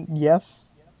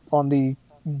 Yes, on the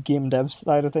game dev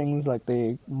side of things, like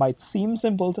they might seem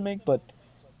simple to make, but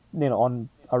on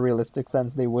a realistic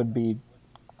sense, they would be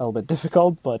a little bit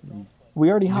difficult, but we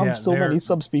already have Yeah, so many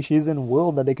subspecies in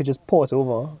world that they could just port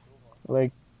over.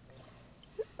 Like,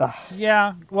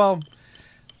 Yeah, well,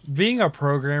 being a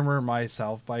programmer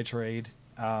myself by trade,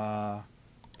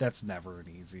 that's never an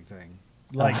easy thing.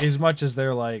 Like as much as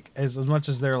they're like, as much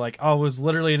as they're like, oh, it was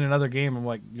literally in another game. I'm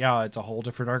like, yeah, it's a whole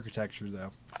different architecture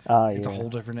though. It's a yeah. whole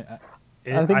different.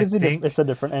 I think it's a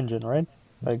different engine, right?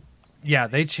 Like, yeah,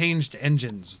 they changed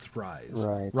engines with Rise.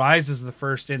 Right. Rise is the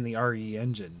first in the RE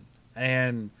engine,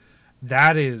 and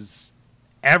that is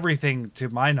everything to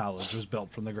my knowledge was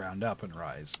built from the ground up in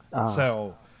Rise.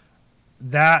 So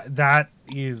that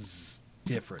is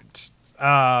different.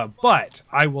 But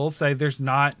I will say there's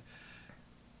not.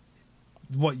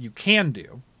 What you can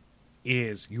do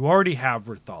is you already have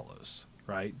Rathalos,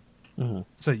 right? mm-hmm.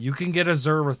 So you can get a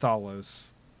Zur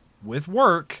Rathalos with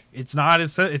work. It's not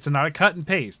a cut and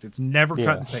paste. It's never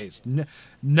cut and paste.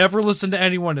 Never listen to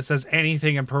anyone that says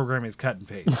anything in programming is cut and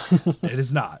paste. It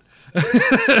is not.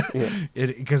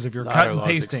 Because if you're cut and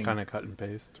pasting, kind of cut and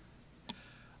paste.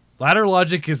 Ladder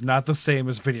logic is not the same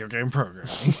as video game programming.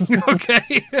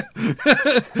 Okay,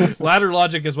 ladder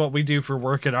logic is what we do for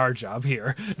work at our job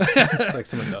here. Like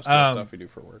some industrial stuff we do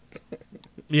for work.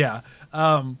 Yeah.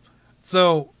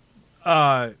 So,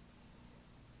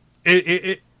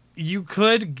 you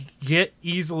could get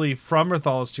easily from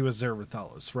Rathalos to a Zur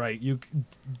Rathalos, right?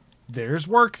 There's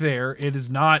work there. It is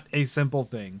not a simple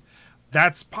thing.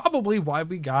 That's probably why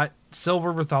we got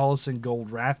Silver Rathalos and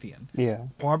Gold Rathian. Yeah.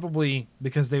 Probably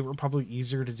because they were probably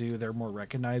easier to do. They're more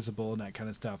recognizable and that kind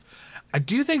of stuff. I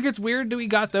do think it's weird that we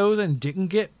got those and didn't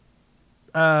get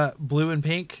blue and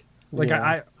pink. Like,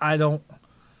 Yeah.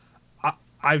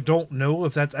 I don't know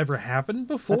if that's ever happened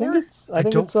before. I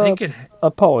think it's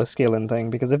a power scaling thing,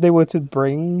 because if they were to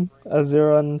bring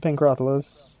Azura and Pink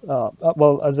Rathalos,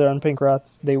 Azura and Pink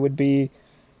Rats, they would be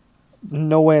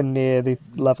nowhere near the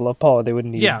level of power they would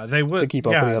need. Yeah, they would. To keep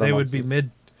up with the other they monsters. would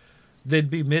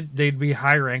be mid. They'd be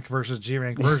high rank versus G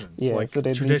rank versions. Yeah, like so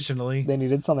traditionally. they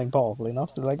needed something powerful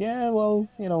enough. So they're like, yeah, well,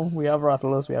 we have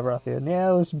Rathalos, we have Rathian. Yeah,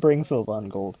 let's bring Silver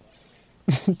and Gold.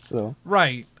 So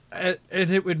Right. And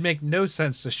it would make no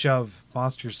sense to shove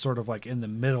monsters sort of like in the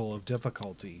middle of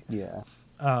difficulty. yeah,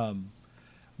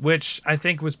 Which I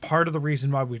think was part of the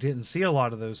reason why we didn't see a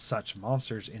lot of those such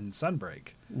monsters in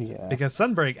Sunbreak. yeah, Because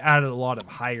Sunbreak added a lot of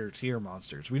higher tier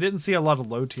monsters. We didn't see a lot of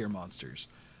low tier monsters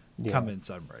come in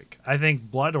Sunbreak. I think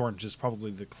Blood Orange is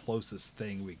probably the closest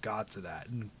thing we got to that.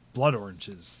 And Blood Orange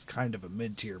is kind of a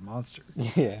mid tier monster.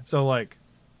 yeah. So like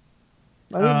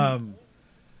I mean,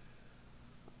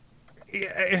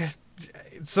 yeah,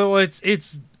 so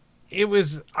it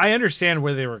was. I understand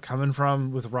where they were coming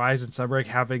from with Rise and Sunbreak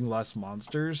having less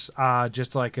monsters,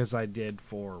 just like as I did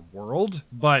for World.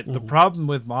 But the problem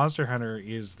with Monster Hunter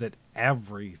is that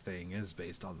everything is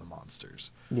based on the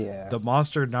monsters. yeah, The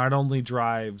monster not only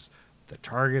drives the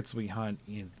targets we hunt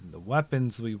and the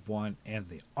weapons we want and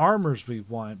the armors we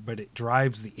want, but it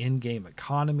drives the in-game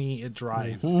economy. It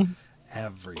drives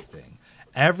everything.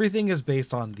 Everything is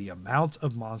based on the amount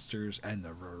of monsters and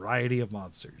the variety of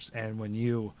monsters. And when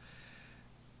you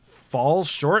fall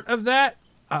short of that,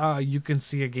 you can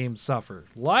see a game suffer.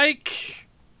 Like,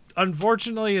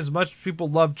 unfortunately, as much as people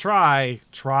love Tri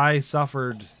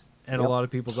suffered in a lot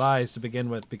of people's eyes to begin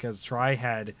with, because Tri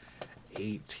had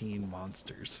 18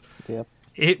 monsters. yep.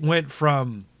 It went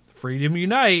from Freedom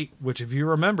Unite, which if you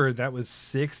remember, that was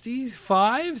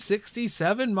 65,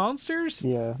 67 monsters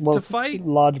Yeah, well, to it's fight.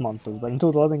 large monsters, but in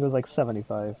total, I think it was like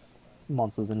 75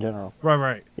 monsters in general.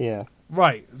 Right. Yeah,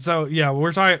 Right. So yeah,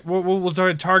 we're talking we'll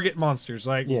talk target monsters,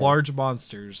 like Yeah. large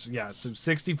monsters. Yeah, so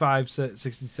 65,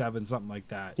 67, something like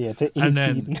that. yeah, to 18. And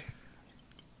then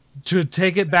to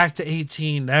take it back to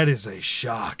 18, that is a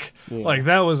shock. Yeah. Like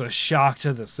that was a shock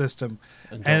to the system.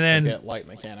 And And then forget light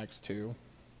mechanics too.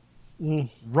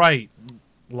 right,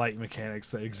 light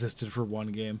mechanics that existed for one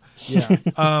game. Yeah.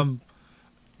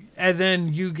 And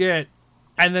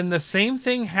then the same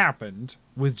thing happened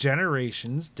with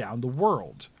Generations down the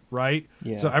World, right?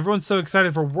 Yeah. So everyone's so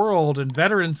excited for World, and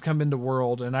veterans come into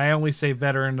World, and I only say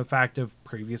veteran the fact of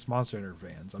previous Monster Hunter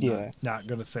fans. I'm not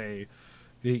going to say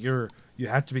that you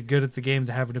have to be good at the game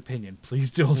to have an opinion. Please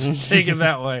don't take it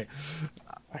that way.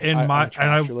 I'm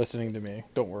trash. You're listening to me.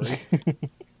 Don't worry.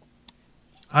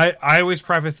 I always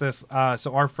preface this.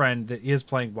 So our friend that is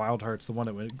playing Wild Hearts, the one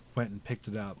that went and picked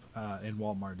it up in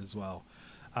Walmart as well,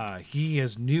 he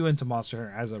is new into Monster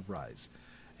Hunter as of Rise.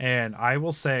 And I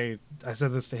will say, I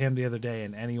said this to him the other day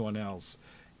and anyone else,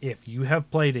 if you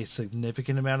have played a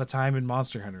significant amount of time in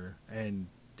Monster Hunter and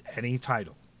any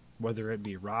title, whether it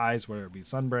be Rise, whether it be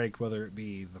Sunbreak, whether it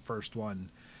be the first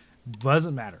one,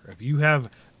 Doesn't matter. If you have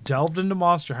delved into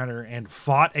Monster Hunter and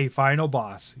fought a final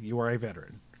boss, you are a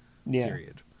veteran. Yeah.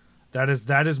 Period. That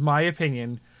is my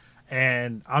opinion.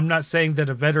 And I'm not saying that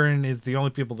a veteran is the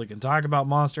only people that can talk about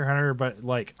Monster Hunter, but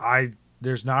like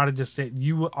there's not a distinct.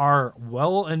 You are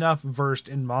well enough versed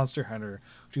in Monster Hunter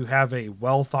to have a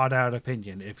well thought out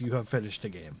opinion if you have finished a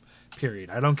game. Period.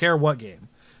 I don't care what game.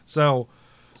 So,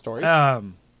 Stories?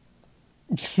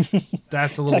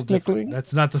 that's a little different.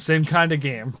 That's not the same kind of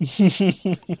game.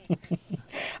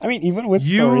 I mean, even with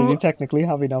stories, you technically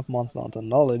have enough Monster Hunter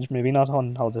knowledge. Maybe not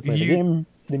on how to play the game,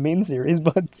 the main series,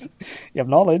 but you have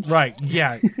knowledge. Right,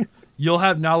 yeah. You'll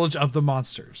have knowledge of the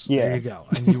monsters. Yeah. There you go.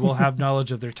 And you will have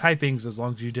knowledge of their typings as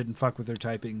long as you didn't fuck with their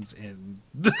typings in...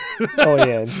 Oh,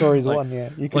 yeah, in Stories 1, yeah.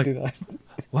 You can do that.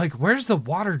 Like, where's the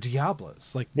water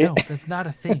Diablos? Like, no, that's not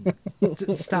a thing.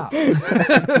 Stop. You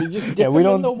just dip them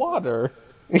in the water.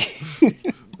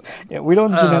 Yeah, we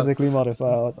don't genetically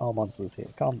modify our monsters here.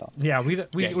 Calm down. Yeah,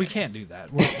 we can't do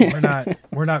that.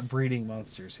 We're not breeding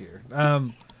monsters here.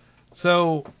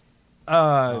 So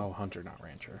Hunter, not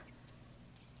rancher.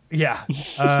 Yeah.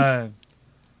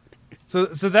 So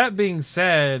that being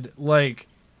said, like,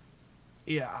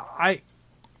 yeah,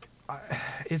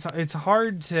 it's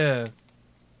hard to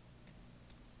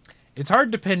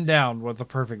pin down what the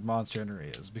perfect Monster Hunter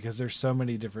is because there's so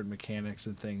many different mechanics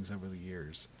and things over the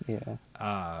years. Yeah.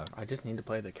 I just need to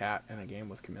play the cat in a game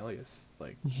with Camillus.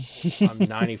 Like, I'm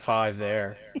 95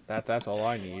 there. That's all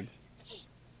I need.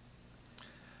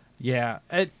 Yeah.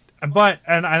 But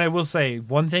I will say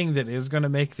one thing that is going to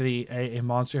make a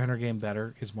Monster Hunter game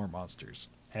better is more monsters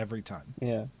every time.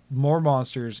 Yeah. More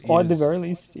monsters. Or at the very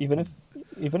least, even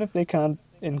if they can't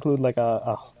include like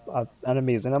an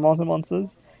amazing amount of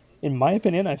monsters. In my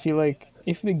opinion, I feel like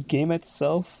if the game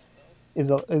itself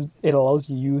it allows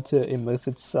you to immerse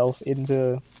itself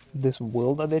into this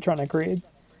world that they're trying to create,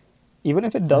 even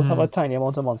if it does have a tiny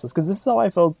amount of monsters, because this is how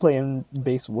I felt playing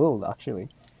Base World actually.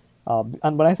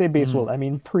 And when I say Base World, I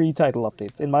mean pre-title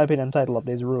updates. In my opinion, title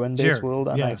updates ruined Base World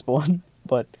and Iceborne.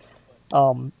 But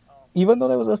even though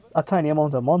there was a tiny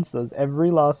amount of monsters,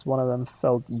 every last one of them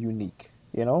felt unique.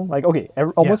 You know, like okay,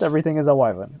 almost everything is a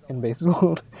wyvern in Base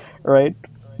World, right?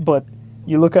 But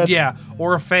you look at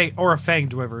or a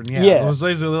fanged wyvern. Yeah, it was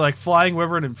basically like flying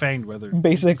wyvern and fanged wyvern.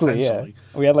 Basically, yeah.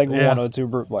 We had like one or two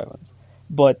brute wyverns,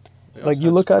 but like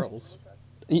you look squirrels.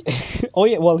 Oh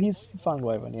yeah, well he's fanged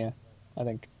wyvern. Yeah, I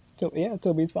think.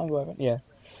 Toby's fanged wyvern. Yeah.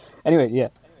 Anyway, yeah.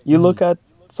 You look at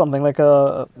something like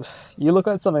a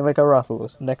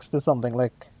Rathalos next to something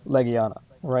like Legiana,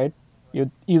 right?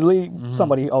 You'd easily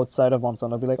somebody outside of Monster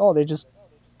Hunter would be like, oh, they just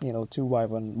two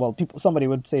wyvern. Well, somebody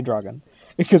would say dragon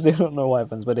because they don't know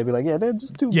wyverns, but they'd be like, yeah, they're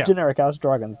just two generic ass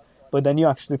dragons. But then you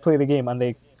actually play the game and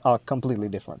they are completely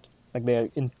different. Like they're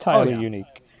entirely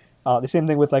unique. The same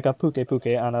thing with like a Puke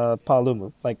and a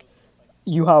Palumu. Like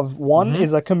you have one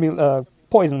is a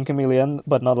poison chameleon,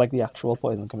 but not like the actual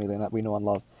poison chameleon that we know and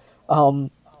love.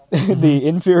 The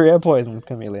inferior poison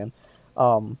chameleon.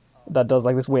 That does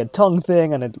like this weird tongue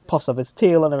thing, and it puffs up its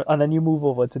tail, and then you move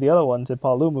over to the other one, to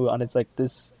Palumu, and it's like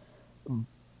this,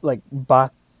 like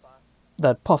bat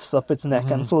that puffs up its neck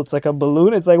and floats like a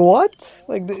balloon. It's like what?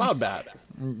 Like cloud bat.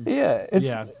 Yeah,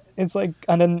 it's like,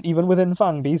 and then even within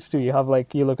Fang Beast too, you have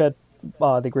like you look at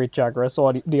the Great Jagras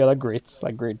or the other greats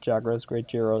like Great Jagras, Great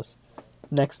Gyros,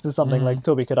 next to something like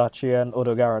Tobi Kadachi and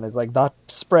Odogaron. Is like that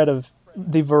spread of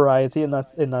the variety in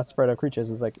that spread of creatures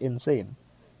is like insane.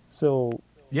 So.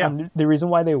 Yeah. And the reason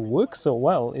why they work so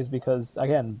well is because,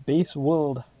 again, Base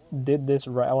World did this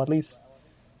right, or at least,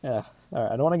 yeah. All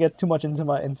right, I don't want to get too much into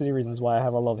the reasons why I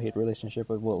have a love-hate relationship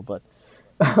with World, but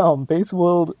Base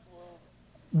World,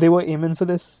 they were aiming for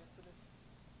this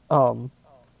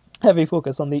heavy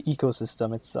focus on the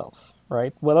ecosystem itself,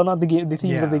 right? Whether or not the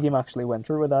themes of the game actually went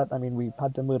through with that, I mean, we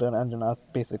had to murder an Anjanath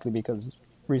basically because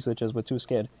researchers were too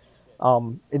scared.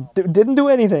 It didn't do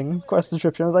anything. Quest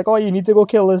description was like, oh, you need to go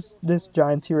kill this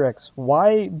giant T-Rex.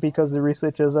 Why? Because the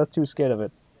researchers are too scared of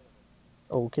it.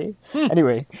 Okay.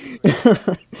 Anyway.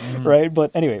 Right?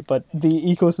 But the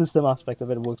ecosystem aspect of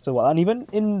it works so well. And even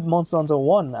in Monster Hunter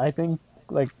 1, I think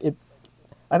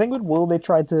with World they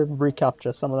tried to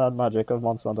recapture some of that magic of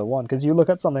Monster Hunter 1. Because you look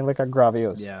at something like a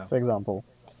Gravios, for example,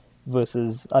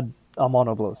 versus a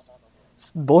Monoblos.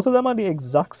 Both of them are the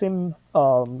exact same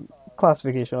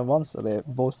classification of monster. They're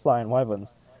both flying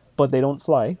wyverns, but they don't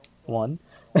fly, one.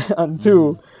 And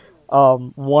two,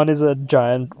 one is a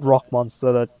giant rock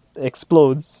monster that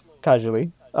explodes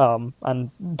casually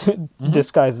and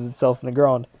disguises itself in the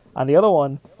ground, and the other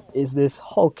one is this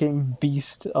hulking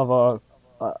beast of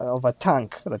a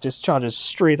tank that just charges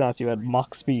straight at you at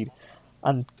max speed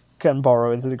and can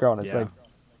burrow into the ground. It's like,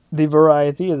 the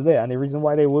variety is there, and the reason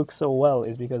why they work so well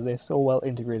is because they're so well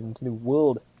integrated into the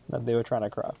world that they were trying to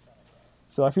craft.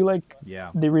 So I feel like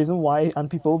Yeah. the reason why, and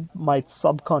people might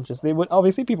subconsciously, would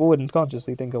obviously people wouldn't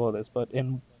consciously think about this, but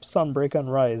in Sunbreak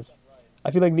and Rise,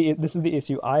 I feel like this is the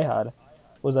issue I had,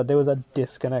 was that there was a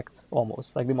disconnect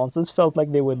almost. Like the monsters felt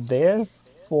like they were there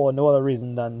for no other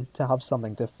reason than to have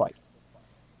something to fight.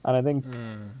 And I think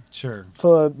Sure.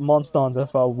 for Monster Hunter,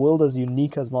 for a world as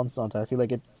unique as Monster Hunter, I feel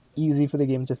like it's easy for the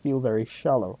game to feel very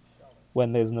shallow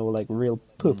when there's no like real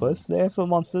purpose there for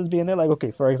monsters being there. Like,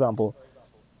 okay, for example,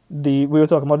 we were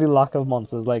talking about the lack of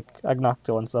monsters like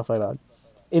Agnacto and stuff like that.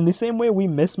 In the same way we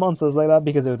miss monsters like that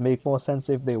because it would make more sense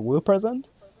if they were present.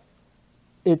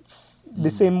 It's the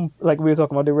same, like we were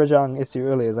talking about the Rajang issue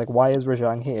earlier. It's like, why is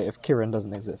Rajang here if Kirin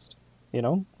doesn't exist? You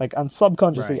know, like, and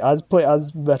subconsciously, Right.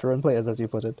 as veteran players, as you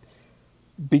put it,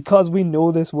 because we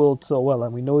know this world so well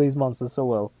and we know these monsters so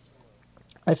well,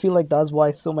 I feel like that's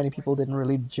why so many people didn't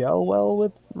really gel well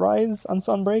with Rise and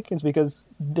Sunbreak. Is because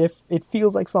it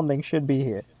feels like something should be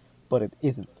here, but it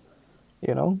isn't.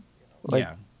 You know, like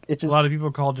Yeah. it just A lot of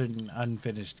people called it an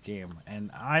unfinished game,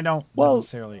 and I don't Well,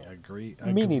 necessarily agree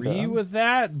me neither. with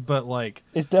that. But like,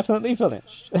 it's definitely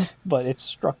finished, but it's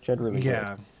structured really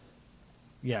yeah,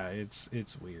 yeah, it's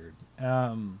weird.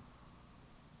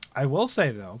 I will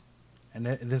say though, and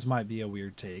this might be a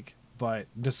weird take, but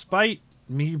despite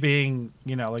me being,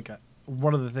 like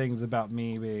one of the things about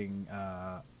me being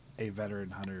a veteran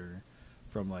hunter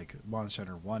from like Monster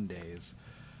Hunter 1 days,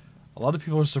 a lot of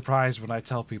people are surprised when I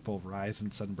tell people Rise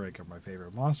and Sunbreak are my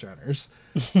favorite Monster Hunters,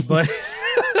 but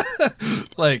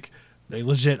like they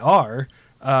legit are.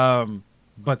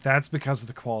 But that's because of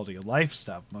the quality of life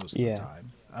stuff most of Yeah. the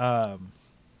time.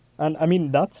 And I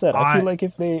mean, that said, I I- feel like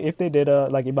if they did a,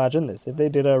 like, imagine this, if they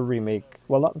did a remake,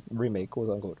 well, not remake, quote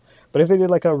unquote, but if they did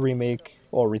like a remake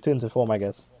or return to form, I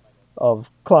guess,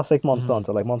 of classic Monster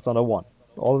Hunter, like Monster Hunter 1,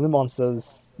 all of the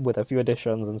monsters with a few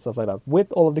additions and stuff like that,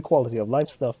 with all of the quality of life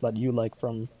stuff that you like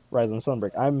from Rise and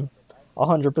Sunbreak, I'm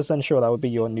 100% sure that would be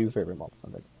your new favorite Monster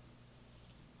Hunter.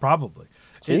 Probably.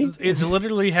 See? It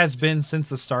literally has been since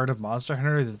the start of Monster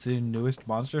Hunter that the newest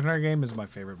Monster Hunter game is my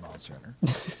favorite Monster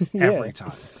Hunter. Every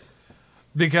time.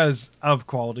 Because of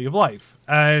quality of life.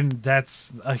 And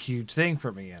that's a huge thing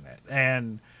for me in it.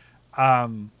 And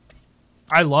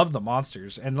I love the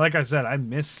monsters. And like I said, I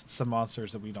miss some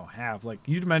monsters that we don't have. Like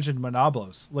you mentioned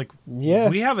Monoblos. Like Yeah.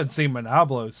 we haven't seen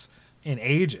Monoblos in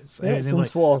ages. Yeah, and since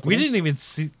like, 4 we Ultimate. didn't even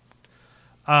see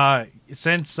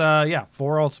since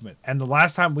 4 Ultimate, and the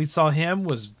last time we saw him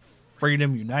was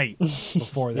Freedom Unite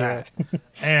before that.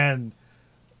 And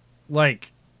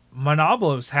like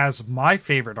Monoblos has my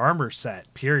favorite armor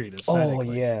set, period, Oh,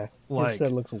 aesthetically. yeah. Like, This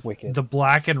set looks wicked. the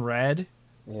black and red.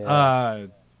 Yeah.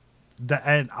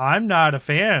 And I'm not a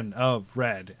fan of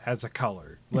red as a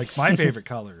color. Like my favorite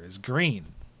color is green.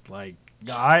 Like but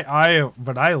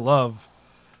I love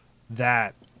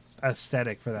that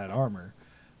aesthetic for that armor.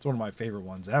 It's one of my favorite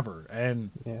ones ever. And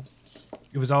Yeah.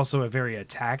 it was also a very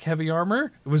attack heavy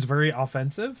armor. It was very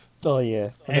offensive. Oh,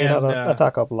 yeah. And they had And, an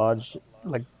attack up large,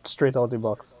 like, straight out the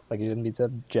box. Like, you didn't need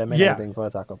to gem Yeah. anything for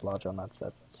attack up large on that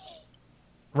set.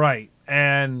 Right.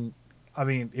 And I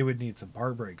mean, it would need some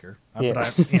part breaker.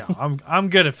 Yeah. But I'm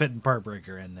good at fitting part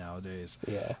breaker in nowadays.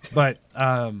 Yeah. But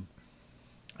and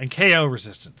KO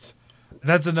resistance.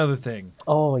 That's another thing.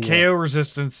 Oh, yeah. KO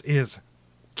resistance is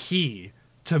key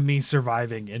to me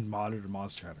surviving in modern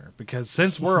Monster Hunter, because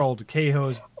since World, KO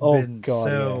has Oh, been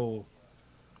God,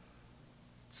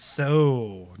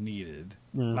 so needed.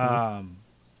 Mhm.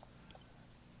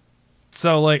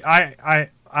 So like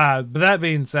but that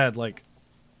being said, like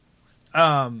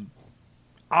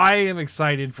I am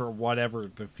excited for whatever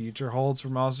the future holds for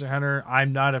Monster Hunter.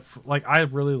 I'm not I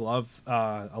really love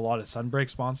a lot of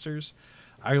Sunbreak's monsters.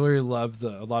 I really love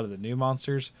a lot of the new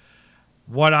monsters.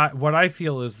 What I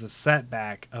feel is the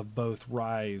setback of both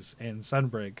Rise and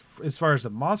Sunbreak, as far as the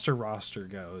monster roster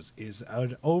goes, is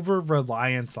an over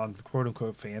reliance on quote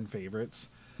unquote fan favorites.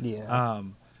 Yeah.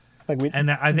 Like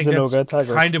And I think Zinogre, that's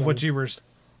Tigrex, kind of what and- you were.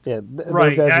 Yeah,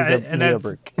 Right, those guys and need a that's-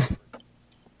 break.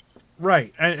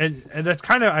 Right, and that's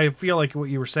kind of, I feel like what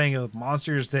you were saying of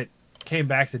monsters that came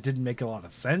back that didn't make a lot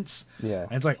of sense. Yeah.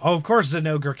 And it's like, oh, of course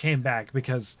Zinogre came back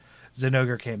because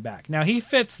Zinogre came back. Now he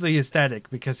fits the aesthetic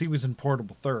because he was in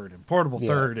Portable Third, and Portable Yeah.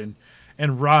 Third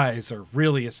and Rise are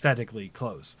really aesthetically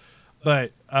close,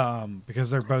 but because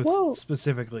they're both Well-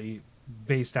 specifically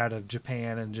based out of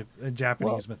Japan and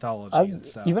Japanese mythology and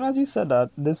stuff. Even as you said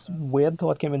that, this weird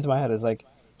thought came into my head. Is like,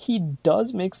 he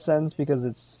does make sense because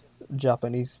it's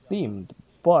Japanese themed,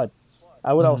 but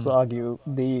I would also argue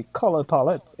the color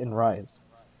palette in Rise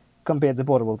compared to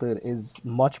Portable Third is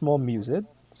much more muted,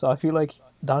 So I feel like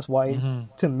that's why,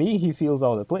 to me, he feels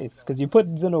out of place. Because you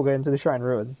put Zenoga into the Shrine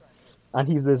Ruins, and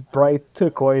he's this bright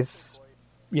turquoise,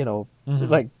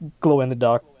 like glow in the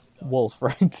dark wolf,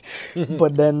 right?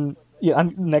 But then, yeah,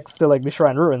 and next to like the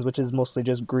Shrine Ruins, which is mostly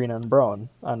just green and brown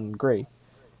and gray.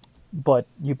 But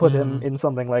you put him in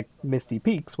something like Misty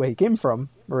Peaks, where he came from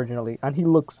originally, and he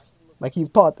looks like he's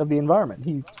part of the environment.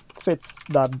 He fits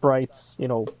that bright,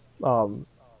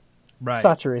 Right.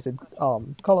 saturated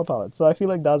color palette. So I feel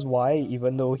like that's why,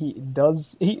 even though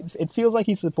it feels like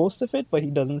he's supposed to fit, but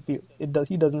he doesn't fit.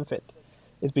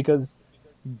 It's because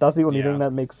that's the only Yeah. thing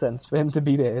that makes sense for him to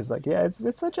be there. It's like, yeah,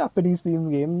 it's a Japanese themed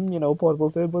game.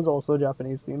 Portable Third was also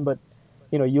Japanese themed, but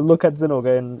you look at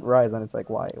Zenoga and Rise, and it's like,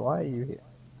 why are you here?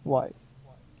 Why?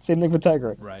 Same thing for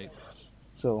Tigrex. Right.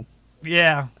 So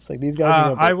Yeah. it's like these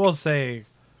guys. I will say,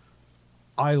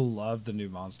 I love the new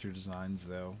monster designs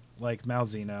though, like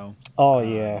Malzeno. Oh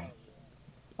yeah.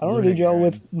 I don't really gel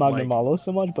with Lunagran, Magnamalo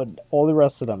so much, but all the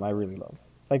rest of them I really love.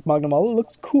 Like Magnamalo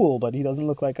looks cool, but he doesn't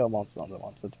look like a monster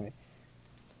to me.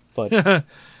 But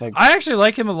like, I actually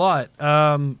like him a lot.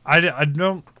 I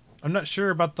don't. I'm not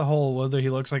sure about the whole whether he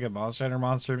looks like a Monster Hunter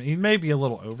monster. He may be a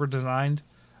little over designed,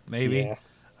 maybe.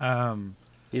 yeah.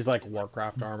 He's like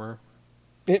Warcraft armor.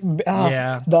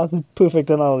 Yeah. That's a perfect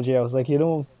analogy. I was like,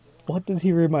 what does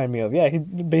he remind me of? Yeah, he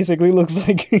basically looks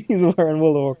like he's wearing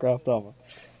World of Warcraft armor.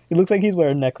 He looks like he's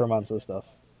wearing Necromancer stuff,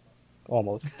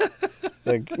 almost.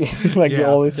 like Yeah,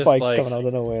 all his just spikes like- coming out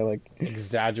of nowhere. Like,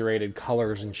 Exaggerated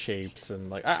colors and shapes, and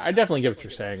like I definitely get what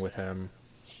you're saying with him.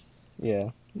 yeah.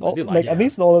 I do like Like him. at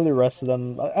least all of the rest of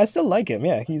them, I still like him.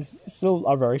 Yeah, he's still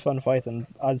a very fun fight, and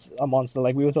as a monster,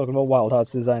 like we were talking about Wild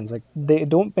Hearts designs, like they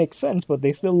don't make sense, but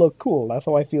they still look cool. That's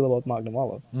how I feel about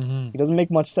Magnamalo. He doesn't make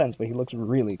much sense, but he looks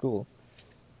really cool.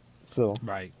 So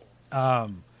Right.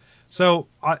 So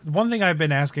one thing I've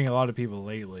been asking a lot of people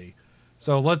lately.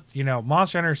 So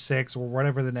Monster Hunter 6 or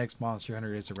whatever the next Monster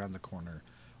Hunter is around the corner.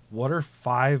 What are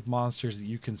 5 monsters that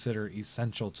you consider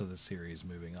essential to the series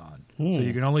moving on? So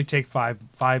you can only take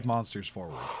five monsters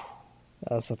forward.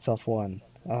 that's a tough one.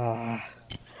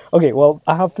 Okay, well,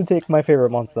 I have to take my favorite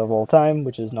monster of all time,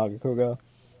 which is Nagakuga,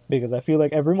 because I feel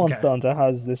like every Monster Hunter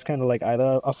has this kind of like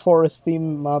either a forest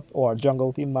theme map or a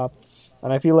jungle theme map,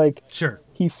 and I feel like Sure.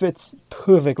 he fits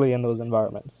perfectly in those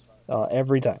environments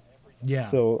every time. Yeah.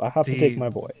 So I have to take my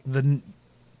boy.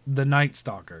 The Night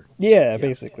Stalker. Yeah,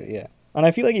 basically, yeah. And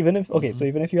I feel like even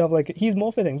if you have like, he's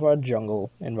more fitting for a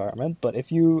jungle environment, but if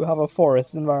you have a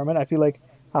forest environment, I feel like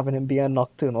having him be a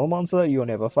nocturnal monster you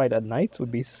only ever fight at night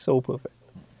would be so perfect.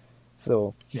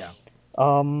 So Yeah.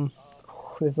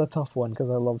 it's a tough one because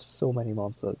I love so many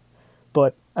monsters.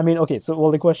 But I mean, okay, so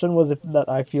well, the question was if that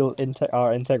I feel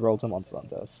are integral to Monster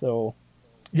Hunter. So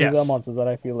these are monsters that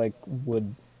I feel like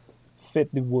would fit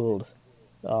the world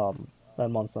that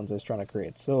Monster Hunter is trying to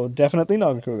create. So definitely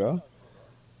Nagakuga.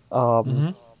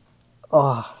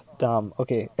 Oh, damn.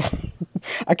 Okay.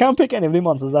 I can't pick any of the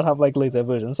monsters that have like later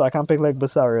versions, so I can't pick like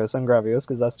Basarios and Gravios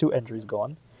because that's 2 entries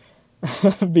gone.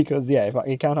 Because yeah, if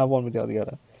you can't have one without the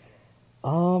other.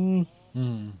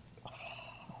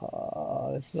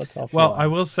 This is a tough Well, one. I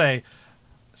will say,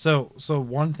 so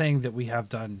one thing that we have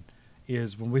done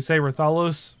is when we say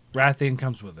Rathalos, Rathian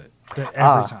comes with it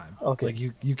every time. okay. Like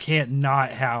you can't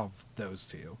not have those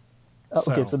two.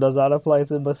 Okay, so does that apply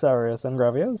to Basarios and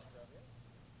Gravios?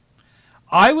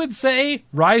 I would say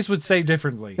Rise would say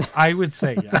differently. I would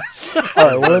say yes.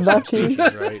 Alright, well in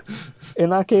Right.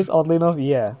 that case, oddly enough,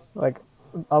 yeah. Like,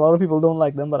 a lot of people don't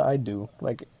like them, but I do.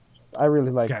 Like, I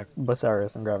really like Okay.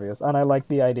 Basarios and Gravios. And I like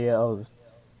the idea of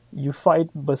you fight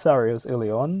Basarios early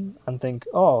on and think,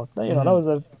 oh, that was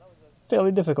a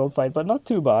fairly difficult fight, but not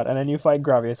too bad. And then you fight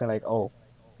Gravios and like, oh,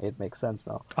 it makes sense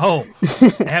now. Oh,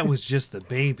 that was just the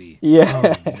baby.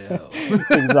 Yeah. Oh, no.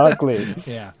 Exactly.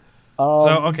 Yeah. Um,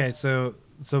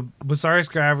 So Basarius,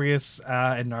 Gravius,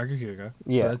 and Nagakuga.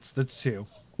 Yeah. So that's 2.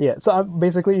 Yeah, so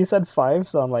basically you said 5,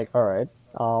 so I'm like, alright.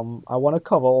 I want to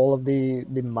cover all of the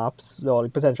maps, or the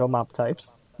potential map types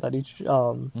that each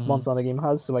monster hunter game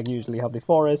has. So like you usually have the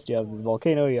forest, you have the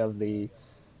volcano, you have the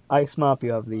ice map,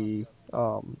 you have the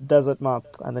desert map,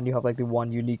 and then you have like the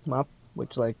one unique map,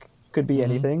 which like could be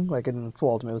anything. Like in Full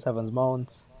Ultimate it was Heaven's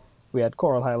Mount, we had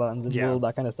Coral Highlands and World,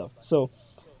 that kind of stuff. So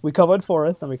we covered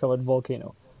forest and we covered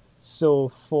volcano.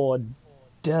 So for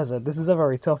desert, this is a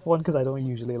very tough one because I don't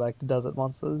usually like the desert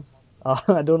monsters.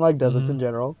 I don't like deserts in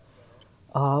general.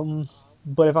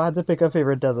 But if I had to pick a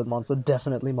favorite desert monster,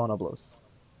 definitely Monoblos.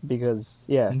 Because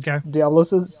Okay.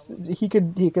 Diablos he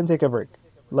can take a break.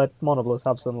 Let Monoblos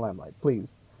have some limelight, please.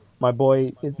 My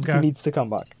boy he needs to come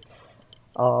back.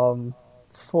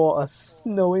 For a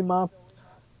snowy map,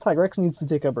 Tigrex needs to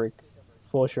take a break.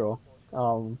 for sure.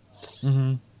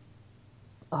 Mm-hmm.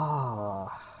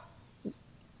 Ah,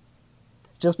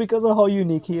 just because of how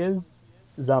unique he is,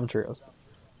 Zamtrios.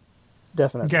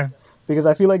 Definitely. Okay. Because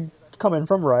I feel like coming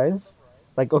from Rise,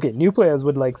 like, okay, new players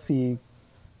would like see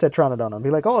Tetranodon and be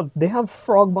like, oh, they have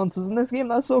frog monsters in this game,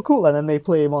 that's so cool. And then they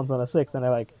play Monster Hunter 6 and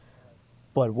they're like,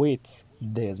 but wait,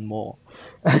 there's more.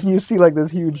 And you see like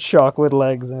this huge shark with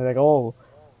legs and you're like, oh,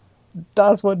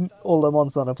 that's what all the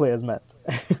Monster Hunter players meant.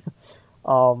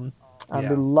 And Yeah.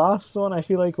 the last one, I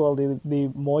feel like, well, the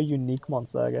more unique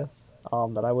monster, I guess,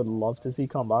 that I would love to see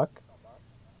come back.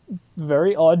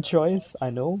 Very odd choice, I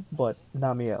know, but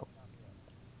Namielle.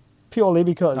 Purely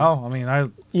because, Oh, I mean, I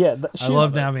she's,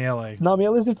 love Namielle.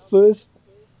 Namielle is the first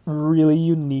really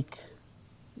unique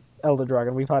Elder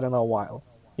Dragon we've had in a while.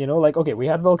 You know, like, okay, we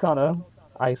had Volcana,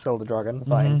 Ice Elder Dragon,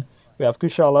 fine. We have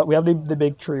Kushala, we have the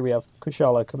big tree, we have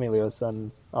Kushala, Chameleos,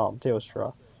 and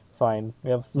Teostra, fine. We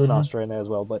have Lunastra in there as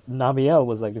well, but Namielle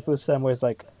was like the first time where it's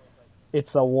like,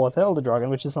 it's a Water Elder Dragon,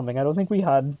 which is something I don't think we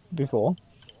had before.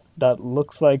 That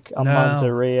looks like a No.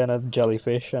 manta ray and a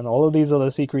jellyfish and all of these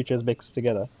other sea creatures mixed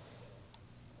together.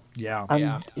 Yeah.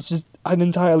 And it's just an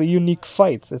entirely unique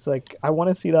fight. It's like, I want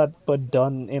to see that, but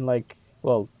done in like,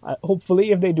 well,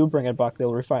 hopefully if they do bring it back,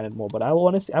 they'll refine it more. But I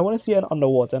want to see an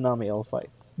underwater Namielle fight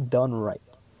done right.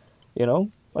 You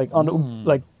know, like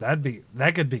like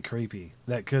that could be creepy.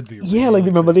 That could be. yeah, really like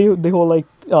remember creepy. the whole like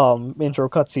intro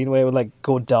cutscene where it would like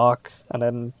go dark and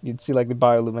then you'd see like the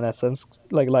bioluminescence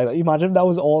like light up. Imagine if that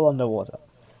was all underwater.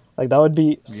 Like that would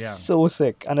be Yeah. so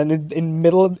sick. And then in the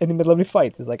middle of the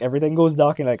fight, it's like everything goes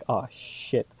dark and you're like, oh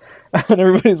shit, and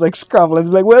everybody's like scrambling.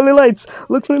 It's like, where are the lights?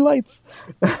 Look for the lights.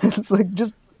 It's like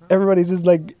just everybody's just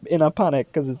like in a panic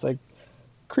because it's like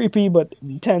creepy but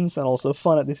intense and also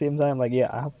fun at the same time. Like yeah,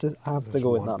 I have to There's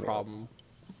go with one Nami. problem.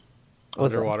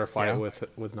 What's that? Underwater fight Yeah.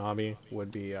 with Nami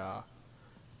would be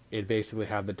it'd basically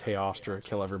have the Teostra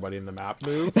kill everybody in the map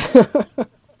move.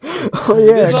 Oh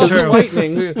yeah, It's 'cause- also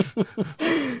lightning.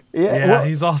 Yeah, well,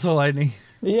 he's also lightning.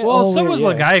 yeah, Well, oh, so yeah, was yeah.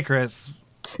 Lagiacrus.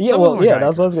 Yeah, So was well, yeah,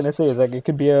 that's what I was Lagiacrus. gonna say. Is like it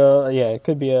could be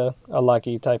a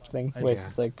lucky type thing where it's Yeah.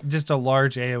 just like Just a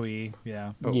large AOE.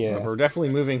 Yeah. But Yeah. we're definitely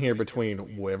moving here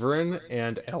between Wyvern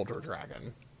and Elder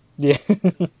Dragon. yeah.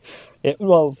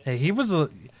 Well, Hey, he was a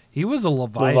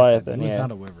Leviathan. Leviathan, He was yeah.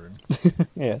 not a Wyvern.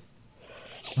 yeah.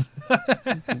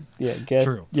 Yeah, get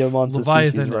True. your monster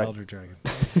Leviathan species and right. Elder Dragon.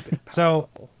 So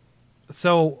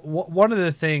one of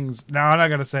the things, now I'm not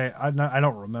gonna say I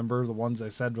don't remember the ones I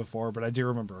said before, but I do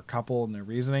remember a couple and their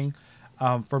reasoning.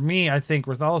 For me, I think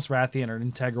Rathalos Rathian are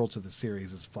integral to the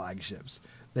series as flagships.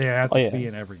 They have to Oh, yeah. be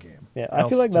in every game. Yeah, I Else,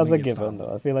 feel like to that's me, a it's given not.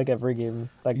 though. I feel like every game,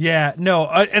 like Yeah, no,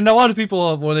 and a lot of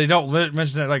people when they don't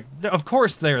mention it, like, of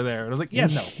course they're there. I was like, yeah,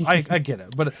 no, I get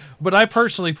it, but I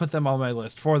personally put them on my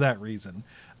list for that reason.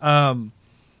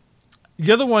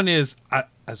 The other one is,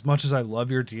 as much as I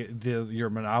love your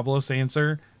Monoblos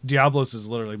answer, Diablos is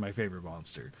literally my favorite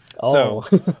monster. oh,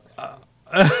 So,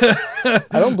 I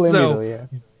don't blame so- you though.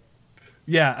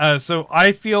 Yeah, yeah, so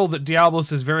I feel that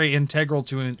Diablos is very integral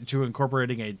to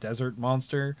incorporating a desert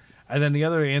monster. And then the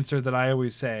other answer that I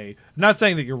always say, not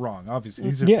saying that you're wrong, obviously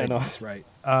these are Yeah, no. opinions, right?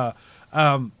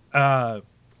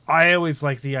 I always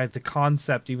like the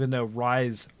concept, even though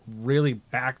Rise really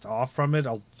backed off from it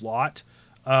a lot.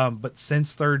 But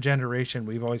since third generation,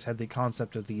 we've always had the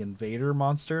concept of the invader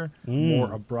monster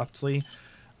more abruptly.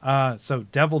 So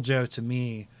Devil Joe to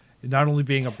me, not only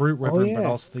being a brute wyvern, but yeah.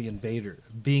 also the invader,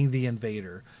 being the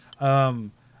invader.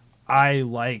 I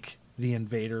like the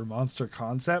invader monster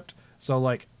concept. So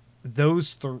like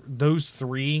those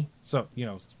three, so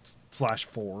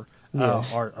 /4 Yeah.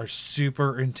 are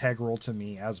super integral to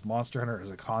me as Monster Hunter as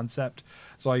a concept.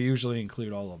 So I usually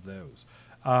include all of those.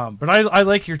 But I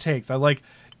like your takes. I like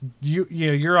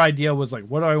your idea was like,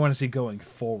 what do I want to see going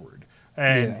forward?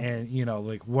 And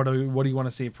like what do you want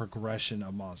to see progression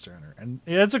of Monster Hunter? And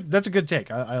that's a good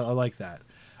take. I like that.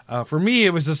 For me,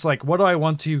 it was just like, what do I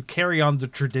want to carry on the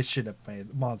tradition of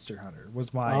Monster Hunter?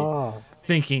 Was my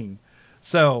thinking.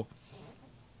 So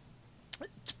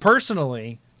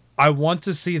personally, I want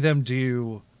to see them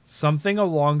do something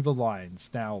along the lines.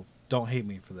 Now, don't hate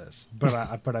me for this, but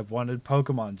I've wanted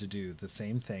Pokemon to do the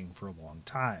same thing for a long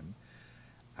time.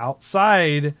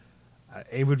 Outside,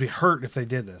 it would be hurt if they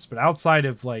did this, but outside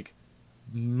of like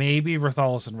maybe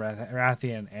Rathalos and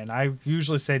Rathian, and I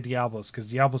usually say Diablos because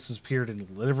Diablos has appeared in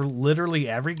literally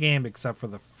every game except for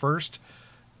the first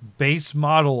base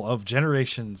model of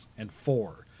Generations and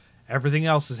 4. Everything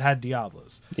else has had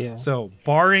Diablos. Yeah. So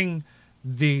barring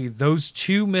those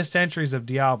two missed entries of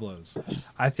Diablos,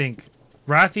 I think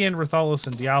Rathian, Rathalos,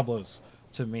 and Diablos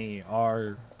to me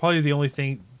are probably the only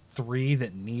 3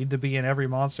 that need to be in every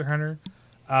Monster Hunter.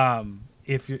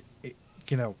 If you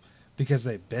because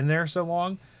they've been there so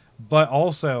long, but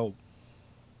also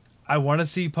I want to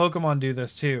see Pokemon do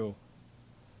this too.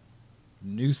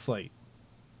 New slate.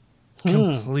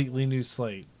 Completely new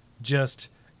slate. Just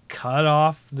cut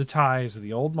off the ties of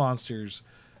the old monsters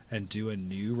and do a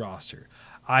new roster.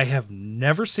 I have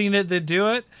never seen it that do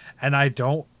it, and I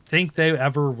don't think they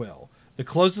ever will. The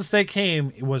closest they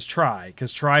came was Tri,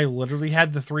 because Tri literally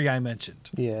had the 3 I mentioned.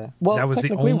 Yeah. Well, that was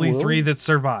the only 3 that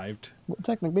survived. Well,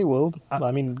 technically, World.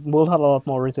 I mean, World had a lot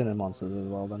more returning monsters as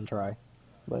well than Tri.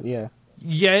 But yeah.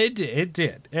 Yeah, it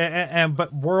did.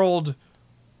 But World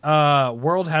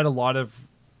had a lot of.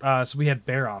 So we had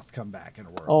Baroth come back in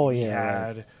World. Oh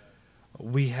yeah.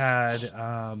 We had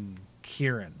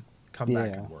Kieran come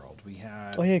back in World. We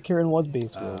had. Oh yeah, Kieran was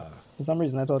base World. For some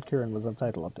reason, I thought Kieran was a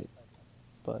title update.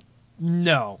 But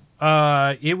no,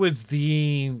 it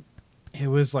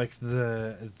was like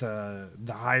the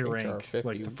high rank,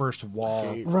 like the first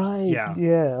wall. Right. Yeah.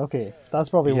 Yeah. Okay. That's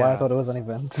probably why I thought it was an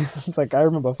event. It's like I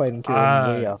remember fighting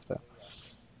Kieran way after.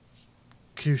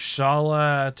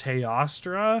 Kushala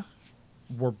Teostra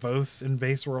were both in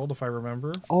base World, if I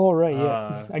remember. Oh right.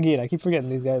 Yeah. Again, I keep forgetting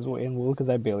these guys were in World because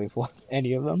I barely fought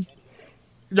any of them.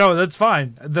 No, that's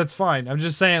fine. That's fine. I'm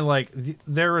just saying, like,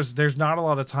 there's not a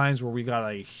lot of times where we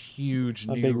got a huge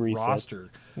new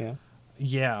roster. Yeah.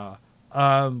 Yeah.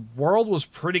 World was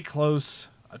pretty close.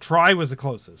 Tri was the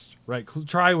closest, right?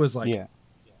 Tri was like,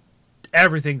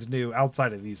 everything's new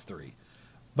outside of these 3.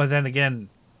 But then again,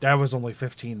 that was only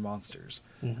 15 monsters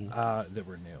that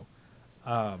were new,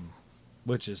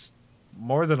 which is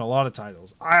more than a lot of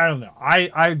titles. I don't know.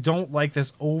 I don't like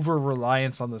this over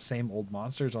reliance on the same old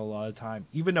monsters a lot of time,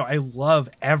 even though I love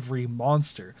every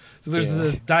monster. So there's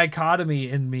the dichotomy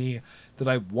in me that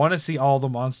I want to see all the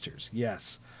monsters,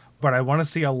 yes, but I want to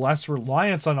see a less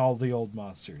reliance on all the old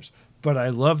monsters. But I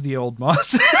love the old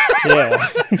monsters.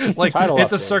 Yeah, like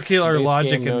it's a circular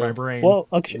logic in my brain. Well,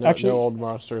 actually, no old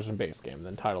monsters in base game,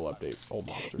 then title update old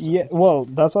monsters. Yeah, well,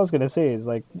 that's what I was gonna say. Is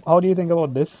like, how do you think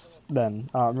about this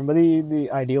then? Remember the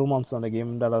ideal monster in the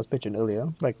game that I was pitching earlier,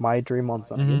 like my dream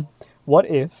monster in the game. What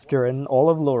if during all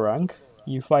of low rank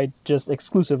you fight just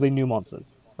exclusively new monsters,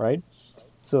 right?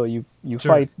 So you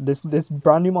fight this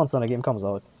brand new monster in the game comes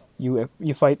out. You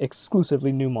fight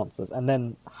exclusively new monsters, and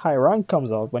then high rank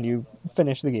comes out when you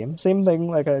finish the game. Same thing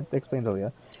like I explained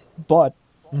earlier, but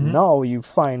now you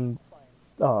find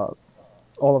all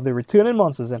of the returning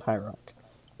monsters in high rank,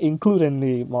 including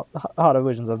the harder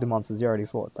versions of the monsters you already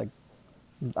fought. Like,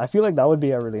 I feel like that would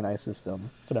be a really nice system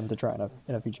for them to try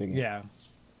in a future game. Yeah,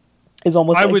 it's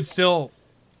almost. I would still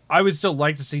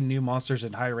like to see new monsters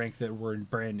in high rank that were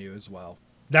brand new as well.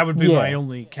 That would be my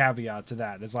only caveat to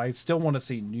that. Is I still want to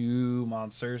see new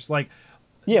monsters. Like,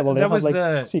 well, that was like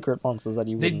the secret monsters that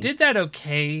you. They did that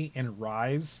okay in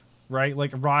Rise, right?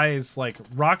 Like Rise, like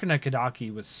Rakna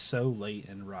Kadaki was so late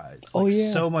in Rise. Like,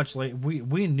 so much late.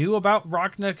 We knew about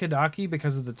Rakna Kadaki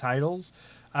because of the titles,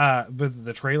 but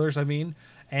the trailers, I mean,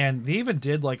 and they even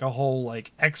did like a whole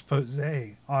like expose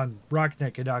on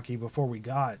Rakna Kadaki before we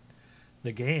got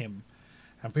the game,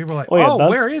 and people were like,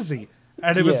 where is he?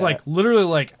 And it was like literally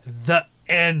like the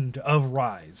end of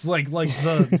Rise, like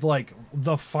the like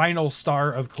the final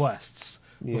star of quests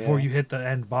before you hit the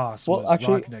end boss. Well, was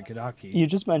actually, Rakna Kadaki. You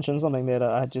just mentioned something that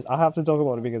I have to talk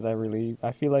about it because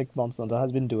I feel like Monster Hunter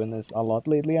has been doing this a lot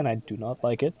lately, and I do not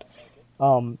like it.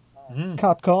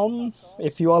 Capcom,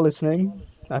 if you are listening,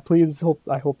 I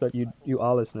hope that you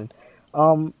are listening.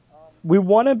 We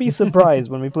want to be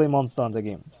surprised when we play Monster Hunter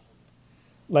games.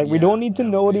 Like, we don't need to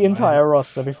know the entire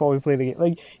roster before we play the game.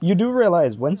 Like, you do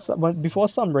realize when before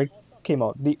Sunbreak came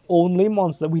out, the only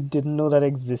monster we didn't know that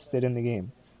existed in the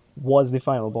game was the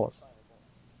final boss.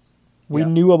 We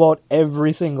knew about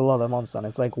every single other monster, and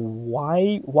it's like,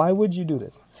 why would you do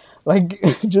this? Like,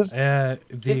 just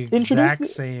exact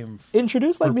same.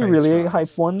 Introduce like the really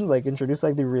hype ones. Like, introduce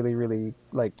like the really really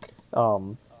like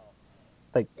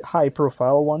high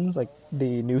profile ones, like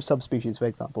the new subspecies, for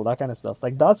example, that kind of stuff.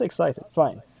 Like, that's exciting,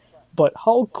 fine. But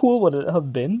how cool would it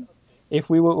have been if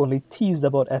we were only teased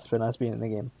about Espinas being in the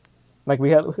game? Like,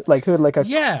 we had like heard like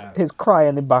his cry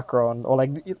in the background, or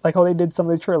like how they did some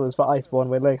of the trailers for Iceborne,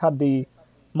 where they had the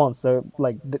monster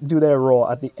like do their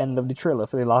roar at the end of the trailer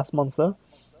for the last monster.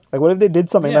 Like, what if they did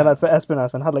something like that for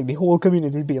Espinas and had like the whole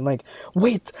community being like,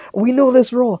 wait, we know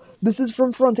this roar. This is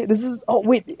from Frontier.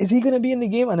 Wait, is he going to be in the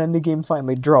game? And then the game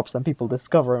finally drops and people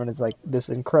discover him, and it's like this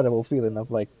incredible feeling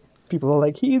of like, people are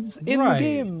like, he's in the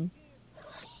game.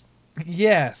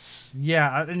 Yes.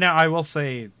 Yeah. Now, I will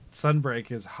say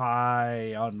Sunbreak is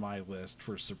high on my list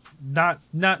for not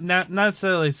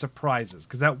necessarily surprises,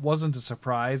 because that wasn't a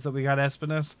surprise that we got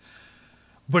Espinus,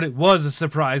 but it was a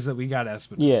surprise that we got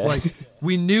Espinus. Yeah. Like,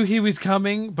 we knew he was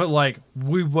coming, but like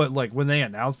when they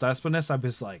announced Espinus, I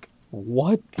was like,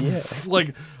 What? Yeah.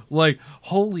 like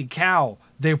holy cow,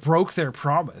 they broke their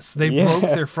promise. They Yeah. broke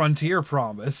their Frontier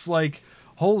promise. Like,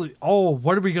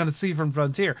 what are we going to see from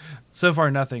Frontier? So far,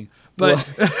 nothing. But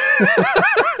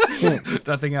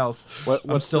nothing else.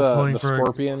 What's still the pulling for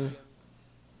Scorpion?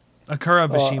 Akira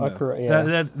Vishima. Akira,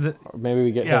 yeah. Or maybe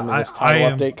we get Yeah, him in this I title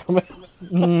am- update coming.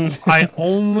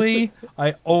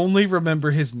 I only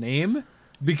remember his name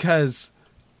because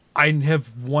I have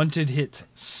wanted it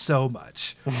so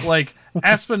much. Like,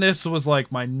 Espinus was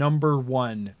like my number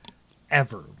one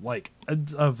ever. Like,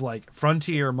 of like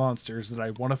Frontier monsters that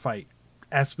I want to fight.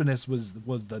 Espinus was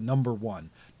the number one.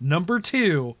 Number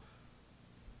two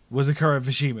was Akira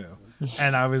Vishimu.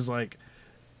 And I was like,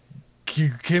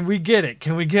 can we get it?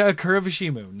 Can we get Akira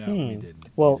Vishimu? No, we didn't.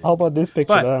 Well, how about this picture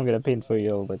But- that I'm gonna paint for you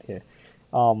a little bit here?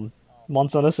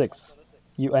 Monster Hunter 6.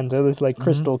 You enter this like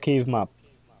crystal cave map,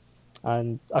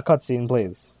 and a cutscene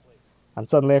plays, and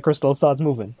suddenly a crystal starts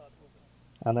moving,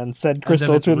 and then said And crystal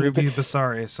then it's turns Ruby into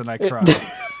Basarius, and I cried.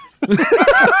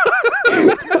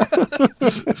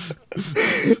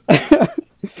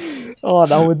 oh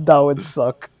that would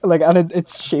suck. Like, and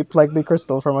it's shaped like the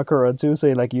crystal from Akira too, so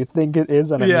like you think it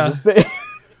is, and then Yeah. you just say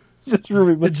just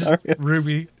Ruby It's just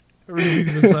Basarius. Ruby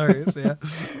Basarius, yeah.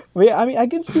 But yeah, I mean, I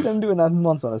can see them doing that in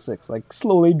Monster Hunter 6, like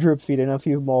slowly drip feeding a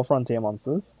few more Frontier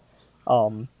monsters.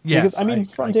 Yes, Because, I mean, I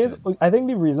Frontiers, could. I think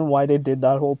the reason why they did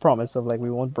that whole promise of, like, we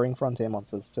won't bring Frontier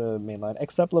monsters to mainline,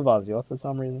 except Lavazio for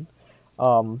some reason.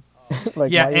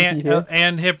 Like, Yeah, my AP here,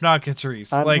 and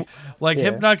Hypnocatrice. And- Like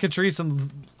yeah. Hypnocatrice and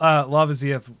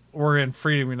Lavazieth were in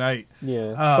Freedom Unite.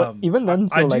 yeah. But Um, even then,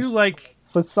 so, I like, do like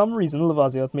for some reason,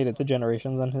 Lavazio made it to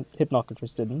Generations and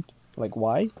Hypnocatrice didn't. Like,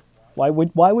 why? Why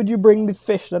would you bring the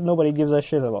fish that nobody gives a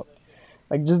shit about?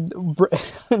 Like, just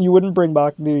you wouldn't bring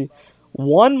back the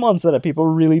one monster that people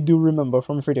really do remember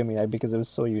from Freedom Unite because it was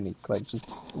so unique. Like, just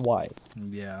why?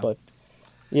 yeah. But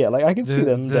yeah, like I can see The-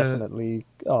 them the- definitely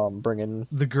bringing.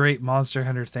 the great Monster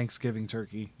Hunter Thanksgiving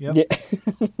turkey. Yep.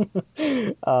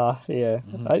 Yeah, yeah.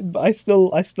 I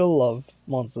still love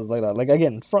monsters like that. Like,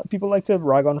 again, people like to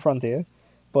rag on Frontier,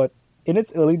 but in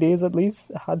its early days, at least,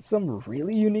 it had some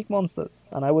really unique monsters,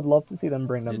 and I would love to see them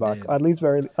bring them It back. did. At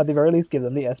the very least, give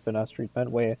them the Espinas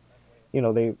treatment, where, you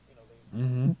know,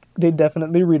 Mm-hmm. they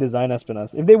definitely redesign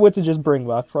Espinas. If they were to just bring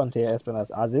back Frontier Espinas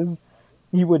as is,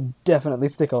 he would definitely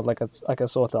stick out like a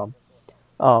sore thumb,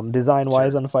 design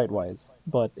wise Sure. and fight wise.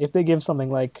 But if they give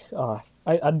something like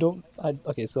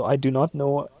okay, so I do not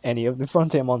know any of the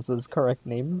Frontier monsters' correct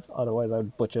names, otherwise I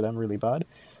would butcher them really bad.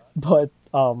 But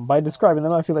by describing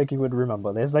them, I feel like you would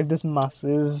remember. There's like this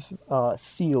massive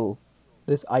seal,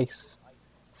 this ice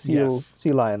seal, Yes.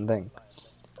 sea lion thing.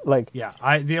 Like, Yeah,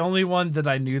 the only one that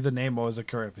I knew the name was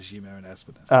Akira Vishima and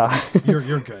Espinus.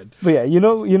 You're good. but yeah, you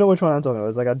know which one I'm talking about.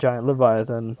 It's like a giant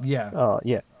leviathan. Yeah.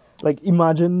 Yeah. Like,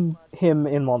 imagine him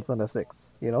in Monster Hunter 6.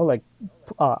 You know, like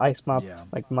ice map, Yeah.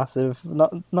 like massive,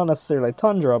 not necessarily like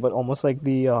tundra, but almost like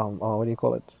the what do you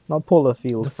call it? Not polar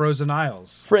field. The Frozen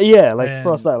Isles. Yeah, like And-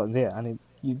 Frost Islands. Yeah, and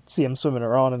you see him swimming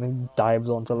around, and he dives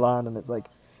onto land, and it's like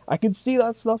I could see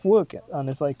that stuff working, and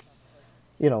it's like,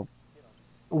 you know,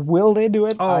 will they do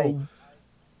it? Oh. I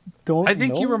don't. I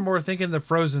think know. you were more thinking the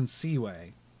Frozen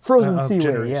Seaway. Frozen of Seaway.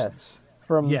 Generations. Yes,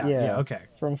 from Yeah, okay.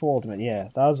 from For Ultimate. Yeah,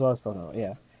 that was what I was talking about.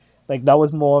 Yeah, like that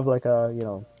was more of like a, you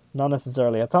know, not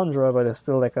necessarily a tundra, but it's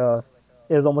still like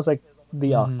it's almost like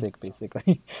the Arctic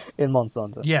basically in Monster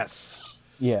Hunter. Yes.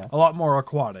 Yeah, A lot more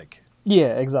aquatic.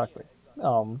 yeah, exactly.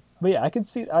 But yeah, I could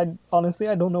see. I honestly,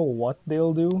 I don't know what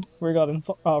they'll do regarding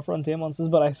Frontier monsters,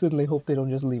 but I certainly hope they don't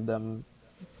just leave them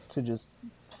to just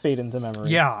fade into memory.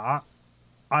 Yeah.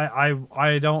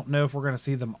 I don't know if we're going to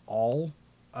see them all.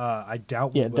 I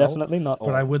doubt we yeah, will. definitely not.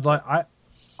 But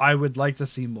I would like to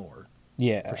see more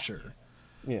yeah, for sure.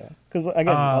 yeah, because again,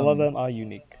 all of them are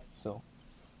unique. So.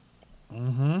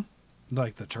 Mm-hmm.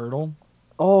 Like the turtle.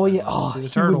 Oh I'd yeah, love to oh, see the he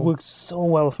would turtle. work so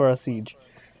well for a siege.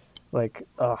 Like,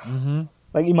 Mm-hmm.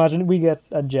 like imagine we get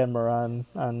a Jen Moran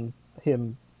and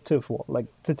him Turf War, like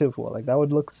to Turf War, like that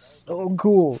would look so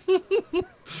cool.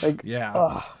 Like,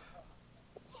 Yeah.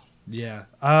 Yeah.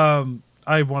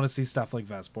 I want to see stuff like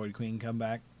Vespoid Queen come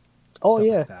back. oh Stuff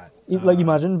yeah, Like that. Like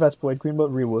imagine Vespoid Queen but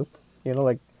reworked. You know,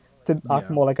 like to act Yeah.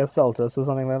 more like a Celtus or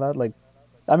something like that. Like,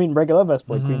 I mean, regular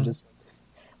Vespoid Queen, Mhm. just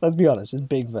let's be honest, just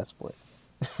big Vespoid,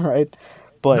 right?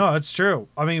 But no, it's true.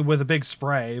 I mean, with a big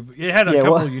spray, it had a Yeah,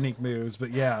 couple well- unique moves,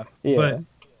 but yeah. yeah, But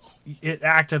it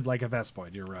acted like a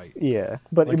Vespoid. You're right. Yeah,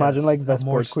 but Like imagine like a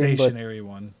more Vespoid Queen, but stationary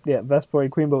one. yeah,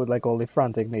 Vespoid Queen, but with like all the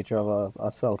frantic nature of a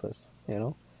Celtis, you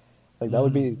know, like that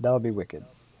would be wicked.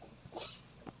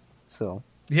 So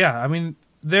Yeah, I mean,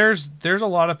 there's a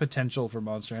lot of potential for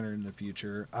Monster Hunter in the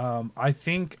future.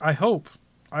 I hope,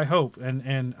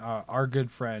 and our good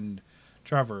friend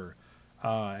Trevor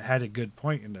had a good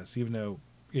point in this. Even though,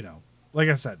 like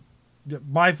I said,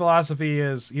 my philosophy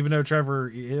is, even though Trevor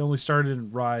he only started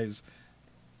in Rise,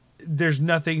 there's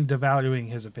nothing devaluing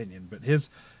his opinion. But his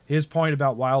point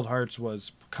about Wild Hearts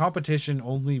was competition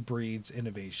only breeds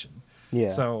innovation. yeah,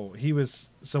 So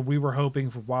we were hoping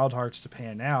for Wild Hearts to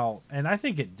pan out, and I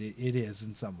think it is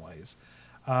in some ways,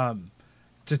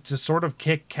 to sort of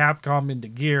kick Capcom into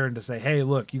gear and to say, hey,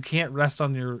 look, you can't rest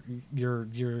on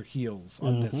your heels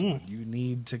on this one. You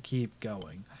need to keep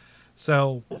going.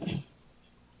 So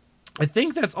I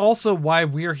think that's also why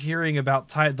we're hearing about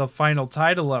the final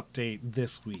title update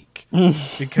this week,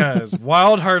 because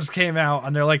Wild Hearts came out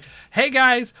and they're like, "Hey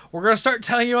guys, we're gonna start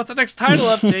telling you about the next title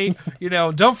update.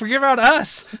 Don't forget about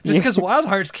us just because Wild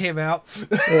Hearts came out."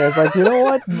 yeah. It's like, you know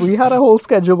what? We had a whole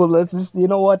schedule, but let's just, you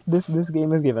know what? This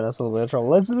game is giving us a little bit of trouble.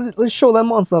 Let's show them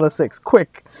Monster Hunter 6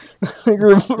 quick.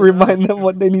 Remind them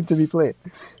what they need to be played.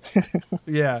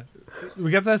 Yeah,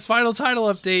 we got this final title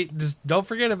update. Just don't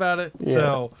forget about it.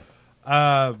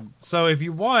 Yeah. So if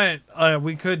you want,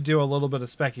 we could do a little bit of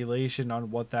speculation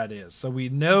on what that is. So we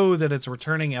know that it's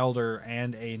returning Elder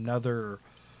and another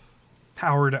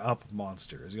powered up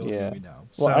monster is the only thing we know.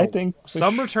 Well, so I think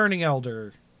some returning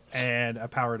Elder and a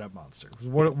powered up monster.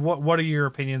 What are your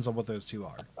opinions on what those two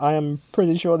are? I am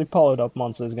pretty sure the powered up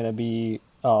monster is going to be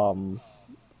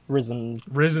Risen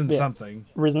something.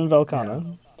 Risen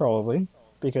Velkhana, probably,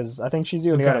 because I think she's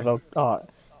the only other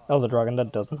Elder Dragon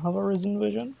that doesn't have a Risen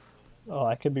vision. Oh,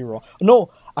 I could be wrong. No,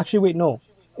 actually, wait, no.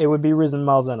 It would be Risen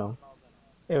Malzeno.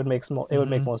 It would make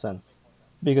more sense,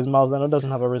 because Malzeno doesn't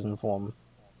have a Risen form.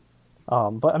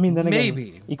 But I mean, then again,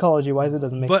 maybe ecology-wise, it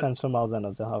doesn't make sense for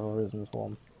Malzeno to have a Risen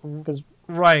form.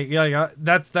 Right, yeah,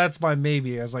 that's my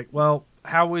maybe. I was like, well,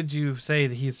 how would you say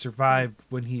that he survived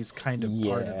when he's kind of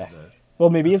part of the... Well,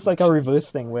 maybe it's like a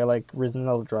reverse thing where like Risen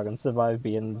Elder Dragon survived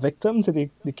being victim to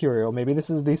the Curio. Maybe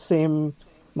this is the same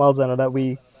Malzeno that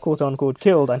we quote unquote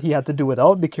killed, and he had to do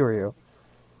without the Curio.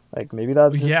 Like maybe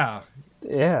that's just, yeah.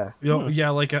 Yeah,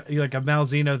 like a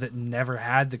Malzeno that never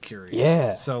had the Curio.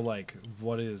 Yeah. So like,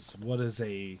 what is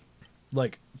a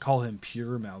like call him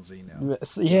pure Malzeno?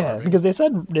 Yeah, because they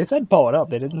said powered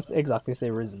up. They didn't exactly say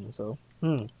Risen. So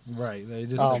right, they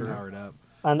just said powered up.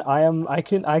 And I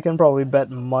can probably bet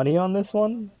money on this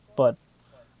one, but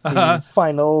the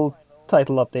final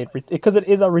title update, because it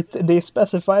is they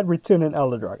specified returning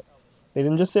Elder Dragon. They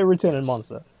didn't just say returning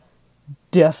monster.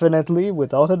 Definitely,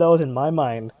 without a doubt in my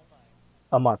mind,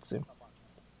 Amatsu.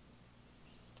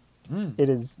 It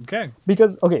is okay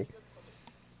because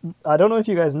I don't know if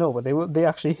you guys know, but they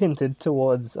actually hinted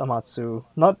towards Amatsu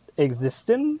not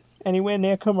existing anywhere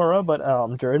near Kimura,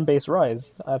 but during base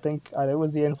Rise, I think it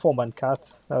was the informant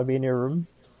cat that would be in your room,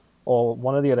 or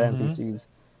one of the other NPCs.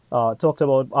 Talked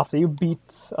about after you beat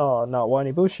Nawa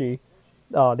Onibushi,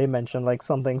 they mentioned like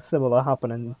something similar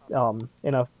happening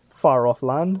in a far off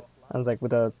land, and it's like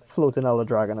with a floating Elder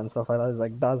Dragon and stuff like that. It's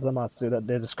like that's the Amatsu that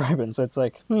they're describing. So it's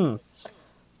like,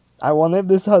 I wonder if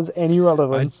this has any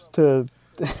relevance to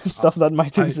stuff that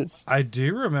might exist. I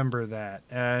do remember that,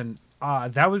 and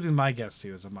that would be my guess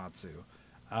too, is Amatsu.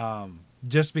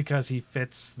 Just because he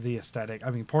fits the aesthetic. I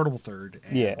mean, Portable Third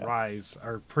and Rise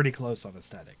are pretty close on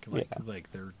aesthetic. Like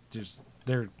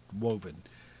they're woven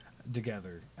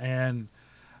together. And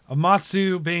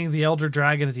Amatsu being the Elder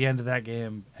Dragon at the end of that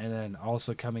game, and then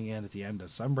also coming in at the end of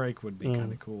Sunbreak would be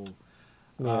kind of cool.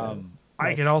 Yeah.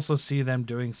 I could also see them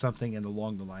doing something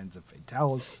along the lines of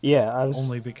Fatalis. Yeah, I was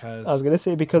gonna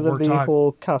say because of the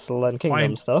whole castle and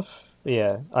kingdom stuff.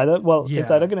 Yeah,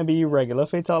 it's either gonna be regular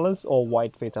Fatalis or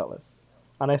white Fatalis.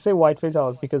 And I say white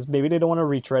Fatalis because maybe they don't want to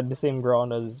retread the same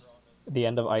ground as the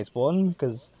end of Iceborne,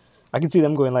 because I can see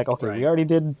them going like, okay, we already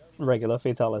did regular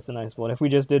Fatalis in Iceborne. If we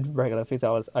just did regular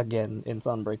Fatalis again in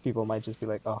Sunbreak, people might just be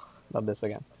like, oh, not this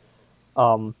again.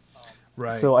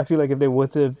 Right. So I feel like if they were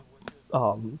to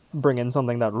bring in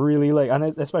something that really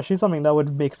and especially something that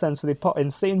would make sense for the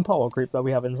insane power creep that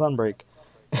we have in Sunbreak,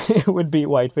 it would be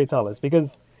white Fatalis,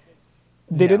 because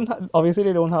they obviously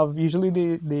they don't have, usually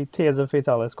the tiers of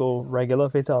Fatalis go regular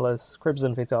Fatalis,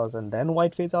 Crimson Fatalis, and then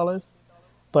white Fatalis.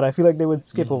 But I feel like they would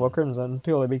skip over Crimson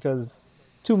purely because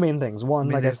two main things.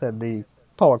 One, I said, the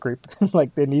power creep.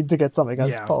 Like, they need to get something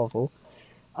that's powerful.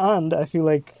 And I feel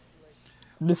like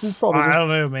this is probably... I don't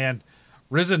know, man.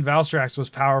 Risen Valstrax was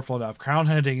powerful enough. Crown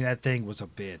hunting that thing was a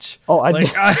bitch. Oh,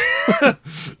 Like, I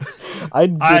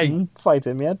didn't fight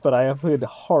him yet, but I have heard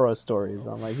horror stories.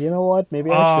 I'm like, you know what?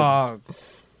 Maybe I should.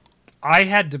 I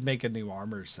had to make a new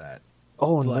armor set.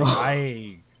 Oh Like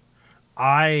no!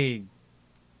 I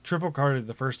triple carded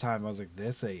the first time. I was like,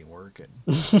 this ain't working.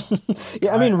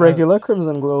 Yeah, I mean, regular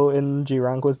Crimson Glow in G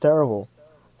rank was terrible.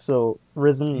 So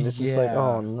Risen is just like, Yeah.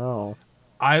 oh no.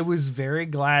 I was very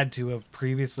glad to have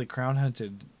previously crown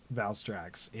hunted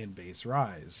Valstrax in base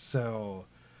Rise, so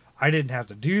I didn't have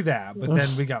to do that. But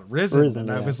then we got Risen,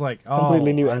 and I yeah. was like, oh,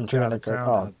 Completely new I've entry, got and to it's like, crown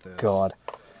oh hunt this. god.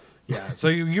 Yeah. So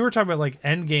you were talking about like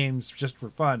end games just for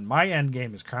fun. My end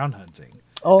game is crown hunting.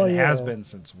 Oh and it yeah. has been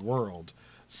since World.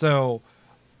 So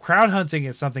crown hunting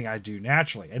is something I do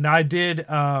naturally, and I did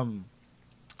the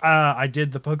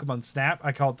Pokemon Snap.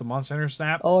 I call it the Monster Hunter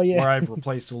Snap. Oh, yeah. Where I've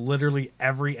replaced literally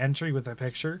every entry with a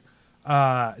picture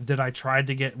that I tried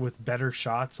to get with better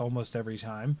shots almost every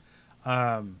time.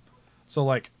 So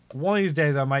like one of these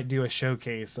days I might do a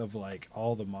showcase of like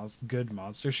all the good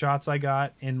monster shots I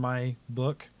got in my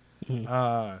book.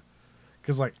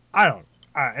 Because like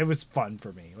it was fun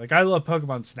for me. Like I love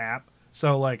Pokemon Snap.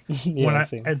 So like Yeah,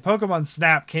 same. and Pokemon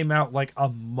Snap came out like a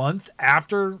month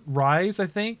after Rise, I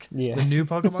think. Yeah. The new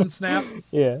Pokemon Snap.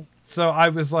 Yeah. So I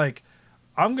was like,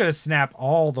 I'm gonna snap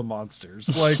all the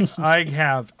monsters. Like I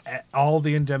have all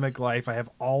the endemic life. I have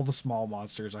all the small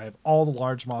monsters. I have all the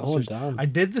large monsters. damn. I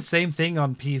did the same thing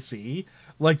on PC.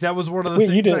 Like that was one of the Wait,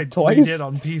 you things did I it twice? did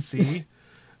on PC.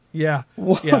 Yeah.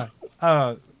 What? Yeah.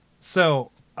 But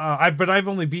I've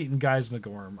only beaten Guys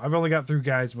Magorm. I've only got through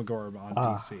Guys Magorm on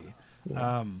PC.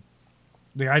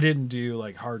 Like I didn't do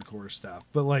like hardcore stuff,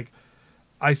 but like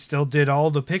I still did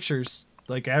all the pictures.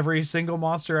 Like every single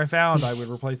monster I found, I would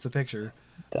replace the picture.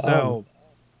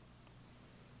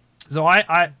 So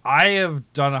I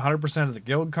have done 100% of the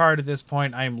guild card at this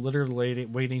point. I am literally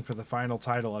waiting for the final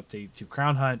title update to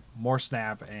crown hunt, more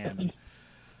snap, and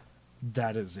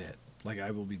that is it. Like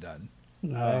I will be done.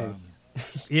 Nice.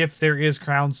 If there is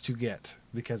crowns to get,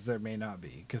 because there may not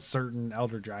be, because certain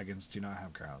elder dragons do not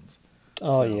have crowns.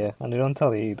 Oh So- yeah, and they don't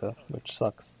tell you either, which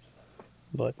sucks.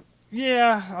 But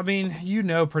Yeah, I mean, you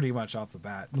know pretty much off the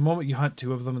bat. The moment you hunt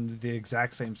two of them in the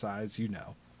exact same size, you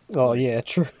know. oh yeah,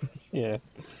 true. Yeah.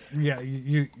 Yeah,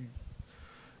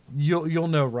 you'll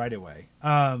know right away.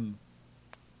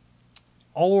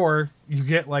 Or you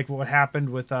get like what happened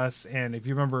with us, and if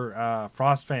you remember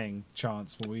Frostfang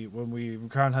Chance when we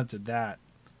crown hunted that.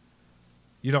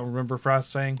 You don't remember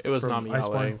Frostfang? It was from Nami LA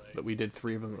Iceborne? that we did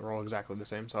 3 of them that were all exactly the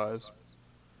same size.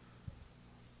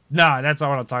 Nah, that's not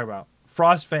what I'm talking about.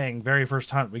 Frostfang, very first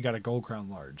hunt, we got a gold crown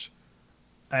large.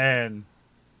 And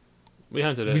We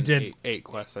hunted it We in did- eight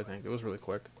quests, I think. It was really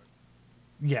quick.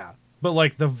 yeah, but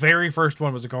like the very first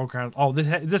one was a gold crown. Oh,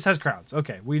 this has crowns.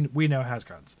 Okay, we know it has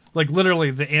crowns. Like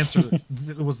literally, the answer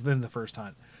was in the first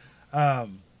hunt.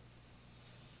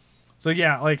 So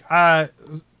yeah, like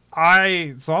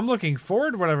so I'm looking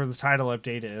forward to whatever the title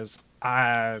update is.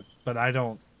 But I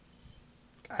don't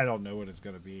know what it's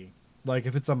gonna be. Like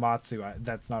if it's a Matsu,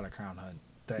 that's not a crown hunt.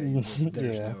 Yeah.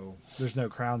 There's no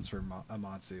crowns for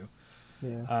Amatsu.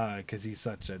 Yeah. Because he's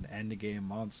such an end game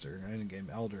monster, end game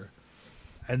elder.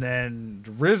 And then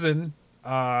Risen,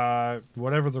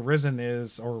 whatever the Risen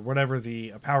is, or whatever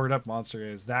the powered up monster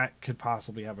is, that could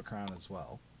possibly have a crown as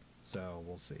well. So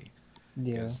we'll see.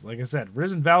 Yeah. 'Cause, like I said,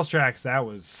 Risen Valstrax, that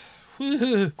was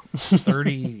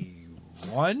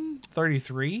 31,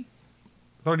 33,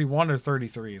 31 or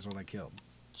 33 is what I killed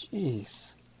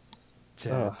Jeez.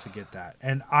 to get that.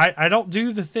 And I don't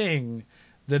do the thing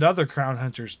that other crown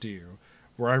hunters do,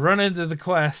 where I run into the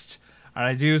quest and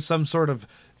I do some sort of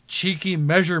cheeky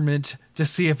measurement to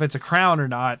see if it's a crown or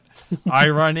not. I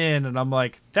run in and I'm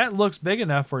like, that looks big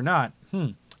enough or not.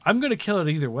 I'm going to kill it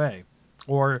either way.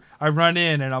 Or I run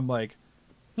in and I'm like,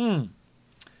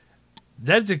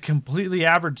 that's a completely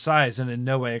average size and in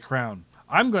no way a crown.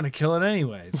 I'm going to kill it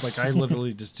anyways. Like I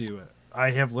literally just do it.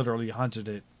 I have literally hunted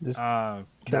it Just that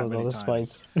Kill all many the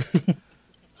times.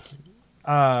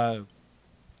 spikes.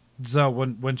 So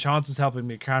when Chance was helping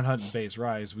me crown hunt and base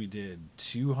rise, we did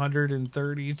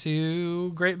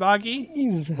 232 Great Boggy.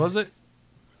 Jeez. Was it?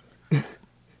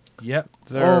 Yep.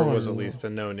 There Oh, was at no. least a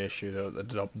known issue,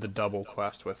 though. The double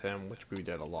quest with him, which we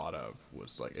did a lot of,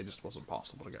 was like, it just wasn't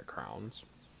possible to get crowns.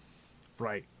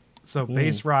 Right. So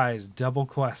base rise double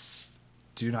quests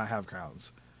do not have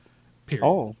crowns. Period.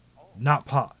 Oh. Not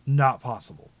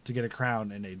possible to get a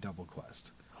crown in a double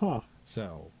quest. Huh.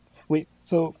 So Wait.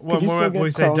 So could when you still we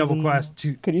get say crowns double in- quest,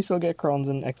 Could you still get crowns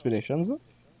in expeditions? Though?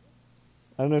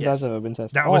 I don't know if Yes. that's ever been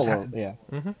tested. That was well, yeah.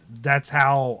 that's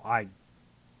how I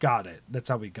got it. That's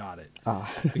how we got it.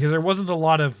 Ah. Because there wasn't a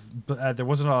lot of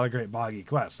great boggy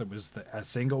quests. It was a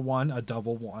single one, a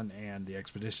double one, and the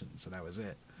expeditions, and that was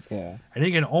it. Yeah. And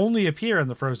it can only appear in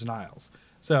the Frozen Isles,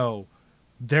 so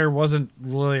there wasn't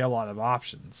really a lot of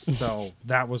options. So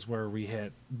that was where we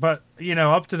hit. But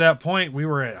up to that point, we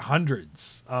were at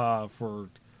hundreds for.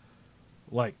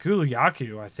 Like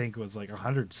Kuluyaku, I think was like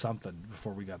 100 something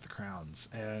before we got the crowns,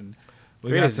 and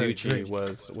we got to Zuchi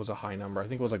was a high number. I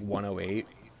think it was like 108.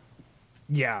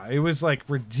 Yeah, it was like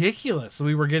ridiculous.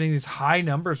 We were getting these high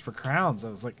numbers for crowns. I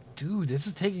was like, dude, this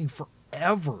is taking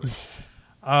forever.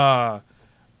 And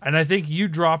I think you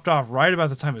dropped off right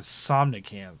about the time of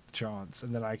Somnicamp, Chance,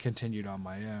 and then I continued on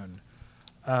my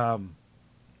own.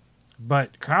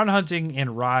 But crown hunting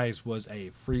in Rise was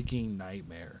a freaking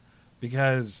nightmare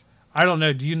because. I don't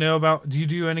know. Do you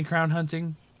do any crown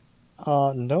hunting?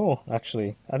 No,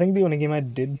 actually. I think the only game I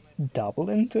did dabble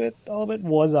into it a little bit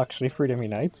was actually Freedom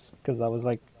Unites, because that was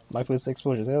like my first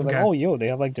exposure. So I was like, oh, yo, they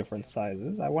have like different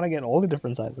sizes. I want to get all the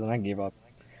different sizes, and I gave up.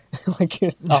 Like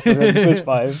after the first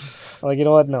 5, I'm like, you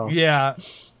know what? No. Yeah.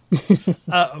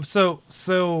 So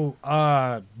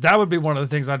that would be one of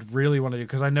the things I'd really want to do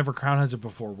because I never crown hunted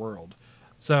before World.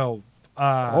 So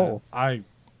I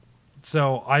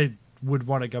would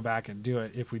want to go back and do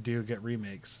it if we do get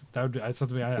remakes. That would be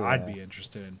something I'd be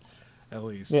interested in, at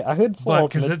least. Yeah, I heard Full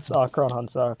Ultimate crown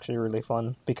hunts are actually really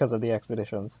fun because of the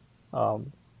expeditions.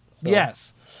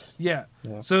 Yes, yeah.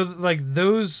 So like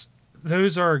those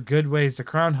are good ways to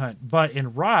crown hunt. But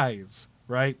in Rise,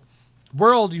 right,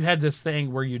 World, you had this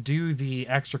thing where you do the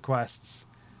extra quests,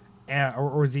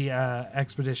 or the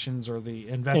expeditions or the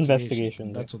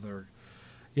investigations. That's what they're.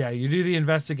 Yeah, you do the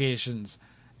investigations.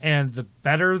 And the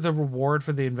better the reward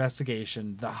for the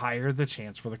investigation, the higher the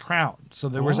chance for the crown. So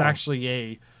there was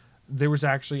actually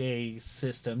a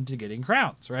system to getting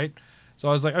crowns, right? So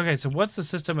I was like, okay, so what's the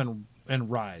system in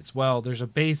Rise? Well, there's a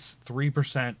base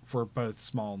 3% for both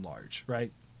small and large,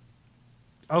 right?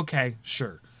 Okay,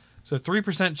 sure. So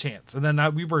 3% chance, and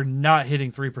then we were not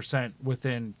hitting 3%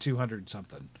 within 200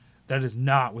 something. That is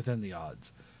not within the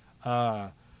odds.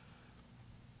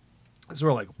 So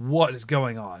we're like, what is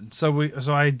going on? So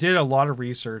I did a lot of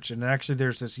research, and actually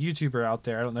there's this YouTuber out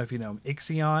there. I don't know if you know him,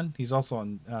 Ixion. He's also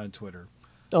on Twitter.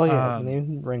 Oh yeah, the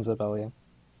name rings a bell. Yeah.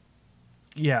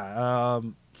 Yeah,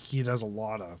 he does a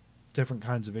lot of different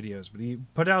kinds of videos, but he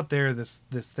put out there this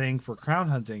thing for crown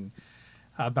hunting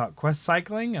about quest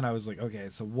cycling, and I was like, okay,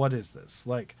 so what is this?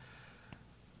 Like,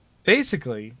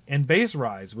 basically, in base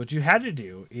Rise, what you had to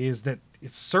do is that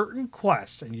it's certain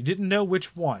quests, and you didn't know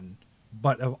which one.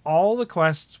 But of all the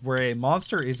quests where a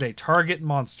monster is a target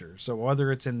monster, so whether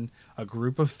it's in a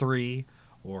group of 3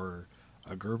 or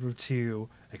a group of 2,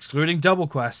 excluding double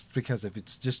quests, because if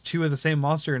it's just 2 of the same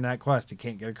monster in that quest, you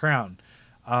can't get a crown.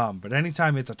 But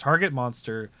anytime it's a target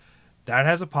monster, that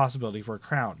has a possibility for a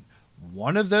crown.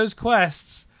 One of those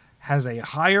quests has a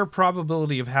higher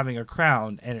probability of having a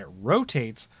crown, and it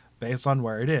rotates based on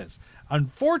where it is.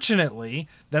 Unfortunately,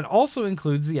 that also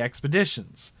includes the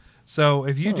expeditions. So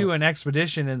if you do an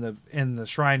expedition in the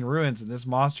Shrine Ruins and this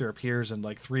monster appears in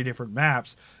like 3 different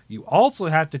maps, you also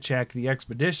have to check the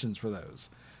expeditions for those.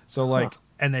 So like,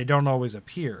 and they don't always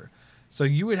appear. So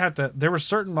you would have to, there were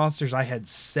certain monsters I had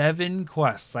 7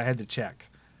 quests I had to check.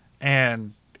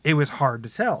 And it was hard to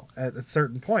tell at a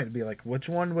certain point. It'd be like, which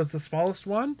one was the smallest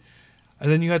one? And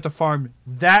then you had to farm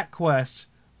that quest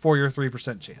for your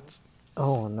 3% chance.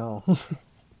 Oh no.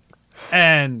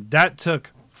 And that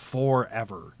took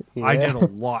forever. Yeah. I did a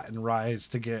lot in Rise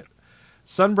to get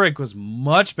Sunbreak was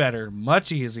much better,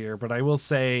 much easier, but I will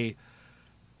say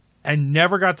I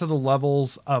never got to the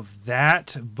levels of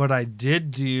that, but I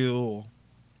did do,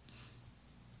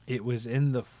 it was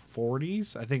in the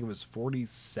 40s. I think it was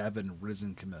 47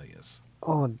 Risen Camellias.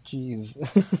 Oh jeez.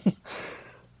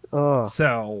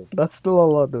 So that's still a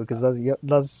lot though, because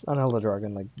that's an Elder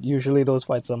Dragon. Like usually those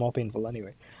fights are more painful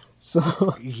anyway.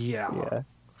 So yeah.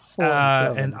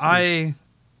 And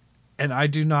I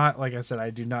do not, like I said, I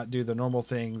do not do the normal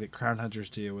thing that crown hunters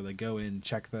do, where they go in,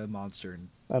 check the monster,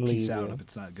 and peace out if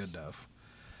it's not good enough.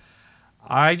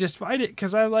 I just fight it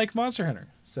because I like Monster Hunter.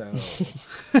 So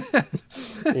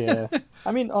yeah,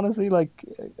 I mean, honestly, like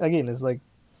again, it's like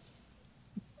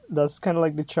that's kind of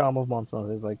like the charm of Monster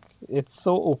Hunter. It's like it's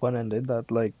so open ended that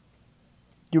like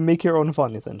you make your own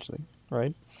fun essentially,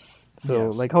 right? So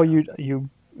yes, like how you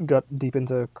got deep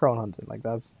into crown hunting, like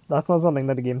that's not something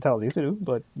that the game tells you to do,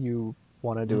 but you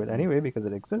want to do it anyway because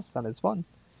it exists and it's fun.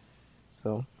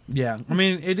 So yeah, I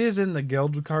mean it is in the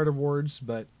Guild Card Awards,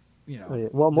 but you know,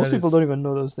 well, most people don't even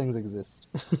know those things exist.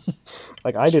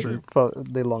 Like I didn't for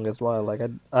the longest while. Like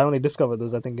I only discovered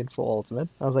those I think in Full Ultimate.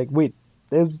 I was like, wait,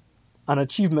 there's an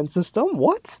achievement system.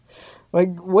 What? Like,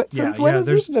 what? Yeah, Since when yeah, has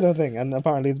there's- this been a thing? And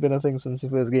apparently, it's been a thing since the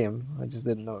first game. I just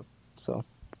didn't know it. So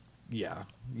Yeah,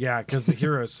 because the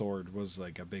hero sword was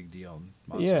like a big deal in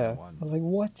Monster yeah, Hunter 1. I was like,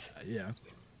 what? Yeah.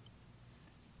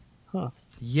 Huh?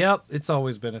 Yep, it's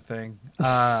always been a thing.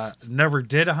 Never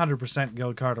did 100%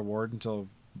 Guild Card Award until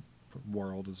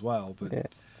World as well, but Yeah.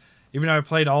 even though I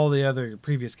played all the other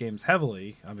previous games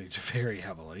heavily, I mean very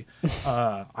heavily,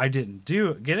 I didn't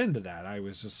get into that. I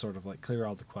was just sort of like clear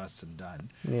all the quests and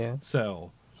done. Yeah.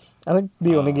 So I think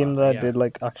the only game that I yeah. did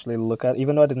like actually look at,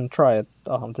 even though I didn't try it,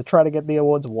 to try to get the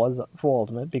awards was for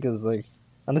Ultimate because like,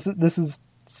 and this is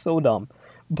so dumb,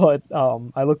 but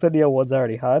I looked at the awards I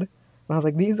already had, and I was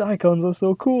like, these icons are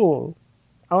so cool.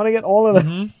 I want to get all of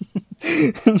them.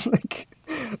 It's like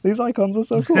these icons are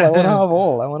so cool. I want to have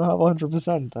all. I want to have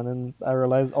 100%. And then I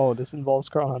realized, oh, this involves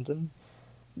crown hunting.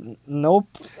 Nope,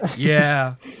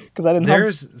 yeah, because I didn't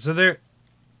have.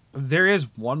 there is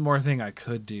one more thing I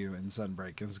could do in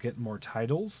Sunbreak is get more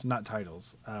titles. Not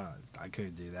titles. I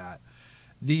could do that.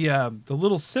 The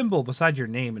little symbol beside your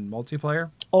name in multiplayer.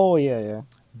 Oh yeah.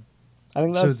 I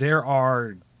think that's. So there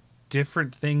are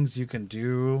different things you can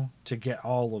do to get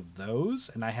all of those,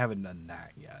 and I haven't done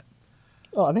that yet.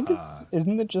 Oh, I think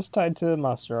isn't it just tied to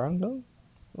Master Rank though?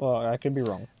 Well, I could be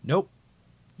wrong. Nope.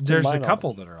 There's my a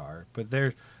couple that are, but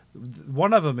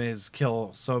one of them is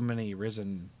kill so many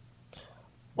risen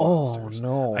monsters.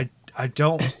 Oh no! I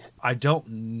don't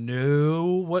know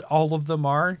what all of them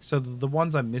are. So the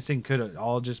ones I'm missing could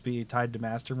all just be tied to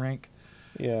master rank,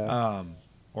 Yeah.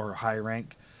 or high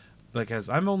rank, because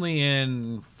I'm only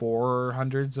in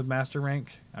 400s of master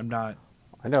rank. I'm not.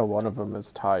 I know one of them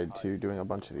is tied to doing a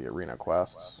bunch of the arena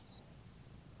quests.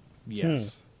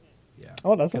 Yes. Yeah.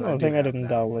 Oh, that's 'Cause another do thing I have didn't that.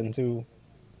 delve into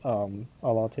a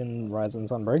lot in Rise and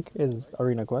Sunbreak is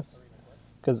arena quests.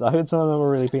 Because I heard some of them were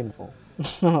really painful.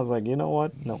 I was like, you know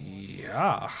what? No.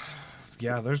 Yeah.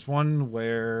 Yeah, there's one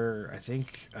where I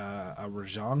think a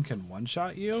Rajan can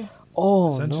one-shot you,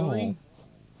 Oh, essentially.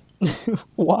 no.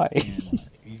 Why?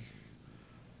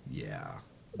 Yeah.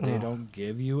 They don't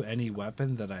give you any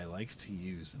weapon that I like to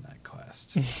use in that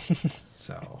quest.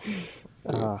 So,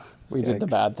 We did the yikes.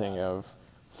 bad thing of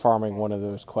farming one of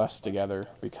those quests together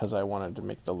because I wanted to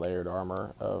make the layered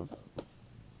armor of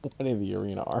one of the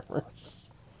arena armors.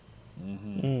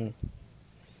 Mm.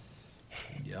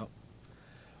 yep.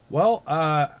 Well,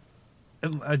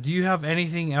 do you have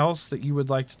anything else that you would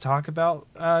like to talk about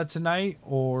tonight,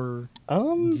 or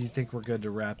do you think we're good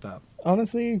to wrap up?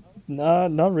 Honestly,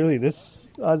 not really. This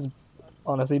has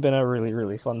honestly been a really,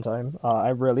 really fun time. I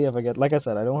rarely ever get, like I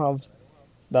said, I don't have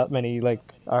that many like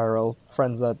IRL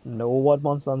friends that know what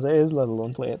Monster Hunter is, let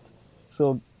alone play it.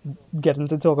 So getting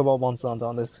to talk about Monster Hunter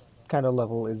on this kind of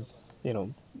level is,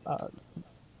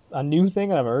 a new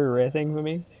thing and a very rare thing for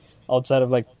me. Outside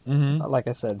of like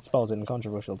I said, spouting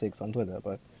controversial takes on Twitter,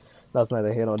 but that's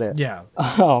neither here nor there. Yeah.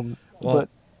 But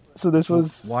so this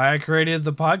was Why I created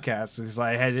the podcast is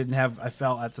I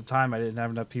felt at the time I didn't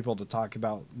have enough people to talk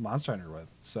about Monster Hunter with.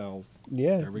 So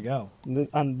yeah, there we go.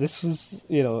 and this was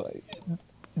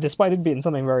despite it being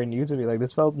something very new to me, like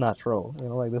this felt natural.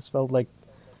 Like this felt like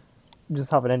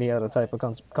just having any other type of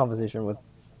conversation with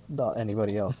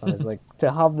anybody else, and it's like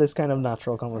to have this kind of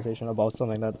natural conversation about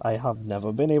something that I have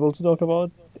never been able to talk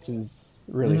about is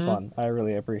really fun. I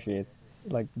really appreciate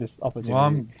like this opportunity. Well,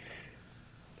 I'm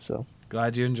So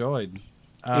glad you enjoyed.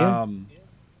 Yeah.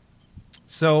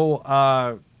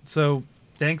 So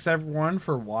thanks everyone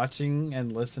for watching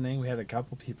and listening. We had a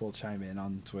couple people chime in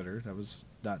on Twitter. That was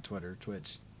not Twitter,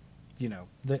 Twitch.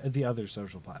 The other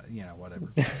social whatever.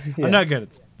 Yeah. I'm not good at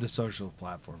the social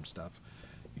platform stuff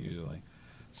usually.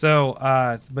 So,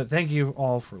 but thank you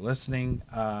all for listening.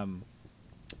 Like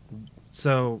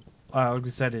we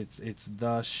said, it's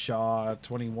the Shaw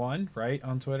 21, right,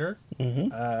 on Twitter.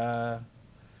 mhm.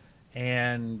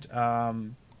 And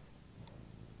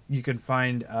you can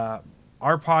find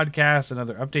our podcast and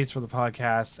other updates for the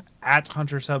podcast at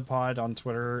Hunter Sub Pod on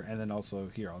Twitter, and then also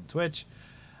here on Twitch.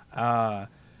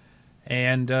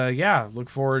 Look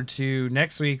forward to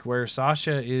next week where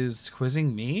Sasha is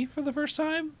quizzing me for the first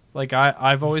time. Like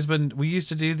I've always been. We used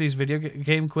to do these video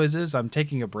game quizzes. I'm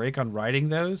taking a break on writing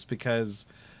those because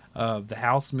of the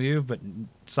house move. But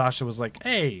Sasha was like,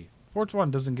 "Hey,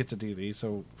 Fortune doesn't get to do these,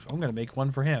 so I'm gonna make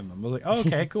one for him." And we're like, "Oh,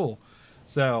 okay, cool."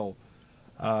 So,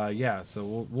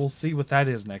 so we'll see what that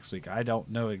is next week. I don't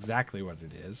know exactly what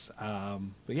it is,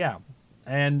 but yeah,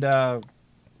 and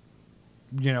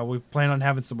we plan on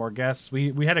having some more guests.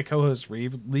 We had a co-host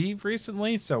leave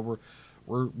recently, so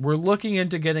we're looking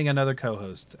into getting another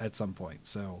co-host at some point.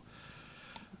 So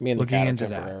Me and the looking cat are into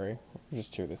that. temporary.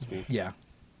 Just here this week. yeah,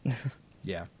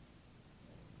 Yeah.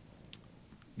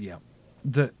 Yeah.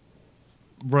 The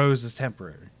Rose is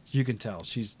temporary. You can tell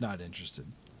she's not interested.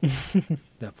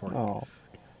 That poor. Oh.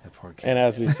 That poor kid. And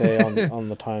as we say on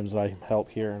the times I help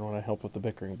here and when I help with the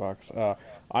bickering box,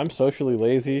 I'm socially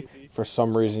lazy. For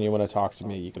some reason you want to talk to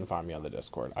me, you can find me on the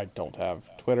Discord. I don't have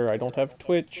Twitter. I don't have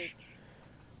Twitch.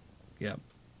 Yep.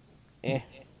 Eh.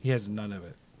 He has none of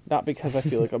it. Not because I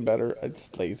feel like I'm better. I'm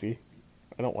just lazy.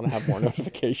 I don't want to have more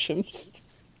notifications.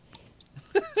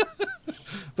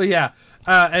 But yeah,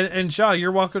 and Shaw,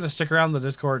 you're welcome to stick around the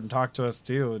Discord and talk to us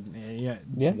too, and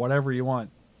Yeah. whatever you want.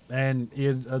 And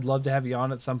I'd love to have you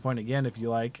on at some point again if you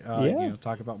like.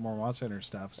 Talk about more Monster Hunter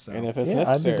stuff. So And if it's Yeah,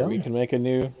 I'd be necessary, we down. can make a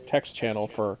new text channel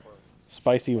for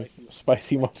spicy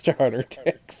Monster Hunter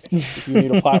text. If you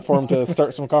need a platform to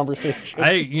start some conversation.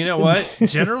 you know what?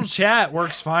 General chat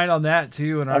works fine on that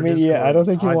too. In our I mean, Discord. yeah, I don't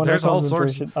think you want a there's all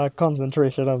sorts.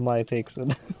 concentration of my takes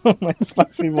and my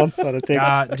spicy Monster Hunter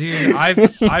takes. Dude,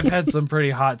 I've had some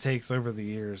pretty hot takes over the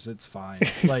years. It's fine.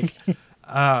 Like,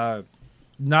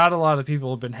 not a lot of people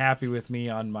have been happy with me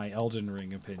on my Elden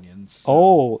Ring opinions. So.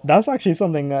 Oh, that's actually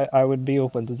something I would be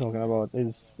open to talking about.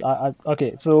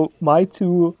 Okay? So my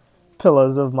two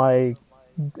pillars of my,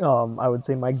 I would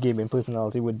say my gaming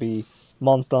personality would be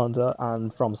Monster Hunter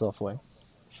and From Software.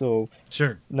 So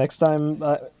Sure. next time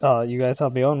you guys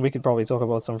have me on, we could probably talk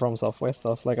about some From Software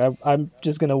stuff. Like I'm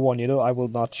just gonna warn you though, I will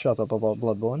not shut up about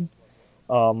Bloodborne,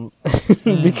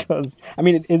 because I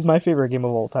mean it is my favorite game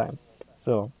of all time.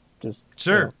 So just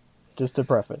Sure. just to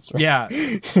preface, right?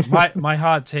 Yeah, my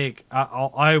hot take.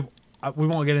 We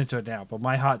won't get into it now, but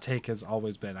my hot take has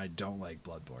always been I don't like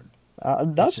Bloodborne.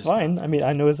 That's just fine. not I mean,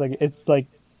 I know it's like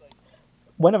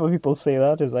whenever people say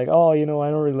that, it's like, oh, I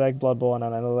don't really like Bloodborne,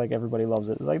 and I know like everybody loves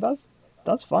it. It's like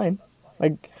that's fine.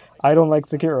 Like I don't like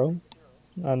Sekiro,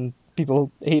 and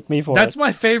people hate me for That's it.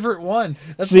 my favorite one.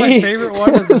 That's See? my favorite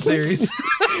one of the series.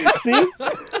 See,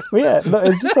 but yeah, no,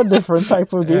 it's just a different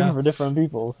type of game Yeah. for different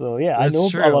people. So yeah, I That's know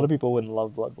true. a lot of people wouldn't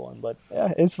love Bloodborne, but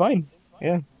yeah, it's fine.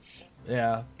 Yeah,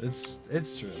 Yeah, it's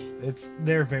true.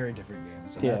 They're very different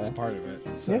games, and Yeah. that's part of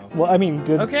it. So yeah. Well, I mean,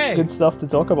 Okay. good stuff to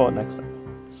talk about next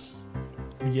time.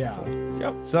 yeah.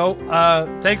 Yep. So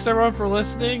thanks everyone for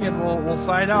listening, and we'll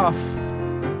sign off.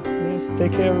 Yeah,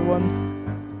 take care, everyone.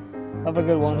 Have a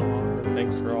good one. So,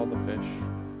 thanks for all the fish.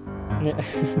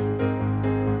 Yeah.